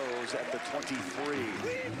he goes at the 23.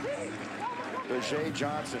 Bajay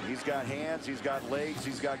Johnson, he's got hands, he's got legs,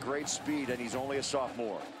 he's got great speed, and he's only a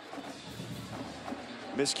sophomore.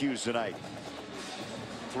 Miscues tonight.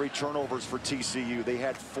 3 turnovers for TCU. They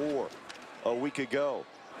had 4 a week ago.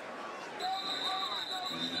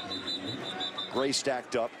 Gray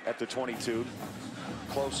stacked up at the 22.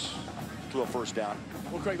 Close to a first down.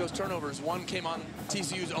 Well, Craig, those turnovers, one came on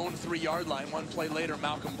TCU's own 3-yard line. One play later,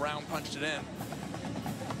 Malcolm Brown punched it in.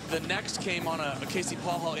 The next came on a Casey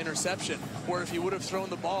Paul Hall interception, where if he would have thrown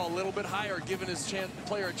the ball a little bit higher, given his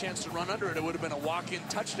player a chance to run under it, it would have been a walk-in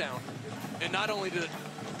touchdown. And not only did it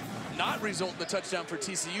not result in the touchdown for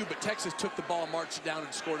TCU, but Texas took the ball, marched down,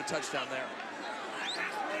 and scored a touchdown there.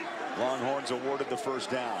 Longhorns awarded the first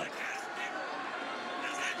down.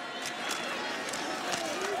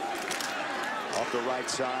 Off the right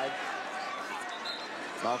side,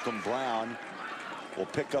 Malcolm Brown will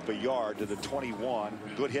pick up a yard to the 21.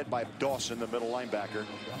 Good hit by Dawson, the middle linebacker.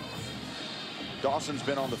 Dawson's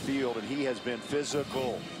been on the field, and he has been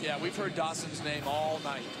physical. Yeah, we've heard Dawson's name all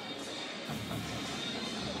night.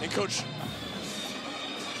 And Coach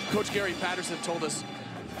Gary Patterson told us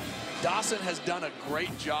Dawson has done a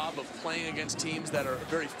great job of playing against teams that are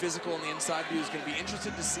very physical on the inside. He was going to be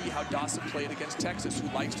interested to see how Dawson played against Texas, who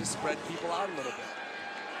likes to spread people out a little bit.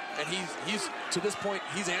 And he's to this point,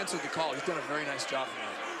 he's answered the call. He's done a very nice job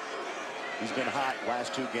tonight. He's been hot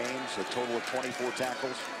last 2 games, a total of 24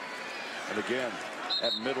 tackles. And again,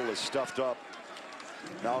 that middle is stuffed up.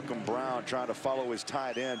 Malcolm Brown trying to follow his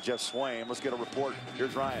tight end, Jeff Swain. Let's get a report.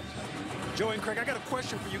 Here's Ryan. Joey and Craig, I got a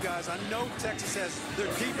question for you guys. I know Texas has their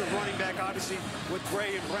deeper running back, obviously, with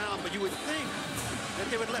Gray and Brown, but you would think that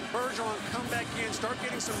they would let Bergeron come back in, start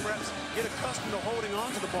getting some reps, get accustomed to holding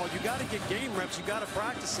on to the ball. You got to get game reps. You got to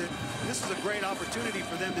practice it. This is a great opportunity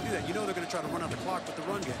for them to do that. You know they're going to try to run out the clock with the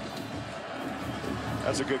run game.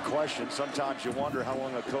 That's a good question. Sometimes you wonder how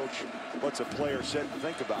long a coach lets a player sit and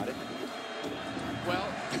think about it. Well,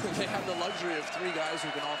 they have the luxury of 3 guys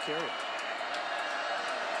who can all carry it.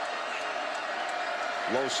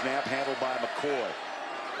 Low snap handled by McCoy.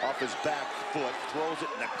 Off his back foot, throws it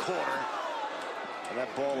in the corner. And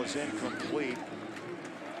that ball is incomplete.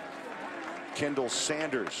 Kendall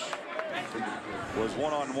Sanders was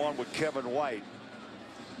one-on-one with Kevin White.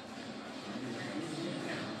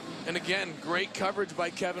 And again, great coverage by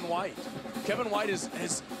Kevin White. Kevin White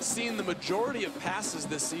has seen the majority of passes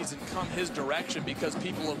this season come his direction because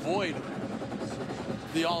people avoid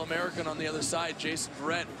the All-American on the other side, Jason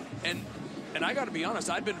Verrett. And I got to be honest,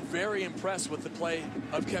 I've been very impressed with the play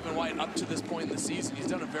of Kevin White up to this point in the season. He's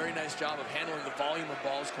done a very nice job of handling the volume of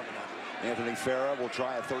balls coming out. Anthony Farah will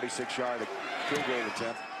try a 36-yard field goal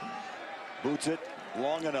attempt. Boots it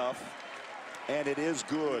long enough, and it is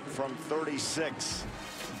good from 36.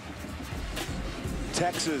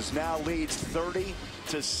 Texas now leads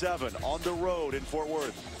 30-7 on the road in Fort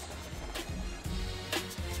Worth.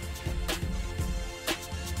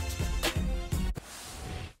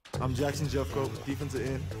 I'm Jackson Jeffcoat, defensive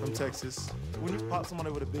end from Texas. When you pop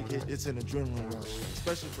somebody with a big hit, it's an adrenaline rush,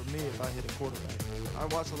 especially for me if I hit a quarterback. I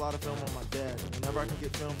watch a lot of film on my dad. Whenever I can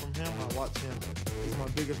get film from him, I watch him. He's my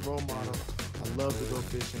biggest role model. I love to go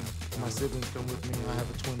fishing. My siblings come with me. I have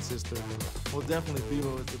a twin sister. Well, definitely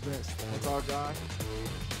Bevo is the best. That's our guy.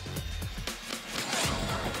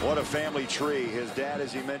 What a family tree. His dad,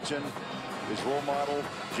 as he mentioned, his role model,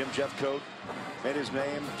 Jim Jeffcoat, made his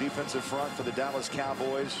name defensive front for the Dallas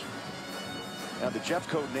Cowboys. Now the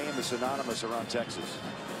Jeffcoat name is synonymous around Texas.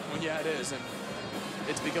 Well, yeah, it is, and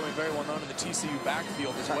it's becoming very well known in the TCU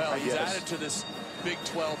backfield as well. He's Yes. added to this Big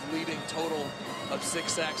 12 leading total of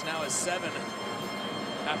 6 sacks, now has 7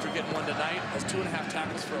 after getting one tonight, has 2.5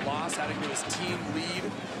 tackles for a loss, adding to his team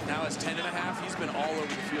lead, now has 10.5. He's been all over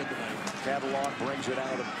the field tonight. Catalan brings it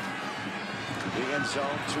out of the end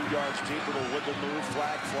zone, 2 yards deep, little wiggle move,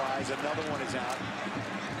 flag flies, another one is out.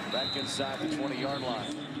 Back inside the 20-yard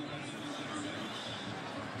line.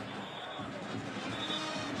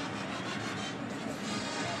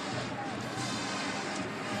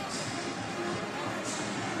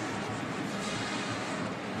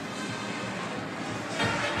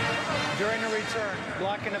 During the return,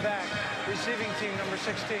 block in the back, receiving team number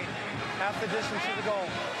 16, half the distance to the goal,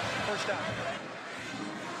 first down.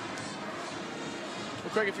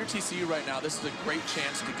 Well, Craig, if you're TCU right now, this is a great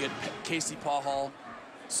chance to get Casey Paul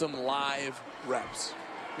some live reps.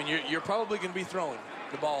 I mean, you're probably going to be throwing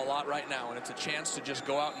the ball a lot right now, and it's a chance to just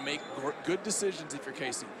go out and make good decisions if you're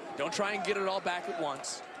Casey. Don't try and get it all back at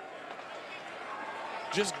once.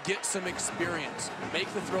 Just get some experience.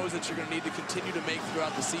 Make the throws that you're going to need to continue to make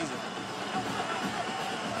throughout the season.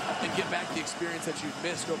 And get back the experience that you've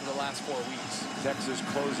missed over the last 4 weeks. Texas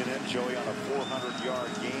closing in, Joey, on a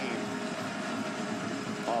 400-yard game.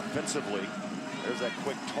 Offensively, there's that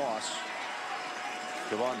quick toss.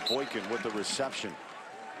 Devon Boykin with the reception.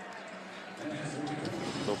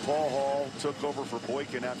 So Paul Hall took over for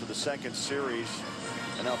Boykin after the second series.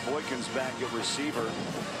 And now Boykin's back at receiver.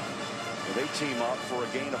 They team up for a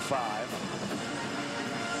gain of 5.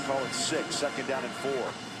 Call it 6, second down and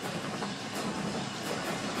 4.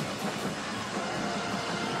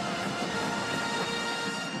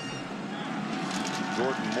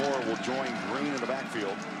 Jordan Moore will join Green in the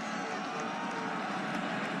backfield.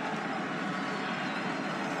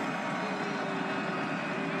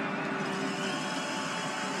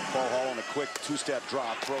 Paul Hall on a quick 2-step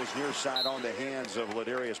drop, throws near side on the hands of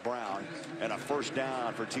Ladarius Brown, and a first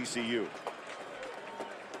down for TCU.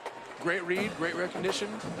 Great read, great recognition,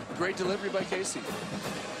 great delivery by Casey.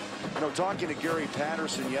 You know, talking to Gary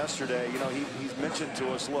Patterson yesterday, you know, he's mentioned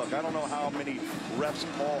to us, look, I don't know how many reps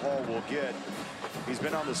Paul Hall will get. He's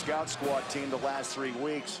been on the scout squad team the last 3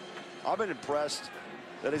 weeks. I've been impressed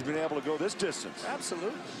that he's been able to go this distance.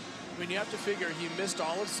 Absolutely. I mean, you have to figure he missed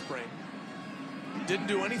all of spring. Didn't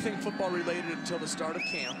do anything football related until the start of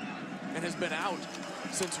camp and has been out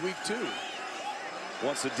since week 2.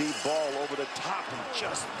 Wants a deep ball over the top and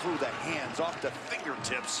just through the hands off the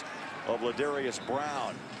fingertips of Ladarius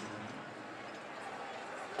Brown.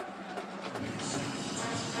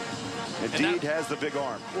 Indeed has the big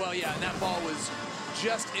arm. Well, yeah, and that ball was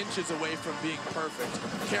just inches away from being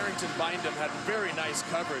perfect. Carrington Bindum had very nice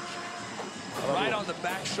coverage. Right on the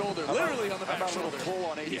back shoulder, literally on the back shoulder. A pull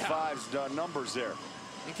on 85's numbers there.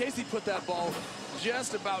 In case he put that ball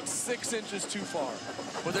just about 6 inches too far,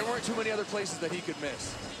 but there weren't too many other places that he could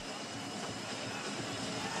miss.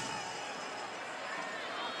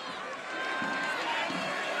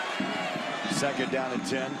 Second down and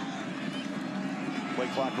 10. Play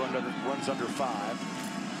clock runs under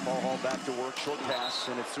 5. Paul Hall back to work, short pass,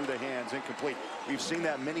 and it's through the hands, incomplete. We've seen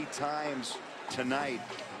that many times tonight.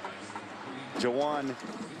 Jawan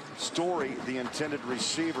Story, the intended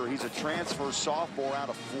receiver. He's a transfer sophomore out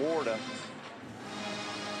of Florida.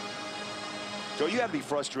 So you got to be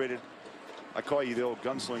frustrated I call you the old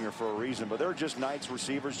gunslinger for a reason, but there are just nights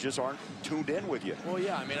receivers just aren't tuned in with you. Well,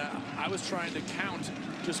 yeah, I mean, I was trying to count,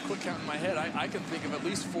 just quick count in my head. I can think of at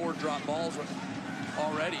least 4 drop balls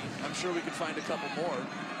already. I'm sure we could find a couple more.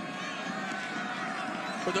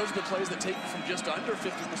 But those are the plays that take you from just under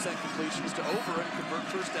 50% completions to over and convert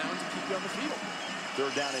first downs and keep you on the field.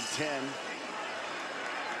 3rd down and 10.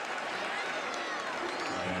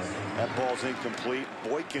 That ball's incomplete.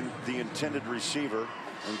 Boykin, the intended receiver,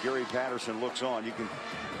 and Gary Patterson looks on. You can.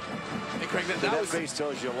 And Craig, that face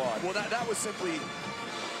tells you a lot. Well, that was simply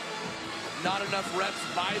not enough reps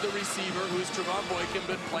by the receiver, who's Trevon Boykin,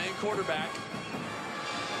 been playing quarterback.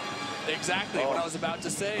 Exactly what I was about to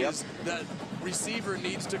say is that receiver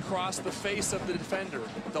needs to cross the face of the defender.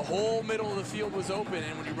 The whole middle of the field was open,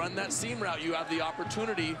 and when you run that seam route, you have the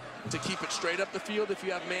opportunity to keep it straight up the field if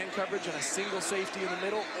you have man coverage and a single safety in the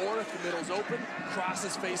middle, or if the middle's open, cross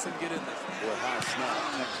his face and get in there. Boy, high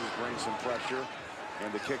snap. Texas brings some pressure,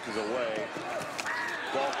 and the kick is away.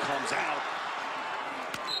 Ball comes out,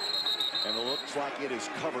 and it looks like it is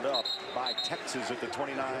covered up by Texas at the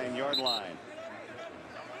 29-yard line.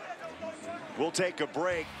 We'll take a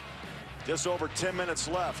break. Just over 10 minutes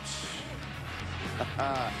left.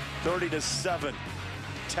 30-7,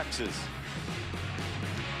 Texas.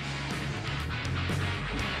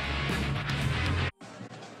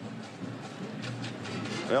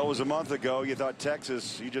 Well, it was a month ago. You thought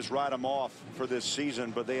Texas, you just write them off for this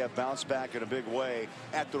season, but they have bounced back in a big way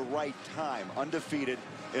at the right time. Undefeated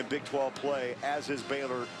in Big 12 play, as is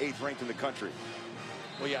Baylor, 8th ranked in the country.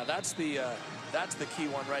 Well, yeah, that's the key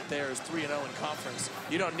one right there, is 3-0 in conference.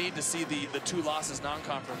 You don't need to see the 2 losses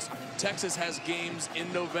non-conference. Texas has games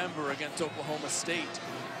in November against Oklahoma State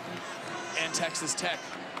and Texas Tech,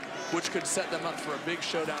 which could set them up for a big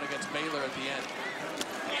showdown against Baylor at the end.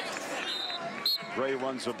 Gray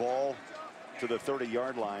runs the ball to the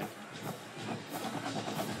 30-yard line.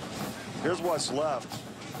 Here's what's left.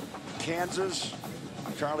 Kansas,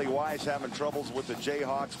 Charlie Weiss having troubles with the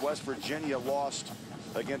Jayhawks. West Virginia lost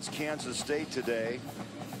against Kansas State today.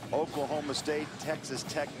 Oklahoma State, Texas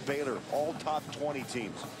Tech, Baylor, all top 20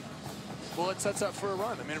 teams. Well, it sets up for a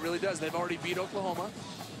run. I mean, it really does. They've already beat Oklahoma.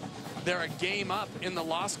 They're a game up in the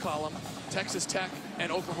loss column. Texas Tech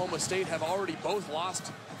and Oklahoma State have already both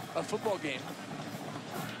lost a football game.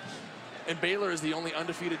 And Baylor is the only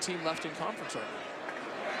undefeated team left in conference right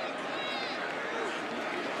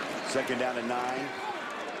now. 2nd down and 9.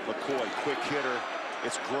 McCoy, quick hitter.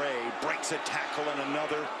 It's Gray, breaks a tackle and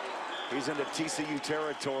another. He's into TCU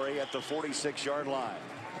territory at the 46-yard line.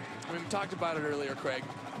 I mean, we talked about it earlier, Craig.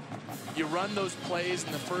 You run those plays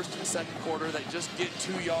in the 1st and 2nd quarter that just get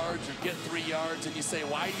 2 yards or get 3 yards, and you say,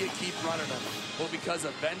 why do you keep running them? Well, because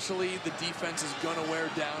eventually the defense is going to wear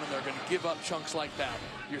down, and they're going to give up chunks like that.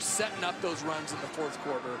 You're setting up those runs in the 4th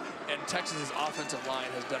quarter, and Texas's offensive line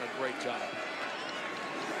has done a great job.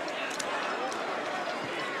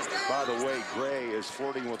 By the way, Gray is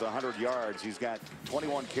flirting with 100 yards. He's got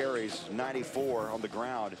 21 carries, 94 on the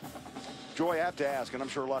ground. Joy, I have to ask, and I'm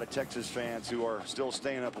sure a lot of Texas fans who are still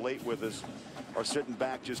staying up late with us are sitting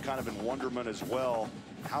back just kind of in wonderment as well,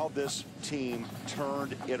 how this team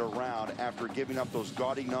turned it around after giving up those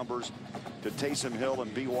gaudy numbers to Taysom Hill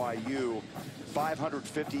and BYU.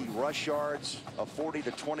 550 rush yards, a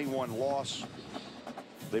 40-21 loss.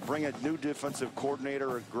 They bring a new defensive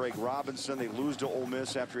coordinator, Greg Robinson. They lose to Ole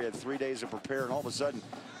Miss after he had 3 days to prepare, and all of a sudden,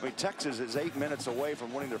 I mean, Texas is 8 minutes away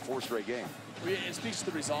from winning their 4th straight game. It speaks to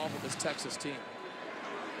the resolve of this Texas team.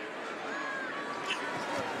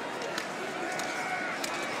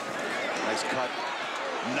 Nice cut.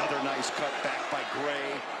 Another nice cut back by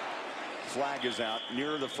Gray. Flag is out.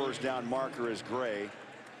 Near the 1st down marker is Gray.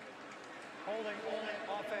 Holding,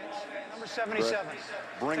 offense, number 77.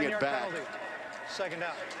 Bring it back. Penalty. 2nd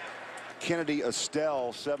down. Kennedy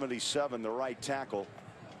Estelle, 77, the right tackle.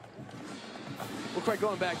 Well, Craig,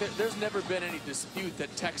 going back, there's never been any dispute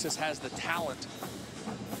that Texas has the talent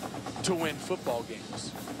to win football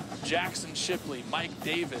games. Jackson Shipley, Mike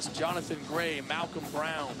Davis, Jonathan Gray, Malcolm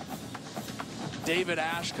Brown, David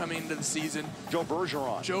Ash coming into the season. Joe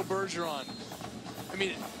Bergeron. Joe Bergeron. I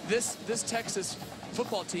mean, this Texas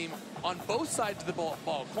football team on both sides of the ball,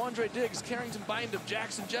 Quandre Diggs, Carrington Bynum,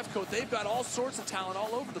 Jackson Jeffcoat, they've got all sorts of talent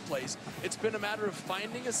all over the place. It's been a matter of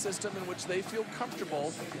finding a system in which they feel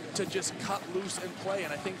comfortable to just cut loose and play,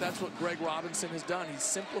 and I think that's what Greg Robinson has done. He's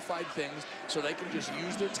simplified things so they can just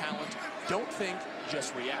use their talent, don't think,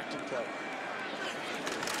 just react and play.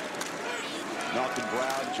 Malcolm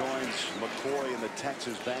Brown joins McCoy in the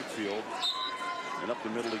Texas backfield. And up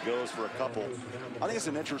the middle he goes for a couple. I think it's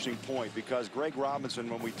an interesting point because Greg Robinson,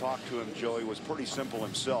 when we talked to him, Joey, was pretty simple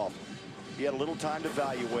himself. He had a little time to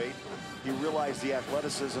evaluate. he realized the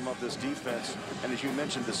athleticism of this defense, and as you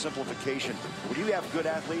mentioned, the simplification. When you have good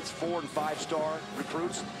athletes, 4- and 5-star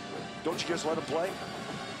recruits, don't you just let them play?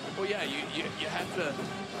 Well, yeah, you have to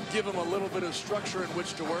give them a little bit of structure in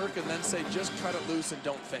which to work, and then say, just cut it loose and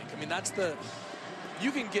don't think. I mean,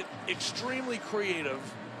 you can get extremely creative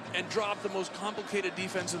and drop the most complicated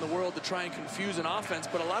defense in the world to try and confuse an offense,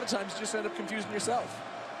 but a lot of times you just end up confusing yourself.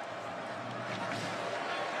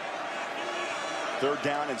 3rd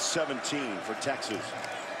down and 17 for Texas.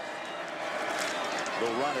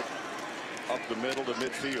 They'll run it up the middle to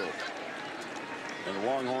midfield. And the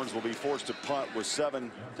Longhorns will be forced to punt with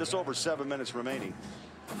just over 7 minutes remaining.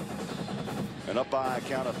 And up by a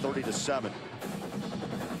count of 30-7.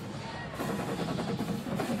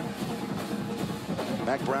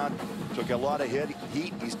 Mack Brown took a lot of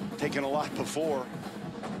heat. He's taken a lot before.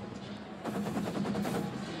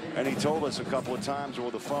 And he told us a couple of times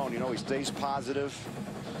over the phone, you know, he stays positive.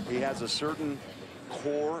 He has a certain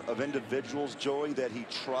core of individuals, Joey, that he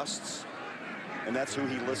trusts. And that's who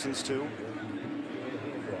he listens to.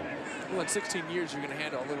 Well, in 16 years, you're going to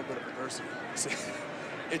handle a little bit of adversity.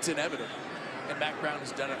 It's inevitable. And Mack Brown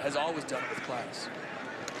has always done it with class.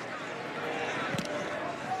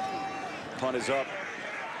 Punt is up.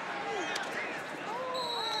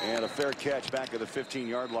 And a fair catch back at the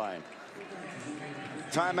 15-yard line.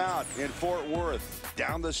 Timeout in Fort Worth.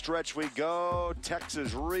 Down the stretch we go.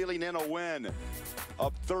 Texas reeling in a win.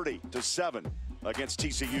 Up 30-7 against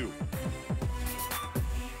TCU.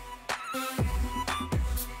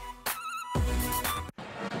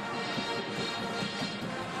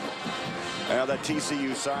 Now that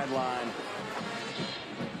TCU sideline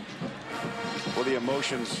for the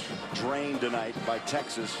emotions drained tonight by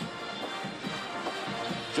Texas.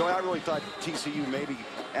 Joey, I really thought TCU maybe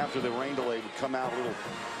after the rain delay would come out a little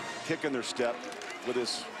kick in their step with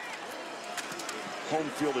this home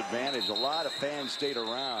field advantage. A lot of fans stayed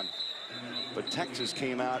around, but Texas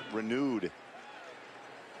came out renewed.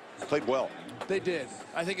 Played well. They did.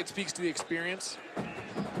 I think it speaks to the experience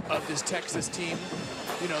of this Texas team.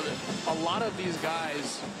 You know, a lot of these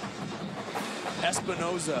guys,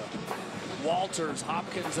 Espinoza, Walters,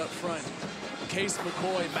 Hopkins up front, Case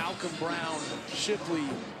McCoy, Malcolm Brown, Shipley,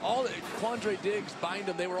 Quandre Diggs,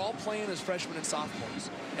 Bindum, they were all playing as freshmen and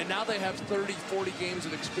sophomores. And now they have 30, 40 games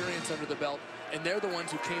of experience under the belt, and they're the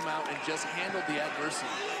ones who came out and just handled the adversity.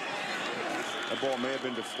 That ball may have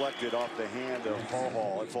been deflected off the hand of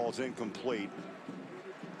Hall. It falls incomplete.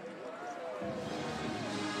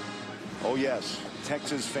 Oh, yes.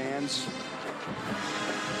 Texas fans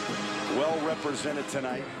well represented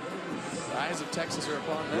tonight. The eyes of Texas are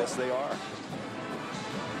upon them. Yes, they are.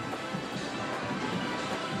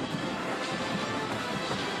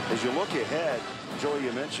 As you look ahead, Joey,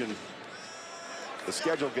 you mentioned the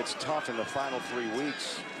schedule gets tough in the final 3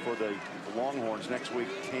 weeks for the Longhorns. Next week,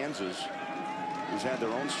 Kansas, who's had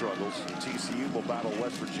their own struggles. TCU will battle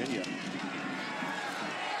West Virginia.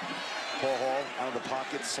 Paul Hall out of the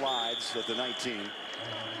pocket, slides at the 19.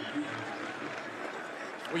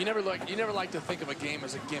 Well, you never like to think of a game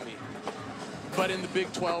as a gimme. But in the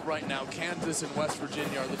Big 12 right now, Kansas and West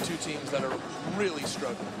Virginia are the two teams that are really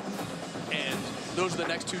struggling. And those are the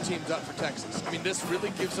next two teams up for Texas. I mean, this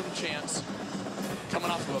really gives them a chance,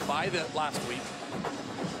 coming off of a bye that last week,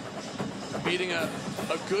 beating a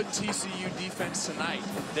good TCU defense tonight.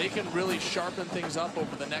 They can really sharpen things up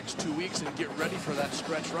over the next 2 weeks and get ready for that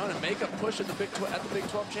stretch run and make a push at the Big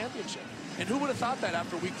 12 championship. And who would have thought that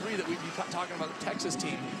after week 3 that we'd be talking about the Texas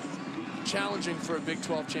team challenging for a Big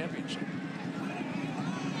 12 championship?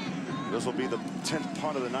 This will be the 10th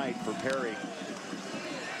punt of the night for Perry.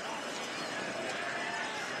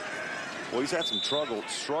 Well, he's had some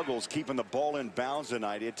struggles keeping the ball in bounds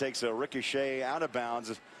tonight. It takes a ricochet out of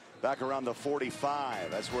bounds back around the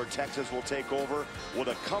 45. That's where Texas will take over with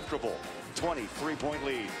a comfortable 23-point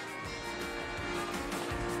lead.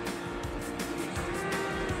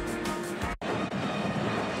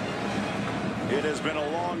 It has been a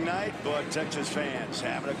long night, but Texas fans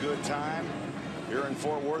having a good time here in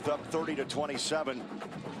Fort Worth, up 30-27.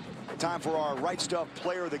 Time for our Right Stuff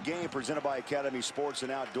Player of the Game, presented by Academy Sports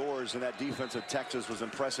and Outdoors. And that defense of Texas was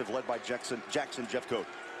impressive, led by Jackson Jeffcoat.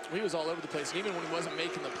 He was all over the place. And even when he wasn't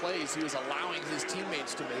making the plays, he was allowing his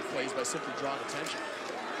teammates to make plays by simply drawing attention.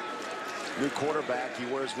 New quarterback, he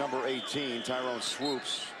wears number 18, Tyrone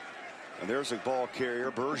Swoops. And there's a ball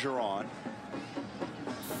carrier, Bergeron.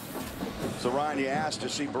 So, Ryan, you asked to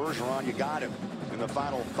see Bergeron. You got him in the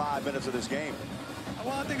final 5 minutes of this game.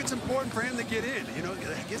 Well, I think it's important for him to get in. You know,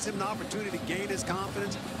 it gives him an opportunity to gain his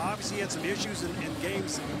confidence. Obviously, he had some issues in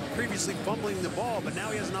games previously fumbling the ball, but now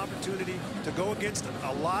he has an opportunity to go against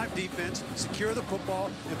a live defense, secure the football,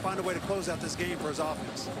 and find a way to close out this game for his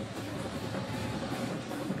offense.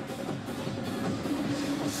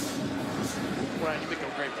 Ryan, you make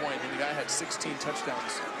a great point. I mean, the guy had 16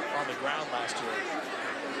 touchdowns on the ground last year.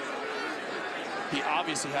 He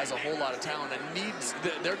obviously has a whole lot of talent and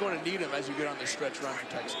they're going to need him as you get on this stretch run for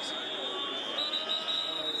Texas.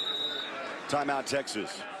 Timeout,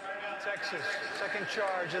 Texas. Texas, second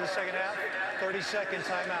charge in the second half, 30-second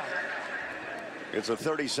timeout. It's a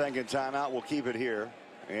 30-second timeout. We'll keep it here.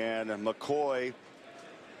 And McCoy,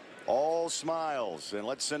 all smiles. And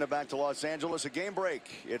let's send it back to Los Angeles. A game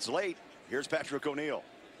break. It's late. Here's Patrick O'Neill.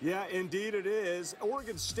 Yeah, indeed it is.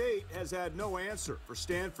 Oregon State has had no answer for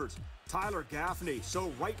Stanford's Tyler Gaffney.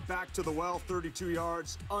 So right back to the well, 32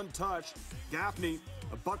 yards, untouched. Gaffney,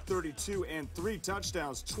 $132 and 3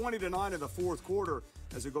 touchdowns, 20-9 in the fourth quarter.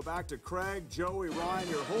 As we go back to Craig, Joey, Ryan,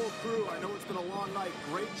 your whole crew, I know it's been a long night.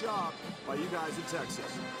 Great job by you guys in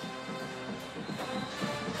Texas.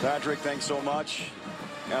 Patrick, thanks so much.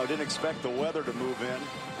 Now, I didn't expect the weather to move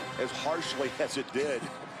in as harshly as it did.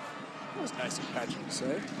 That was nice of Patrick to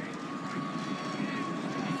say.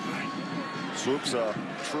 Swoop's a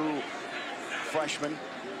true freshman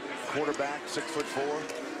quarterback, 6'4".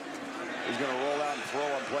 He's going to roll out and throw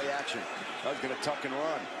on play action. He's going to tuck and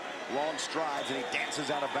run. Long strides, and he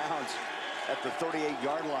dances out of bounds at the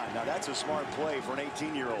 38-yard line. Now, that's a smart play for an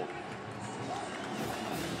 18-year-old.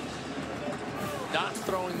 Not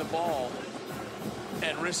throwing the ball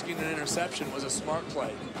and risking an interception was a smart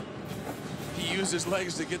play. He used his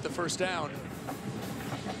legs to get the first down.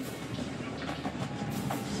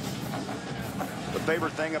 The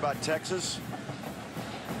favorite thing about Texas,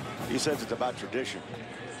 he says it's about tradition.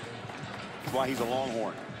 That's why he's a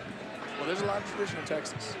Longhorn. Well, there's a lot of tradition in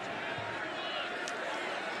Texas.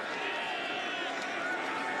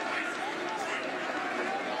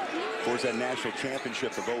 Of course, that national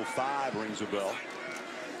championship of '05 rings a bell.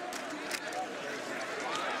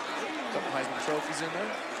 Couple Heisman trophies in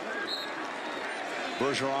there.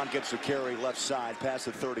 Bergeron gets the carry left side past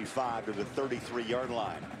the 35 to the 33-yard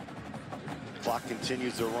line. Clock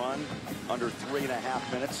continues to run. Under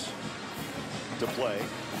 3.5 minutes to play.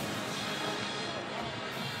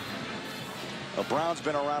 Well, Brown's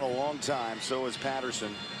been around a long time, so has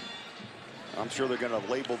Patterson. I'm sure they're going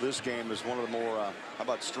to label this game as one of the more, how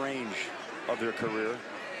about strange, of their career.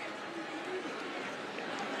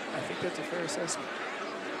 I think that's a fair assessment.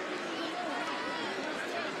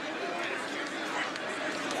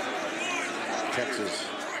 Texas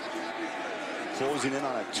closing in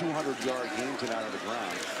on a 200-yard game tonight on the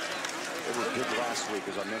ground. They were big last week,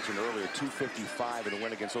 as I mentioned earlier, 255 in the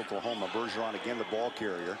win against Oklahoma. Bergeron again the ball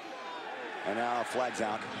carrier. And now flags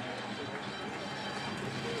out.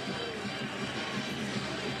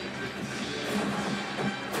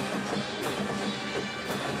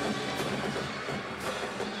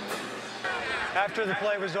 After the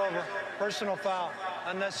play was over, personal foul,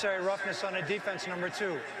 unnecessary roughness on a defense number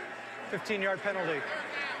 2. 15-yard penalty,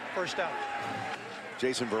 first down.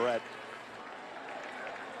 Jason Verrett.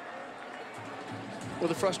 Well,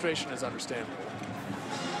 the frustration is understandable.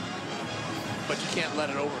 But you can't let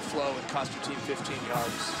it overflow and cost your team 15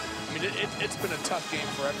 yards. I mean, it's been a tough game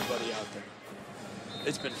for everybody out there.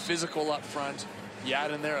 It's been physical up front. You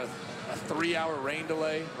add in there a 3-hour rain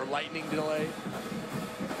delay or lightning delay.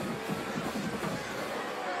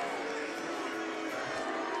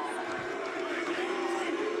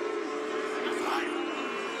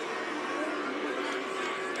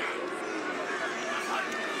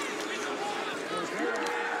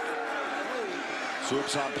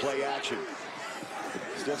 Swoops on play action.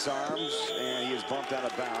 Stiffs arms, and he is bumped out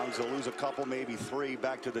of bounds. They'll lose a couple, maybe 3,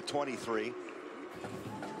 back to the 23.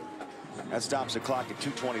 That stops the clock at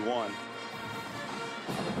 2:21.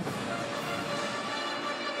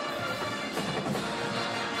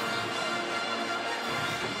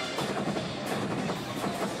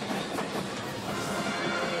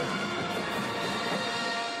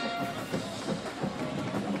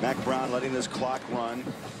 Mac Brown letting this clock run.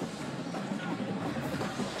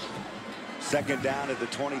 Second down at the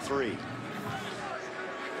 23.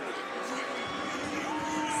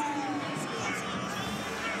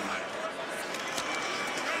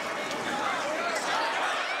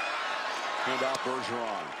 Hand off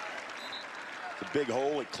Bergeron. The big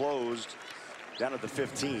hole, it closed down at the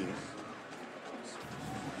 15.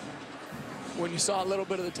 When you saw a little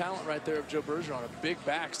bit of the talent right there of Joe Bergeron, a big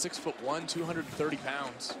back, 6'1", 230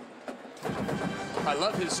 pounds. I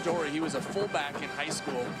love his story. He was a fullback in high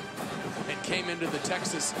school and came into the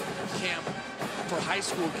Texas camp for high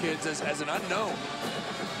school kids as an unknown,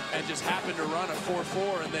 and just happened to run a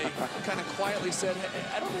 4.4, and they kind of quietly said,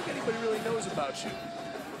 hey, I don't think anybody really knows about you.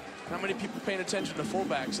 Not many people paying attention to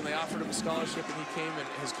fullbacks, and they offered him a scholarship, and he came and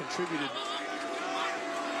has contributed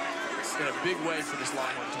in a big way for this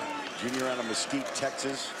Longhorn team. Junior out of Mesquite,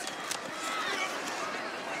 Texas.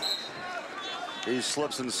 He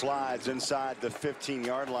slips and slides inside the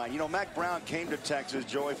 15-yard line. You know, Mack Brown came to Texas,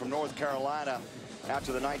 Joey, from North Carolina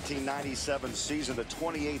after the 1997 season, the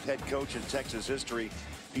 28th head coach in Texas history.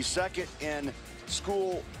 He's second in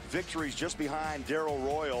school victories, just behind Darrell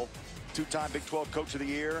Royal, two-time Big 12 Coach of the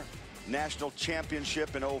Year, national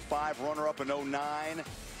championship in 05, runner-up in 09,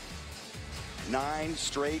 9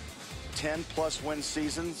 straight 10-plus win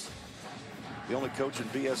seasons. The only coach in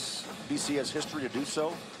BCS history to do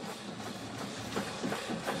so.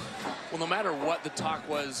 Well, no matter what the talk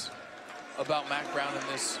was about Mack Brown and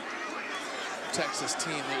this Texas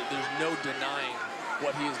team, there's no denying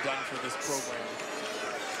what he has done for this program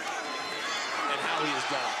and how he has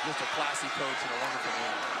done it. Just a classy coach and a wonderful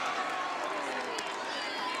man.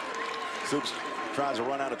 Soups tries to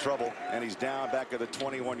run out of trouble, and he's down back at the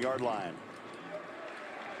 21-yard line.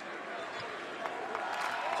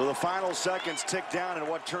 So the final seconds tick down in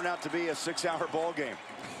what turned out to be a 6-hour ball game.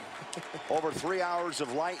 Over 3 hours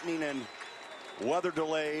of lightning and weather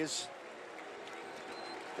delays.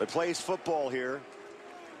 They plays football here.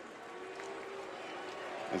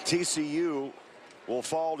 And TCU will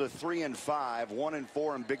fall to 3-5,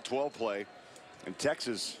 1-4 in Big 12 play. And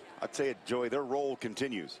Texas, I'd say it, Joey, their role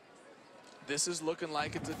continues. This is looking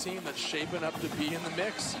like it's a team that's shaping up to be in the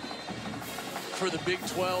mix for the Big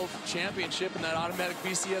 12 championship and that automatic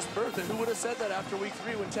BCS berth. And who would have said that after week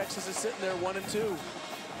 3 when Texas is sitting there 1-2?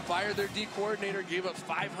 Fired their D coordinator, gave up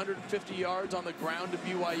 550 yards on the ground to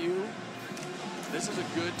BYU. This is a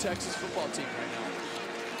good Texas football team right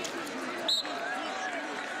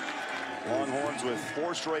now. Longhorns with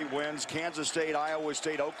 4 straight wins. Kansas State, Iowa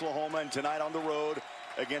State, Oklahoma, and tonight on the road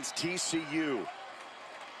against TCU.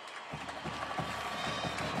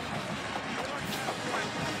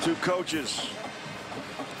 Two coaches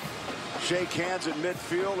shake hands at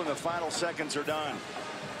midfield, and the final seconds are done.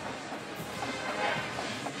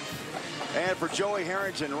 And for Joey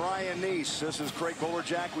Harrington, Ryan Neese, this is Craig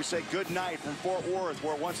Bolerjack. We say good night from Fort Worth,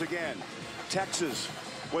 where once again, Texas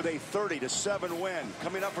with a 30-7 win.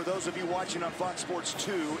 Coming up for those of you watching on Fox Sports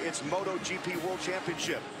 2, it's MotoGP World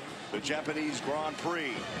Championship, the Japanese Grand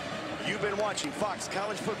Prix. You've been watching Fox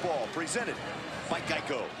College Football, presented by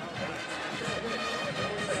Geico.